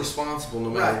you're still responsible no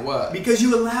matter what. Because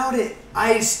you allowed it.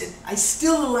 I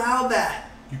still allow that.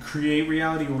 You create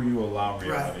reality or you allow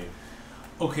reality.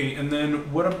 Okay, and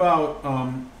then what about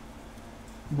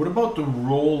the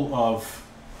role of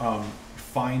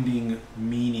finding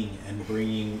meaning and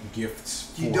bringing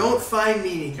gifts? You forward? don't find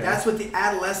meaning. Okay. That's what the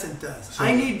adolescent does. So-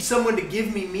 I need someone to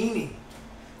give me meaning.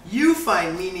 You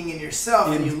find meaning in yourself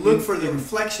and you look for the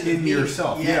reflection of in meaning.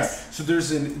 yourself. Yes. Yeah. So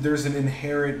there's an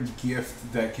inherent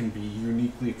gift that can be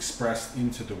uniquely expressed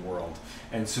into the world,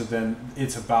 and so then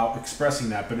it's about expressing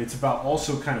that, but it's about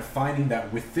also kind of finding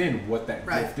that within what that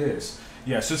Right. gift is.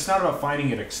 Yeah. So it's not about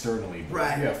finding it externally, but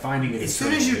Right. yeah, finding it. As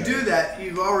soon as you internally, do that,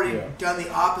 you've already Yeah. done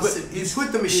the opposite. But You is-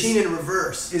 put the machine is- in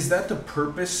reverse. Is that the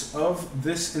purpose of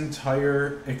this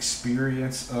entire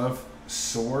experience of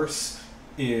Source?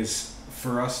 Is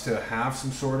for us to have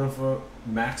some sort of a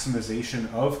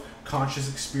maximization of conscious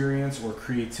experience or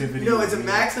creativity? No, or it's a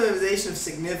meaning? maximization of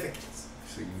significance.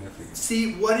 Significance.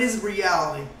 See, what is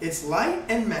reality? It's light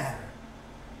and matter.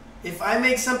 If I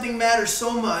make something matter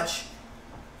so much,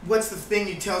 what's the thing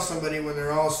you tell somebody when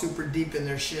they're all super deep in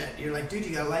their shit? You're like, dude,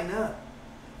 you gotta lighten up.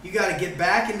 You gotta get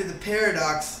back into the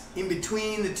paradox in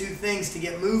between the two things to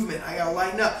get movement. I gotta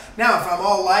lighten up. Now, if I'm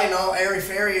all light and all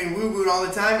airy-fairy and woo-woo all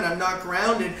the time and I'm not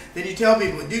grounded, then you tell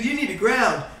people, dude, you need to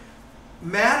ground.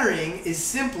 Mattering is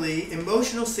simply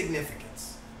emotional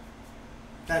significance.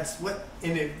 That's what,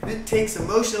 and it takes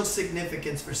emotional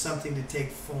significance for something to take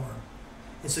form.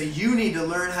 And so you need to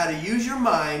learn how to use your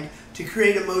mind to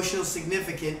create emotional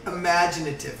significance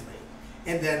imaginatively.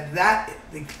 And then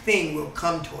the thing will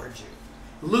come towards you.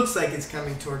 It looks like it's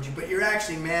coming towards you, but you're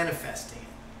actually manifesting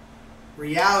it.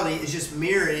 Reality is just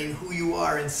mirroring who you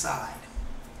are inside.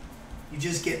 You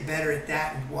just get better at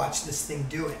that and watch this thing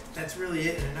do it. That's really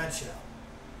it in a nutshell.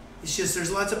 It's just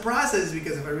there's lots of processes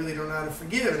because if I really don't know how to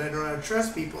forgive and I don't know how to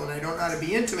trust people and I don't know how to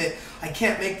be intimate, I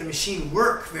can't make the machine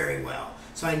work very well.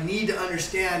 So I need to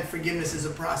understand forgiveness is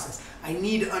a process. I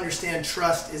need to understand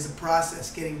trust is a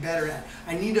process, getting better at.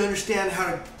 I need to understand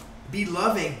how to be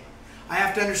loving. I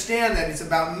have to understand that it's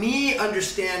about me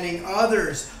understanding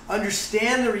others,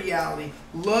 understand the reality,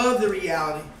 love the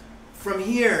reality from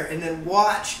here, and then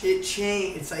watch it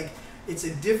change. It's like, it's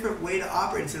a different way to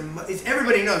operate. It's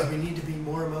everybody knows we need to be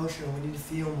more emotional, we need to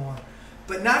feel more.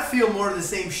 But not feel more of the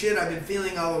same shit I've been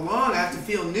feeling all along. I have to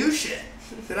feel new shit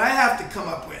that I have to come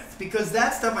up with. Because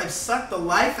that stuff I've sucked the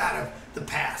life out of the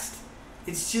past.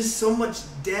 It's just so much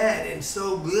dead and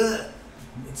so good.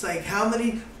 It's like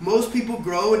most people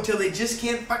grow until they just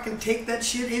can't fucking take that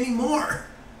shit anymore.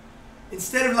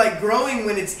 Instead of like growing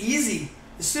when it's easy.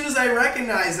 As soon as I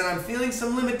recognize that I'm feeling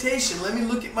some limitation, let me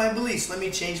look at my beliefs. Let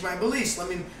me change my beliefs. Let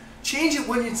me Change it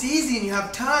when it's easy and you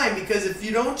have time, because if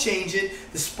you don't change it,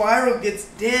 the spiral gets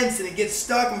dense and it gets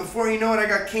stuck, and before you know it, I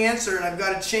got cancer and I've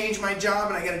got to change my job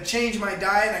and I got to change my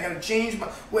diet and I got to change my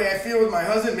way I feel with my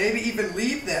husband, maybe even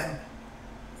leave them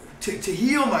to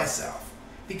heal myself,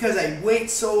 because I wait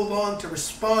so long to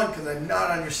respond because I'm not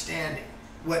understanding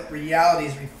what reality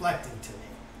is reflecting to me.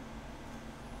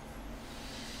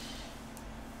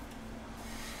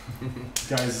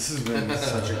 Guys, this has been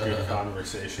such a good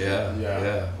conversation.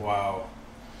 Yeah. Wow.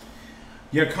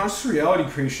 Yeah, conscious reality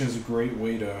creation is a great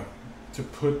way to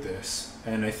put this.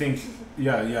 And I think,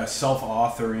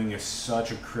 self-authoring is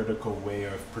such a critical way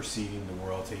of perceiving the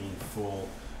world, taking full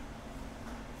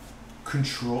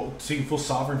control, taking full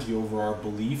sovereignty over our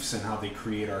beliefs and how they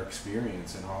create our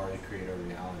experience and how they create our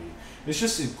reality. It's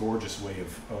just a gorgeous way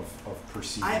of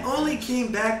perceiving. I only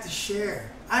came back to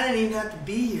share. I didn't even have to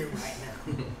be here right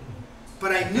now.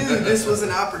 But I knew this was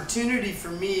an opportunity for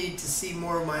me to see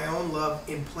more of my own love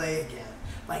in play again.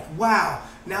 Like, wow,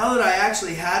 now that I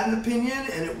actually had an opinion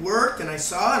and it worked and I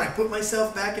saw it and I put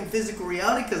myself back in physical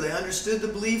reality because I understood the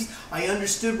beliefs, I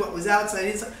understood what was outside,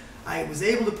 inside, I was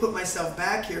able to put myself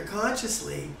back here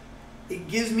consciously. It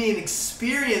gives me an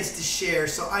experience to share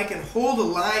so I can hold a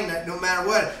line that no matter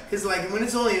what. Because like when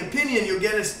it's only an opinion, you'll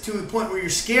get us to a point where you're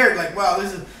scared. Like, wow,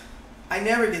 this is... I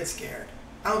never get scared.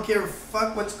 I don't care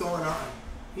fuck what's going on.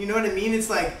 You know what I mean? It's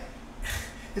like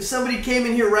if somebody came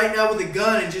in here right now with a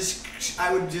gun and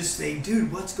I would just say,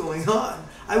 dude, what's going on?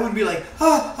 I wouldn't be like,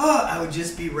 I would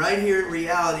just be right here in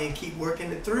reality and keep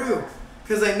working it through.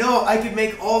 Because I know I could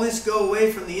make all this go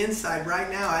away from the inside right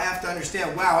now. I have to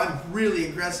understand, wow, I'm really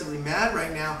aggressively mad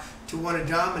right now to want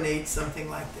to dominate something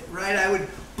like that, right?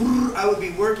 I would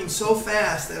be working so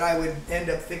fast that I would end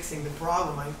up fixing the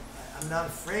problem. I'm not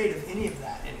afraid of any of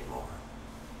that anymore.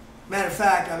 Matter of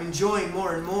fact, I'm enjoying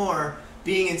more and more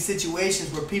being in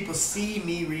situations where people see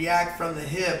me react from the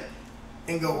hip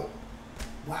and go,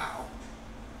 wow,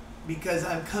 because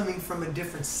I'm coming from a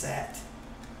different set.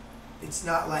 It's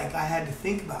not like I had to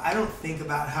think about. I don't think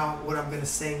about what I'm going to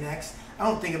say next. I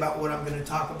don't think about what I'm going to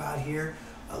talk about here.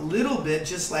 A little bit,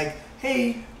 just like,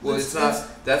 hey. Well,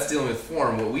 that's dealing with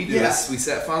form. What we do is we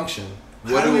set function.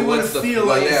 How do we want to feel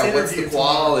like this interview? What's the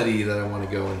quality that I want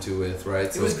to go into with, right?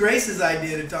 It was Grace's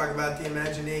idea to talk about the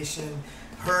imagination.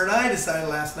 Her and I decided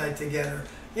last night together,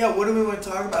 what do we want to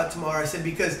talk about tomorrow? I said,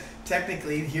 because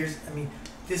technically,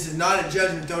 this is not a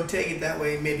judgment. Don't take it that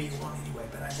way. Maybe you won't anyway,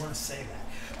 but I want to say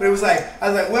that. But I was like,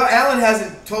 well, Alan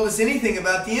hasn't told us anything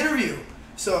about the interview.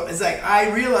 So it's like,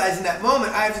 I realized in that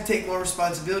moment, I have to take more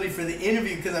responsibility for the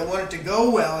interview because I want it to go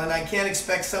well. And I can't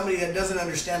expect somebody that doesn't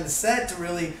understand the set to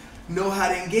really know how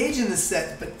to engage in the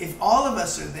set. But if all of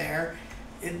us are there,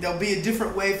 there'll be a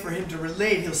different way for him to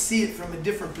relate. He'll see it from a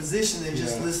different position than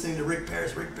just listening to Rick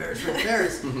Paris.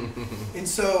 And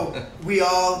so we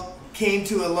all came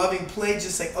to a loving place,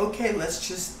 just like, okay, let's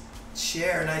just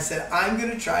share. And I said, I'm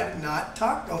going to try to not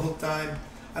talk the whole time.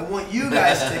 I want you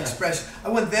guys to express. I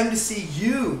want them to see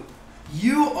you.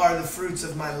 You are the fruits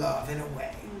of my love in a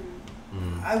way.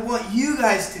 I want you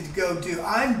guys to go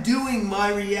I'm doing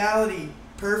my reality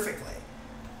perfectly.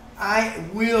 I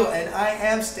will, and I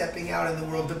am stepping out in the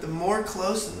world, but the more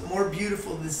close and the more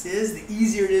beautiful this is, the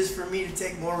easier it is for me to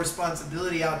take more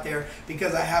responsibility out there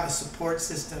because I have a support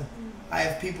system. I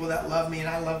have people that love me and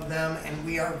I love them, and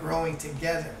we are growing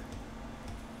together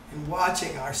and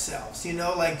watching ourselves.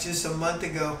 Like just a month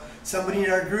ago, somebody in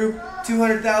our group,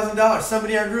 $200,000.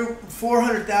 Somebody in our group,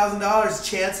 $400,000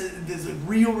 chance there's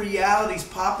real realities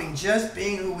popping just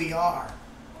being who we are.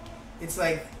 It's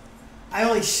like, I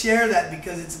only share that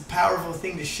because it's a powerful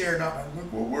thing to share, not like,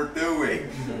 look what we're doing.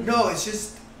 No,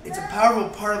 it's a powerful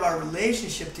part of our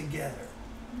relationship together.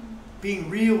 Being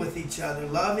real with each other,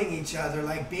 loving each other,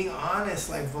 like being honest,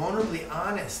 like vulnerably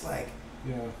honest, like.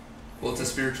 Yeah. Well, it's a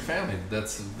spiritual family.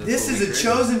 That's this is a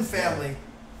chosen family.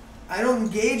 I don't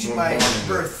engage my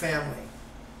birth family.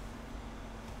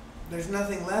 There's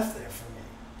nothing left there for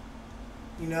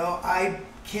me. I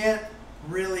can't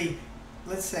really,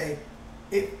 let's say,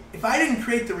 if I didn't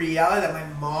create the reality that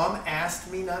my mom asked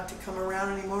me not to come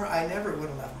around anymore, I never would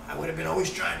have left. I would have been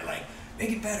always trying to make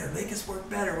it better, make us work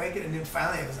better, and then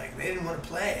finally I was like, they didn't want to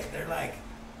play. They're like,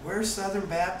 we're Southern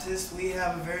Baptists. We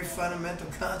have a very fundamental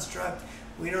construct.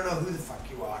 We don't know who the fuck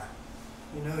you are.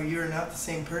 You're not the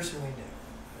same person we knew.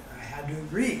 I had to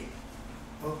agree.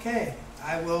 Okay,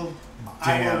 I will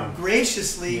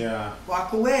graciously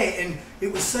walk away. And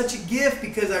it was such a gift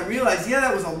because I realized,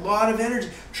 that was a lot of energy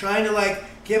trying to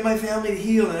get my family to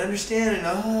heal and understand,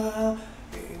 and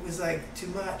it was too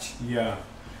much. Yeah.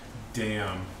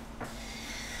 Damn.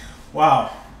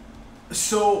 Wow.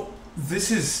 So this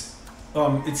is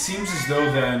it seems as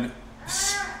though then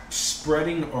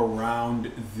spreading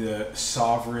around the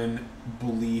sovereign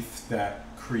belief that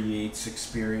creates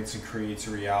experience and creates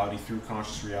a reality through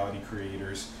conscious reality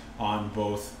creators on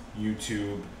both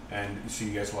YouTube, and so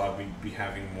you guys will be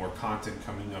having more content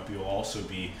coming up. You'll also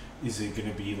be, is it going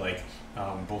to be like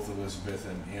both Elizabeth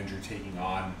and Andrew taking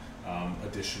on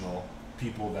additional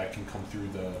people that can come through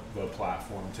the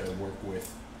platform to work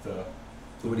with the...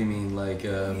 What do you mean, like?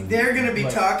 They're going to be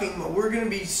like- talking. We're going to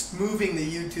be moving the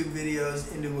YouTube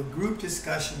videos into a group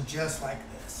discussion just like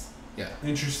this. Yeah.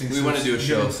 Interesting. We So want to do a you're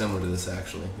show gonna- similar to this,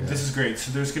 actually. Yeah. This is great. So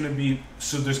there's gonna be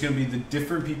the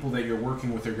different people that you're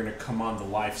working with are gonna come on the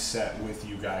live set with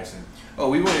you guys, and Oh,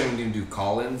 we won't even do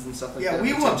call-ins and stuff like Yeah, that.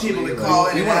 we want people to potentially, call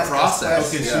in We and want ask to us process.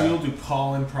 questions. okay, so yeah. you'll do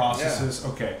call-in processes.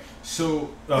 Okay, so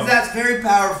 'Cause that's very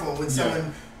powerful when Yeah.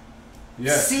 someone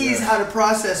yes, sees yes. how to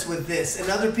process with this, and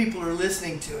other people are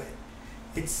listening to it.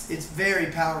 It's very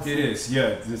powerful. It is,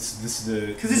 yeah. This is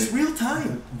the Because it's real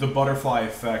time. the butterfly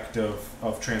effect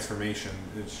of transformation.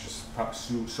 It's just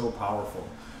so powerful.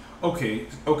 Okay.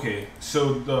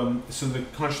 So the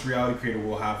conscious reality creator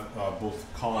will have both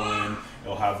call in.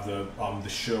 It'll have the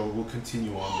show. Will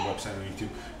continue on the website on YouTube.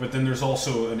 But then there's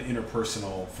also an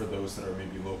interpersonal for those that are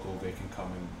maybe local. They can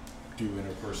come and do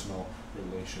interpersonal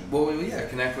relation. Well, yeah,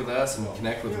 connect with us and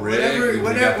connect with Yeah, Rick.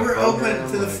 We got the we're program,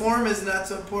 open to the like- form is not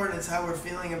so important. It's how we're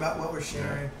feeling about what we're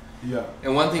sharing. Yeah.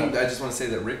 And one thing I just want to say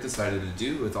that Rick decided to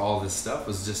do with all this stuff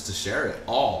was just to share it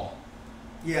all.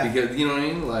 Yeah. Because, you know what I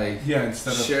mean? Like, Yeah.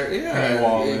 Instead of share,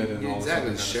 paywall it and all this other exactly,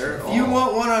 kind of share it stuff. all. If you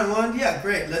want one-on-one, yeah,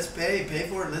 great. Let's pay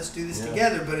for it. Let's do this Yeah.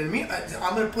 together. But in me,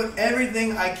 I'm going to put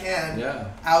everything I can Yeah.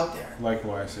 out there.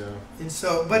 Likewise, yeah. And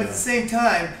so, but at Yeah. the same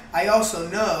time, I also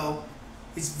know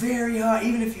it's very hard.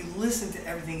 Even if you listen to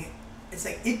everything, it's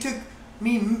like it took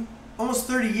me almost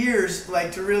 30 years,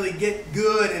 like, to really get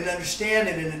good and understand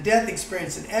it, and a death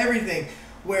experience and everything.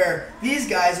 Where these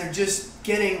guys are just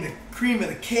getting the cream of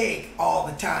the cake all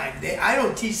the time. I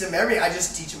don't teach them I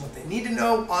just teach them what they need to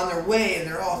know on their way, and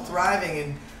they're all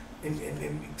thriving and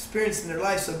experiencing their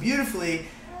life so beautifully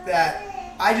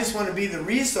that I just want to be the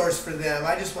resource for them.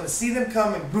 I just want to see them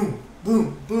come and boom,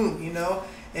 boom, boom, you know?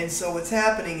 And so what's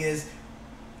happening is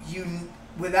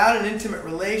without an intimate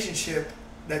relationship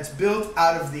that's built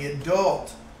out of the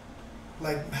adult,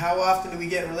 like, how often do we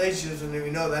get in relationships and we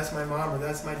know that's my mom or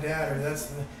that's my dad or that's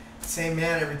the same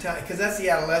man every time? Because that's the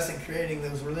adolescent creating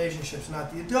those relationships,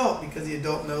 not the adult, because the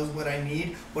adult knows what I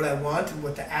need, what I want, and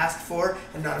what to ask for.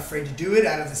 I'm not afraid to do it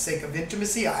out of the sake of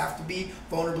intimacy. I have to be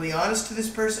vulnerably honest to this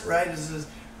person, right? There's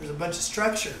a bunch of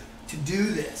structure to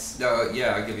do this.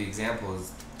 Yeah, I'll give you an example.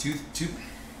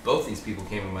 Both these people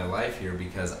came in my life here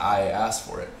because I asked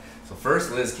for it. So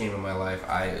first Liz came in my life.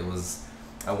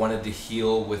 I wanted to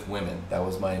heal with women. That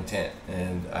was my intent.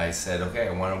 And I said, okay,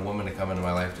 I want a woman to come into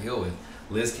my life to heal with.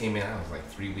 Liz came in, I was like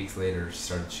 3 weeks later, she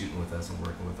started shooting with us and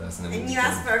working with us. And then And we you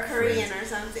asked for a became Korean friends.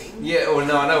 or something. Yeah, no,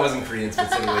 that wasn't Korean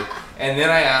specifically. And then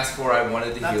I asked I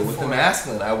wanted to Not heal the with the foreign.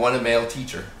 masculine. I want a male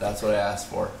teacher. That's what I asked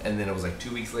for. And then it was like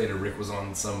 2 weeks later, Rick was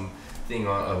on some thing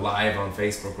live on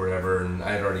Facebook or whatever, and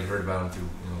I had already heard about him through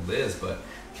Liz, but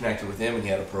connected with him and he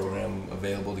had a program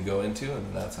available to go into,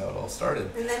 and that's how it all started.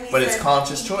 And then he But it's said,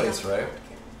 conscious "You choice, don't right? want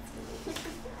kids."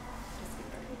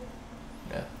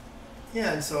 Yeah.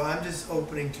 Yeah, and so I'm just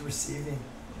opening to receiving,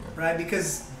 right?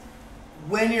 Because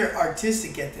when you're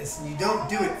artistic at this and you don't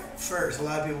do it first, a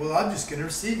lot of people, well, I'm just going to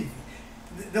receive.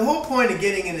 The whole point of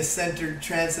getting in a centered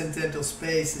transcendental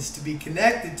space is to be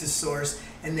connected to Source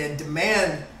and then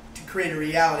demand to create a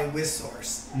reality with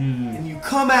Source. Mm. And you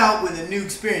come out with a new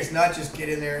experience, not just get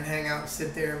in there and hang out and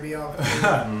sit there and be all.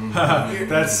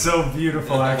 That's so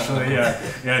beautiful, actually.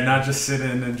 Yeah. Not just sit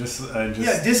in and just.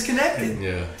 Yeah, disconnected.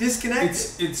 Yeah. Disconnected.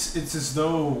 It's as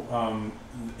though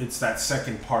it's that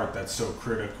second part that's so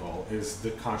critical, is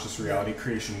the conscious reality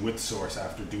creation with Source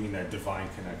after doing that divine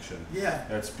connection. Yeah.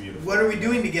 That's beautiful. What are we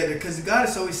doing together? Because the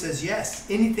goddess always says yes,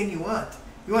 anything you want.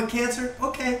 You want cancer?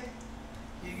 Okay.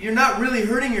 You're not really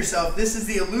hurting yourself. This is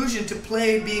the illusion to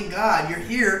play being God. You're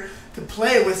here to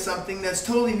play with something that's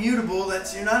totally mutable.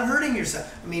 You're not hurting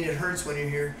yourself. I mean, it hurts when you're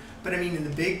here, but I mean, in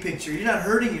the big picture, you're not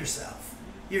hurting yourself.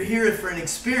 You're here for an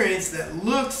experience that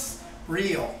looks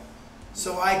real,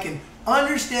 so I can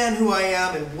understand who I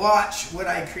am and watch what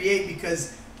I create.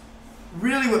 Because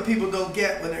really, what people don't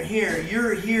get when they're here,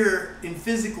 you're here on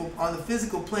the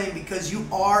physical plane because you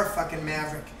are a fucking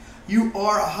maverick. You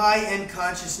are a high-end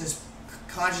consciousness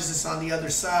on the other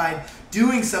side,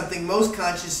 doing something most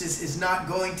consciousness is not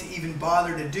going to even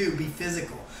bother to do, be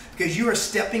physical. Because you are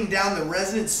stepping down the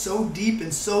resonance so deep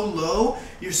and so low,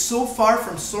 you're so far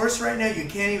from Source right now, you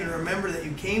can't even remember that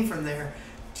you came from there.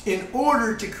 in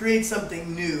order to create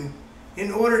something new,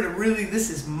 in order to really, this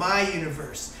is my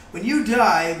universe. When you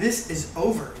die, this is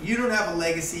over. You don't have a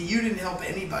legacy. You didn't help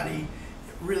anybody.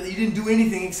 Really, you didn't do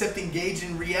anything except engage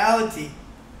in reality.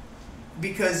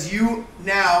 Because you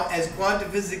now, as quantum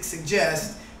physics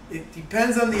suggests, it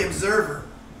depends on the observer.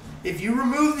 If you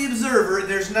remove the observer,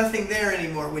 there's nothing there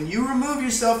anymore. When you remove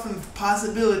yourself from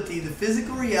possibility, the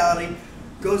physical reality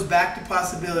goes back to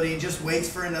possibility and just waits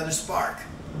for another spark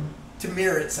to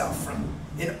mirror itself from.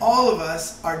 And all of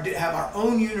us have our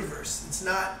own universe. It's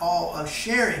not all a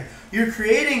sharing. You're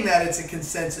creating that it's a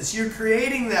consensus. You're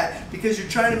creating that because you're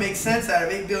trying to make sense out of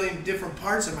 8 billion different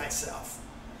parts of myself.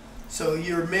 So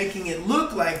you're making it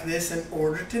look like this in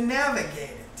order to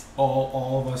navigate it.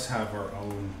 All of us have our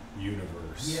own universe.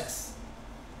 Yes.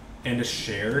 And a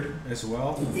shared as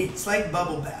well. It's like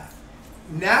bubble bath.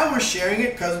 Now we're sharing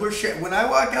it because we're sharing. When I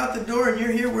walk out the door and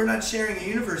you're here, we're not sharing a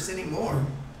universe anymore.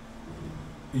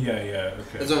 Yeah,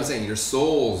 okay. That's what I'm saying. Your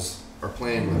souls are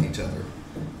playing with each other.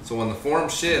 So when the form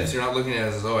shifts, you're not looking at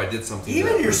it as, oh, I did something. Even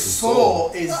to that your person's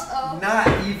soul is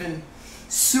not even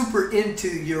super into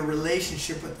your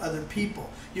relationship with other people.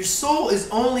 Your soul is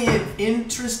only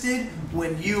interested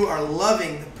when you are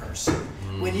loving the person.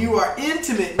 When you are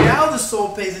intimate, now the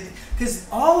soul pays it. Because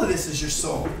all of this is your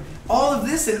soul. All of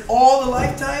this and all the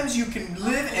lifetimes you can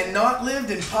live and not lived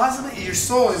and possibly, your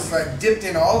soul is like dipped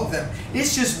in all of them.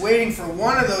 It's just waiting for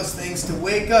one of those things to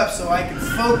wake up so I can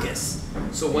focus.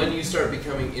 So when you start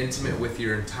becoming intimate with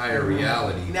your entire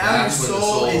reality, now that's your when the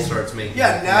soul soul starts making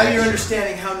Yeah, that now you're connection.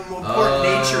 understanding how important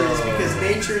nature is, because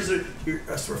nature is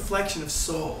a reflection of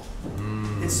soul.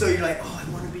 And so you're like, oh,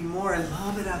 I want to be more. I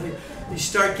love it out here. You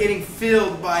start getting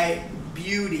filled by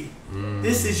beauty.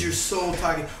 This is your soul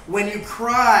talking. When you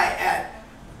cry at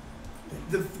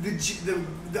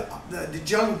the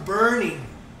jungle burning,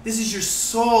 this is your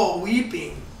soul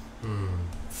weeping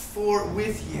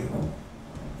with you.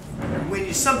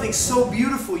 When something's so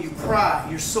beautiful, you cry.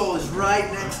 Your soul is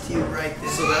right next to you, right there.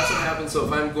 So that's what happens. So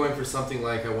if I'm going for something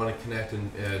like I want to connect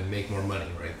and make more money,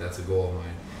 right? That's a goal of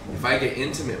mine. If I get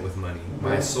intimate with money,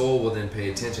 my soul will then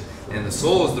pay attention. And the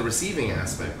soul is the receiving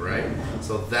aspect, right?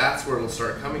 So that's where it'll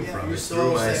start coming from. Your It's soul through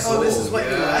will my say, soul. oh, this is what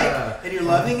you like, and you're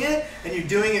loving it, and you're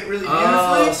doing it really beautifully.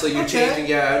 Oh, so you're changing.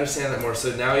 Yeah, I understand that more.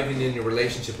 So now even in your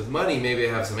relationship with money, maybe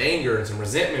I have some anger and some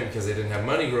resentment because I didn't have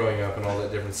money growing up and all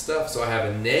that different stuff. So I have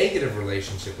a negative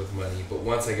relationship with money. But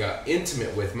once I got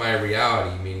intimate with my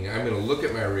reality, meaning I'm going to look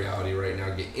at my reality right now,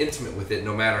 get intimate with it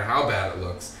no matter how bad it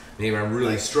looks. Maybe I'm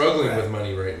really struggling with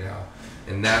money right now.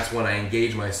 And that's when I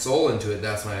engage my soul into it.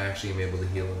 That's when I actually am able to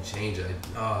heal and change it.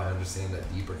 I understand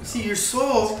that deeper now. See, your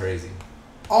soul, it's crazy.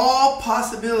 All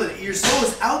possibility. Your soul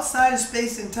is outside of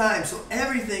space and time, so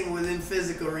everything within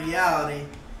physical reality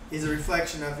is a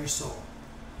reflection of your soul.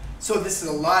 So this is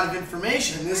a lot of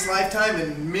information in this lifetime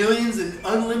and millions and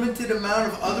unlimited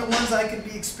amount of other ones I could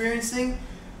be experiencing.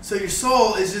 So your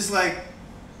soul is just like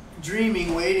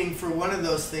dreaming, waiting for one of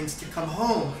those things to come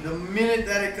home. The minute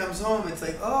that it comes home, it's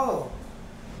like, oh,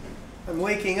 I'm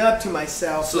waking up to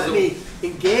myself. So let me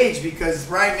engage, because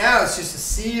right now it's just a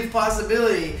sea of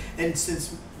possibility. And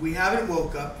since we haven't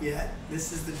woke up yet,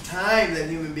 this is the time that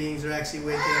human beings are actually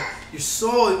waking up. Your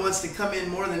soul wants to come in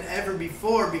more than ever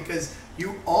before, because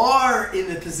you are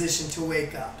in the position to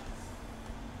wake up.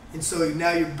 And so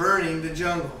now you're burning the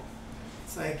jungle.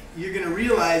 It's like you're going to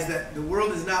realize that the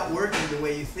world is not working the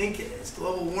way you think it is.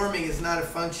 Global warming is not a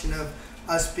function of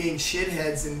us being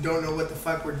shitheads and don't know what the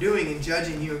fuck we're doing and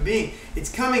judging human being.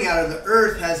 It's coming out of the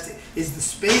earth is the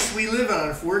space we live on.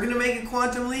 If we're going to make a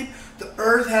quantum leap, the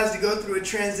earth has to go through a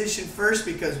transition first,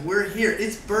 because we're here.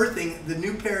 It's birthing the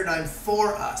new paradigm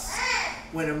for us.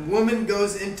 When a woman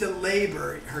goes into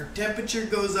labor, her temperature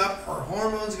goes up, her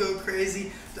hormones go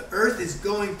crazy. The earth is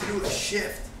going through a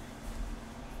shift.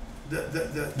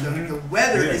 The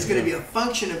weather is going to be a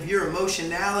function of your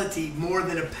emotionality more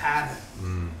than a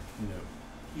pattern.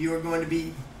 You're going to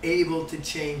be able to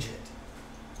change it.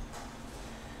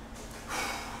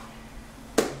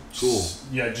 Cool.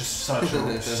 Yeah, just such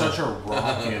a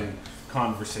rocking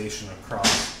conversation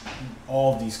across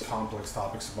all these complex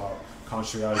topics about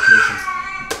conscious reality creation.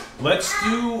 Let's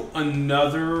do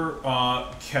another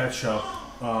catch up.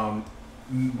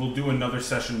 We'll do another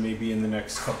session maybe in the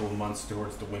next couple of months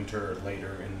towards the winter or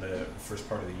later in the first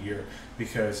part of the year,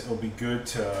 because it'll be good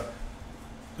to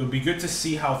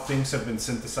see how things have been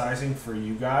synthesizing for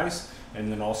you guys,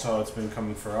 and then also how it's been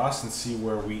coming for us, and see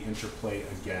where we interplay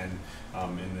again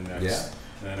in the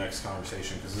next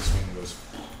conversation, because this one was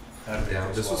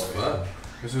this was fun.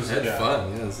 This was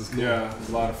fun. Yeah, this is cool. Yeah, it was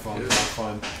a lot of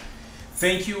fun.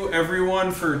 Thank you,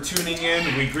 everyone, for tuning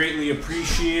in. We greatly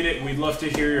appreciate it. We'd love to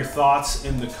hear your thoughts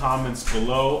in the comments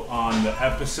below on the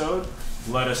episode.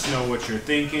 Let us know what you're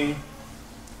thinking.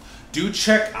 Do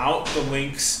check out the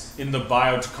links in the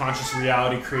bio to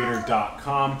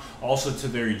ConsciousRealityCreator.com, also to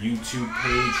their YouTube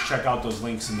page. Check out those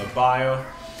links in the bio.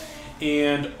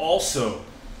 And also,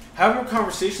 have more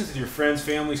conversations with your friends,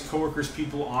 families, coworkers,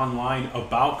 people online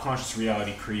about conscious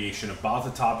reality creation, about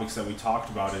the topics that we talked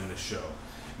about in the show.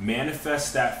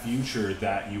 Manifest that future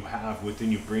that you have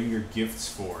within you. Bring your gifts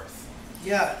forth.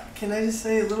 Yeah, can I just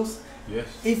say a little? Yes.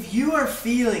 If you are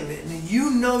feeling it and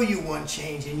you know you want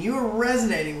change and you are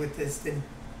resonating with this, then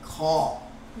call.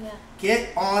 Yeah.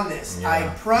 Get on this. Yeah. I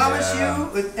promise you,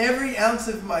 with every ounce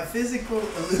of my physical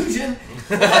illusion,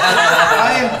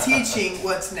 I am teaching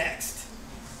what's next.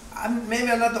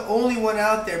 Maybe I'm not the only one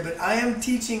out there, but I am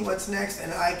teaching what's next,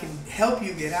 and I can help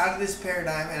you get out of this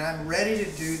paradigm, and I'm ready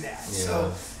to do that. Yeah.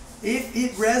 So if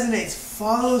it resonates,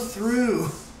 follow through.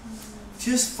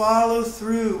 Just follow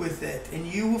through with it, and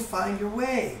you will find your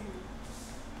way.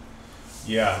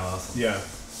 Yeah. Awesome. Yeah.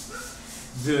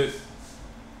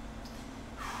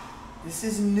 This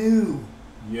is new.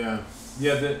 Yeah.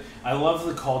 I love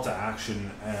the call to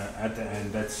action at the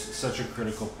end. That's such a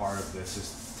critical part of this.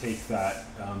 Is take that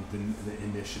the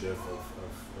initiative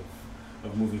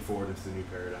of moving forward into the new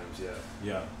paradigms.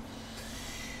 Yeah.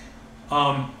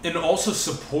 And also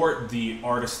support the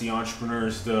artists, the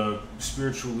entrepreneurs, the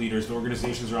spiritual leaders, the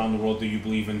organizations around the world that you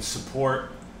believe in.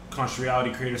 Support Conscious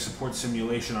Reality Creator, support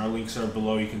Simulation. Our links are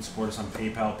below. You can support us on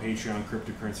PayPal, Patreon,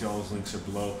 cryptocurrency. All those links are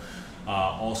below.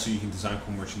 Also, you can design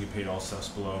cool merch and get paid. All stuff's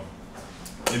below.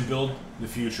 And build the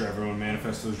future, everyone.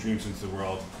 Manifest those dreams into the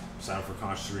world. Sign up for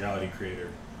Conscious Reality Creator.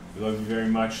 We love you very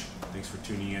much. Thanks for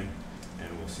tuning in,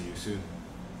 and we'll see you soon.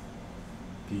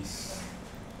 Peace.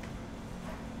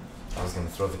 I was gonna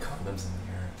throw the condoms in the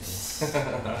air.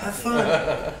 Have fun.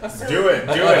 Do it.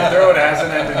 Throw it. It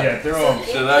hasn't ended yet. Throw them.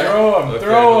 Should I? Throw them. Okay,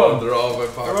 Throw them. They're all in my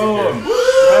pocket Throw here. them.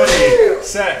 Ready.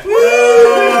 Set.